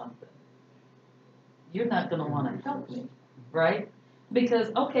help with something? You're not going to want to help me, right?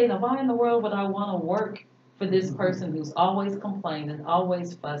 Because, okay, now why in the world would I want to work for this person who's always complaining,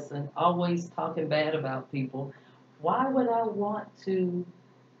 always fussing, always talking bad about people? Why would I want to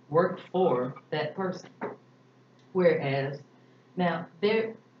work for that person? Whereas, now,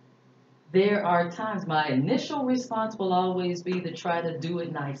 there are times my initial response will always be to try to do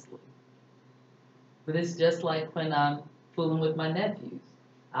it nicely. But it's just like when I'm fooling with my nephews.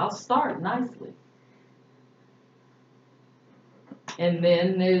 I'll start nicely. And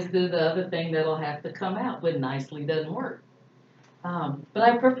then there's the other thing that'll have to come out when nicely doesn't work. But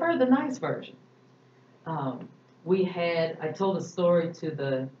I prefer the nice version. I told a story to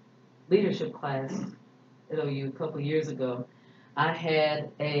the leadership class at OU a couple of years ago. I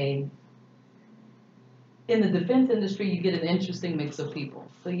had in the defense industry, you get an interesting mix of people.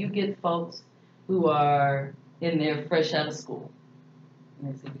 So you get folks who are in there fresh out of school.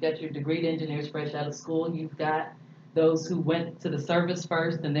 And so you've got your degreed engineers fresh out of school. You've got those who went to the service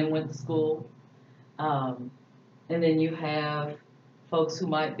first and then went to school. And then you have folks who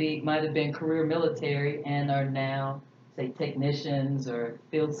might have been career military and are now, say, technicians or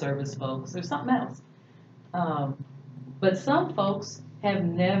field service folks or something else. But some folks have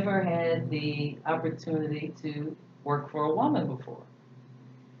never had the opportunity to work for a woman before.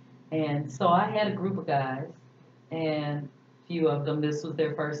 And so I had a group of guys, and a few of them, this was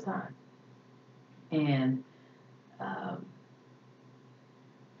their first time. And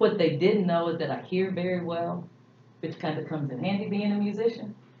what they didn't know is that I hear very well, which kind of comes in handy being a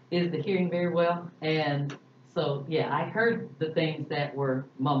musician, is the hearing very well. And so, yeah, I heard the things that were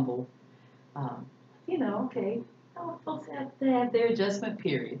mumbled. Okay, folks have to have their adjustment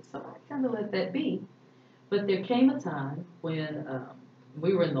period, so I kind of let that be. But there came a time when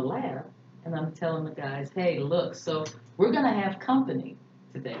we were in the lab, and I'm telling the guys, hey, look, so we're going to have company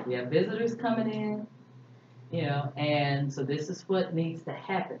today. We have visitors coming in, and so this is what needs to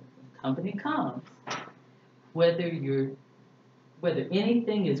happen. When company comes, whether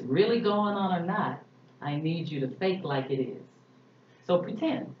anything is really going on or not, I need you to fake like it is. So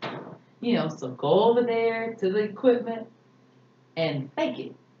pretend. So go over there to the equipment and fake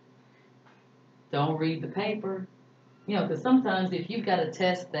it. Don't read the paper. Because sometimes if you've got a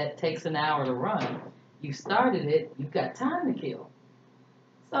test that takes an hour to run, you started it, you've got time to kill.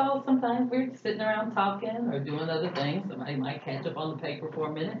 So sometimes we're sitting around talking or doing other things. Somebody might catch up on the paper for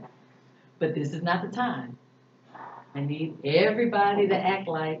a minute. But this is not the time. I need everybody to act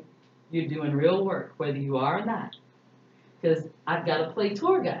like you're doing real work, whether you are or not. Because I've got to play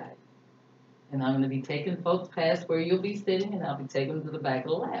tour guide. And I'm going to be taking folks past where you'll be sitting, and I'll be taking them to the back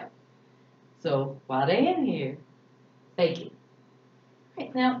of the lab. So while they're in here, fake it.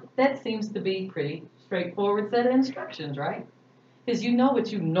 Right, now, that seems to be pretty straightforward set of instructions, right? Because you know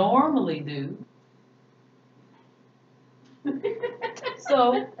what you normally do.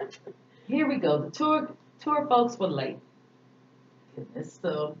 So here we go. The tour folks were late. Goodness,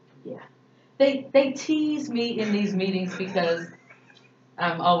 so yeah. They tease me in these meetings because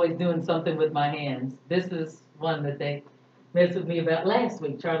I'm always doing something with my hands. This is one that they messed with me about last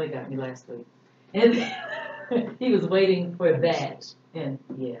week. Charlie got me last week. And he was waiting for that. And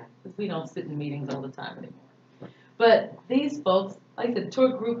yeah, because we don't sit in meetings all the time anymore. But these folks, like the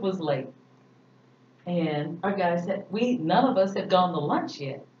tour group was late. And our guys none of us had gone to lunch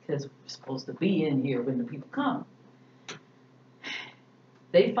yet because we're supposed to be in here when the people come.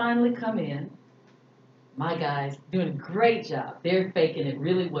 They finally come in. My guys doing a great job. They're faking it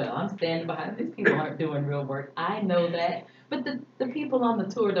really well. I'm standing behind. These people aren't doing real work. I know that. But the people on the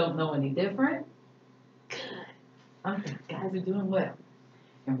tour don't know any different. Good. I'm thinking, guys are doing well.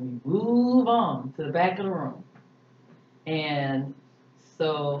 And we move on to the back of the room. And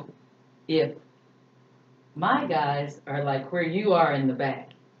so if my guys are like where you are in the back,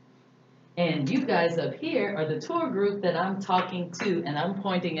 and you guys up here are the tour group that I'm talking to, and I'm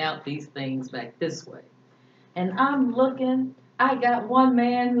pointing out these things back this way. And I'm looking, I got one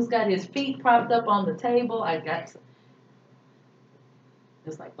man who's got his feet propped up on the table.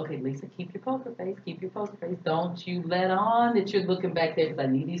 It's like, okay, Lisa, keep your poker face, keep your poker face. Don't you let on that you're looking back there, because I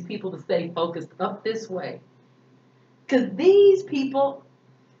need these people to stay focused up this way. Because these people,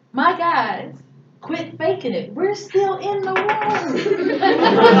 my guys, quit faking it. We're still in the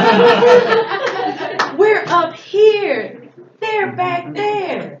room. We're up here. They're back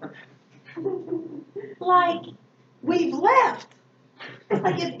there. Like, we've left. It's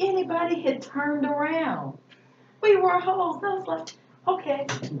like if anybody had turned around. We were holes. I was like, okay,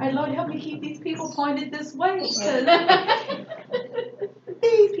 all right, Lord, help me keep these people pointed this way. Because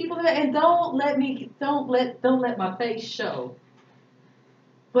these people, and don't let my face show.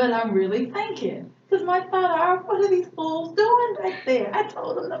 But I'm really thinking, because my thought are, what are these fools doing back there? I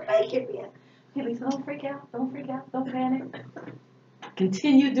told them to fake it, man. Hey, Lisa, don't freak out, don't panic.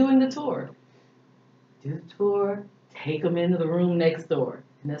 Continue doing the tour. Do the tour, take them into the room next door.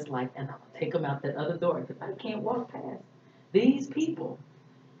 And it's like, and I'll take them out that other door, because I can't walk past these people.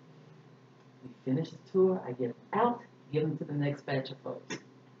 We finish the tour, I get out, give them to the next batch of folks. I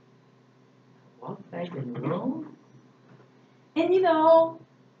walk back in the room, and you know,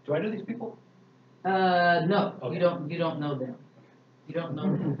 do I know these people? No, Okay. you don't know them. You don't know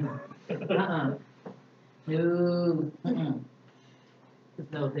them. No.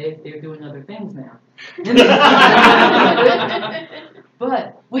 No, they're doing other things now.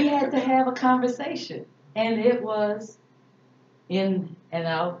 But we had to have a conversation, and it was and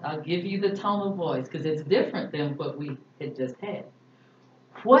I'll give you the tone of voice, because it's different than what we had just had.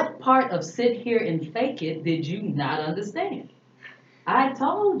 What part of sit here and fake it did you not understand? I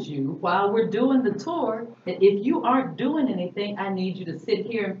told you while we're doing the tour that if you aren't doing anything, I need you to sit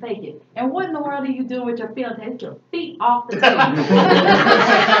here and fake it. And what in the world are you doing with your feet? Take your feet off the table.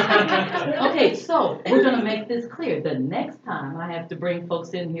 Okay, so we're going to make this clear. The next time I have to bring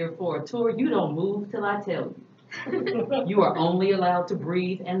folks in here for a tour, you don't move till I tell you. You are only allowed to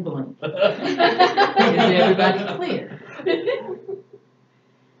breathe and blink. Is everybody clear?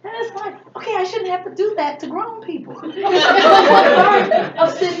 And it's like, okay, I shouldn't have to do that to grown people. What part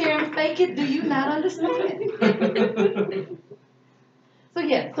of sit here and fake it do you not understand? So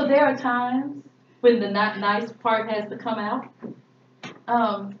yeah, so there are times when the not nice part has to come out.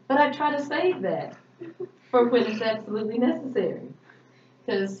 But I try to save that for when it's absolutely necessary.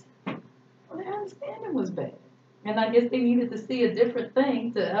 Because their understanding was bad. And I guess they needed to see a different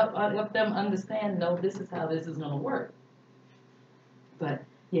thing to help them understand, no, this is how this is going to work. But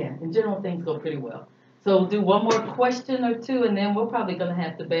yeah, in general, things go pretty well. So we'll do one more question or two, and then we're probably going to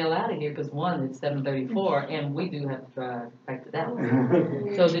have to bail out of here because one, it's 7:34, and we do have to drive back to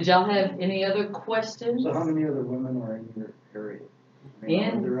Dallas. So did y'all have any other questions? So how many other women are in your area? I mean,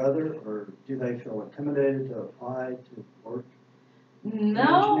 are there other, or do they feel intimidated to apply to work in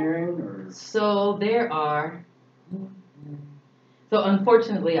engineering? Or? So there are. So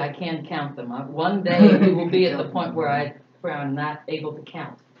unfortunately, I can't count them. One day we will be at the point where I'm not able to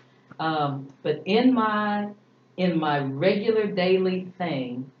count. But in my regular daily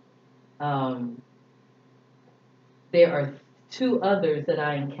thing, there are two others that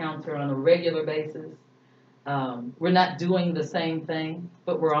I encounter on a regular basis. We're not doing the same thing,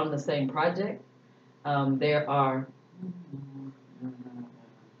 but we're on the same project. There are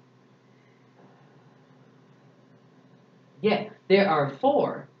there are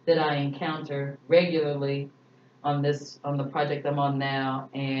 4 that I encounter regularly on the project I'm on now,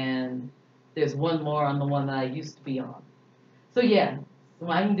 and there's one more on the one that I used to be on. So yeah, so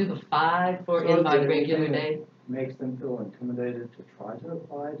I can do the 5 for in my regular day. Makes them feel intimidated to try to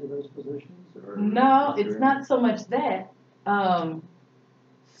apply to those positions? Or No, it's not so much that.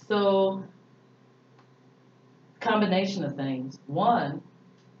 So combination of things. One,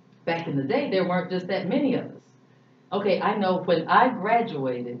 back in the day, there weren't just that many of us. Okay, I know when I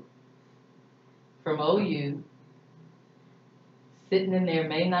graduated from OU, sitting in there,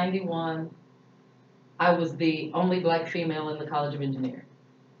 May 91, I was the only black female in the College of Engineering.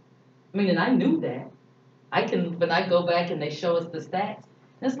 I mean, and I knew that. When I go back and they show us the stats,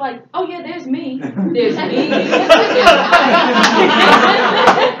 it's like, oh yeah, there's me. There's me.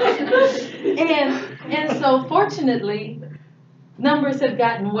 And fortunately, numbers have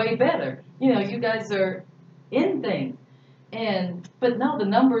gotten way better. You know, you guys are in things. But no, the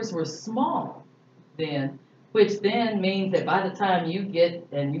numbers were small then, which then means that by the time you get,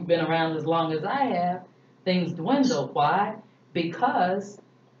 and you've been around as long as I have, things dwindle. Why? Because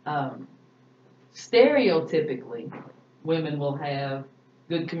stereotypically, women will have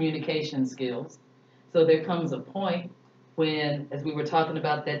good communication skills. So there comes a point when, as we were talking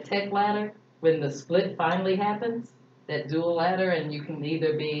about that tech ladder, when the split finally happens, that dual ladder, and you can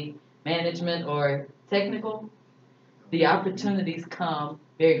either be management or technical, the opportunities come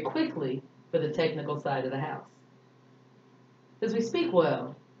very quickly for the technical side of the house. Because we speak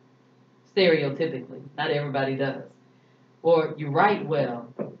well, stereotypically. Not everybody does. Or you write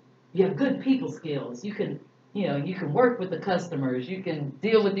well. You have good people skills. You can, you can work with the customers. You can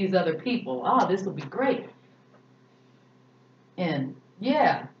deal with these other people. Oh, this will be great. And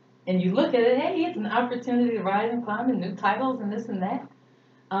yeah, and you look at it, hey, it's an opportunity to rise and climb and new titles and this and that.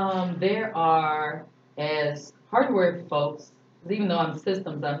 There are, as hardware folks, even though I'm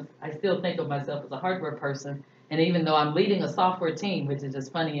systems, I still think of myself as a hardware person. And even though I'm leading a software team, which is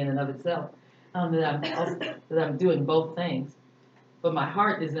just funny in and of itself, that I'm doing both things. But my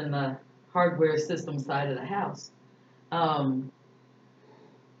heart is in the hardware system side of the house. I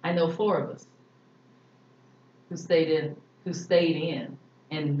know 4 of us who stayed in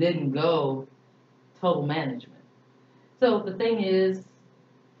and didn't go total management. So the thing is,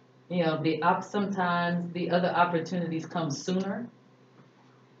 sometimes the other opportunities come sooner,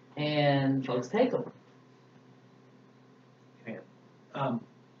 and folks take them.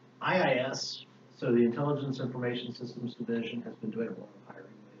 IIS, so the Intelligence Information Systems Division, has been doing a lot of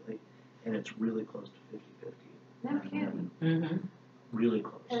hiring lately, and it's really close to 50-50. No kidding. Mm-hmm. Really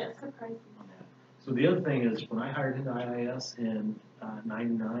close. That's surprising. On that. So the other thing is, when I hired into IIS in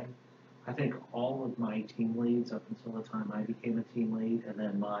 '99, I think all of my team leads up until the time I became a team lead, and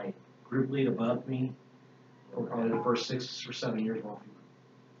then my group lead above me, for probably the first 6 or 7 years, were all female.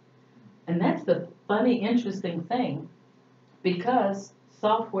 And that's the funny, interesting thing, because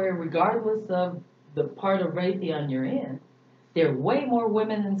software, regardless of the part of Raytheon you're in, there are way more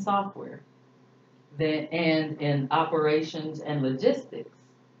women in software and in operations and logistics,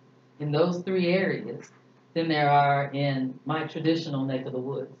 in those 3 areas, than there are in my traditional neck of the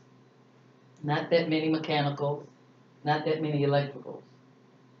woods. Not that many mechanicals, not that many electricals,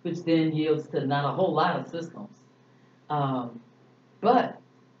 which then yields to not a whole lot of systems. But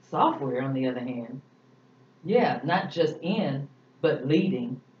software, on the other hand, yeah, not just in, but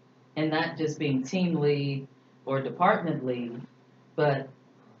leading, and not just being team lead or department lead, but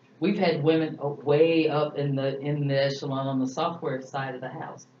we've had women way up in the echelon on the software side of the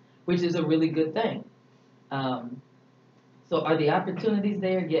house, which is a really good thing. So are the opportunities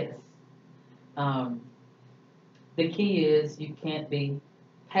there? Yes. The key is you can't be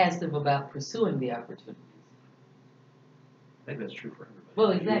passive about pursuing the opportunities. I think that's true for everybody.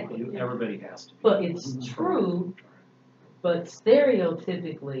 Well, exactly. Everybody has to be. But it's true, but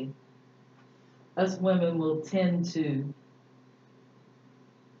stereotypically, us women will tend to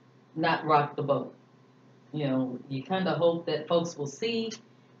not rock the boat. You kind of hope that folks will see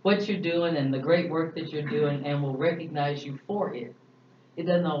what you're doing and the great work that you're doing and will recognize you for it. It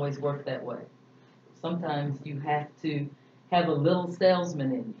doesn't always work that way. Sometimes you have to have a little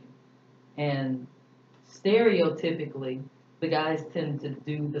salesman in you. And stereotypically, the guys tend to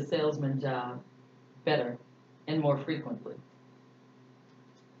do the salesman job better and more frequently.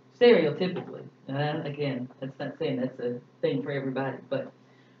 Stereotypically. And again, that's not saying that's a thing for everybody, but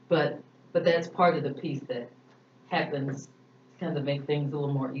that's part of the piece that happens to kind of make things a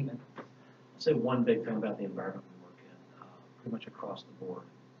little more even. I'll say one big thing about the environment we work in, pretty much across the board.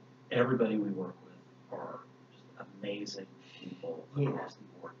 Everybody we work with are just amazing people across the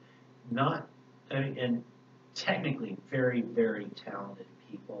board. And technically very, very talented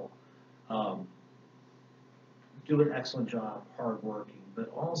people. Do an excellent job, hardworking, but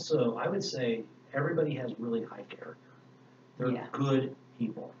also I would say everybody has really high character. They're good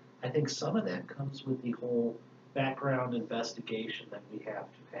people. I think some of that comes with the whole background investigation that we have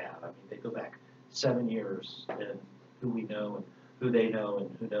to have. I mean, they go back 7 years and who we know and who they know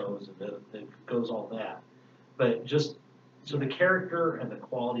and who knows, and it goes all that. But just so the character and the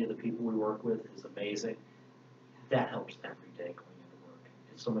quality of the people we work with is amazing. That helps every day going into work.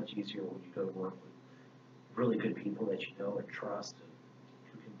 It's so much easier when you go to work with really good people that you know and trust and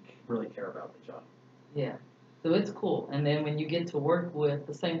who can really care about the job. Yeah. So it's cool. And then when you get to work with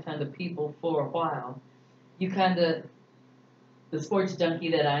the same kind of people for a while, you kind of, the sports junkie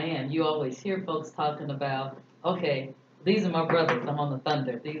that I am, you always hear folks talking about, okay, these are my brothers, I'm on the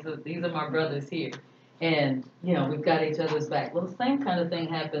Thunder. These are my brothers here. And, you know, we've got each other's back. Well, the same kind of thing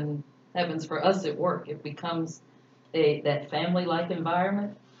happens for us at work. It becomes that family-like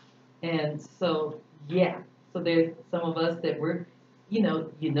environment. And so, yeah, so there's some of us that we're, you know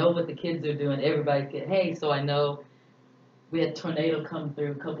what the kids are doing. Everybody get, hey, so I know we had a tornado come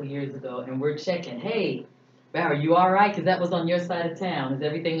through a couple years ago, and we're checking, hey, are you all right? Because that was on your side of town. Is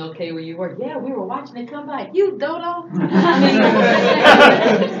everything okay where you were? Yeah, we were watching it come by. You dodo.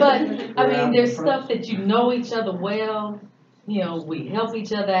 I mean, there's stuff that you know each other well. You know, we help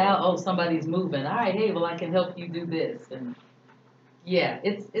each other out. Oh, somebody's moving. All right, hey, well, I can help you do this. And yeah,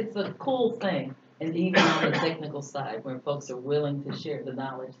 it's a cool thing. And even on the technical side, where folks are willing to share the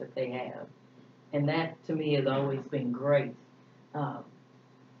knowledge that they have. And that, to me, has always been great. You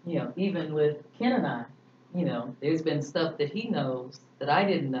know, even with Ken and I, you know, there's been stuff that he knows that I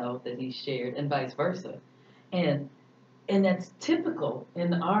didn't know that he shared, and vice versa. And that's typical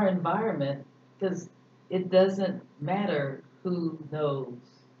in our environment, because it doesn't matter who knows.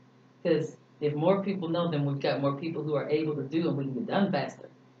 Because if more people know, then we've got more people who are able to do, and we can get done faster.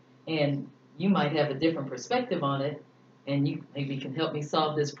 And you might have a different perspective on it, and you maybe can help me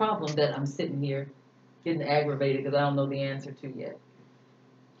solve this problem that I'm sitting here getting aggravated because I don't know the answer to yet.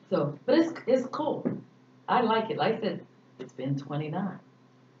 So, but it's cool. I like it. Like I said, it's been 29,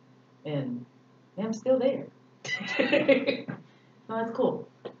 and I'm still there. So that's cool.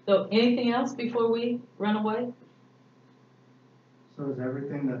 So anything else before we run away? So is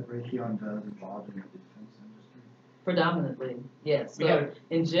everything that Raytheon does involved in the defense industry? Predominantly, yes. So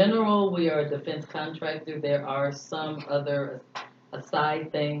in general, we are a defense contractor. There are some other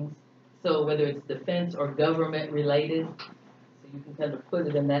aside things. So whether it's defense or government related, so you can kind of put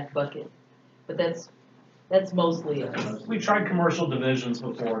it in that bucket. But that's mostly us. We tried commercial divisions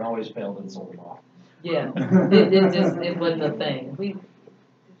before and always failed and sold off. Yeah, it wasn't a thing.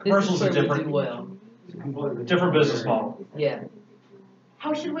 Commercials are different. Do well. Different business model. Yeah.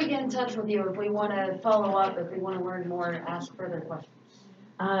 How should we get in touch with you if we want to follow up, if we want to learn more, ask further questions?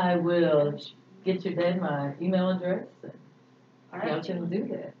 I will get your dad my email address, and right. y'all can do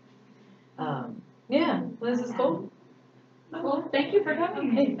that. Yeah, well, this is cool. Well, thank you for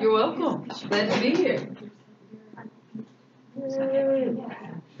coming. Hey, you're welcome. Glad to be here.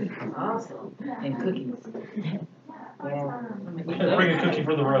 Awesome. And cookies. Bring a cookie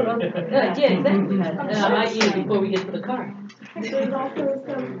for the road. Yeah, exactly. I might eat it before we get to the car. There's also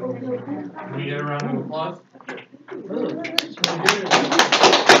some oatmeal. Can we get a round of applause?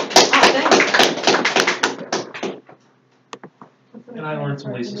 And I learned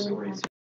some Lisa stories.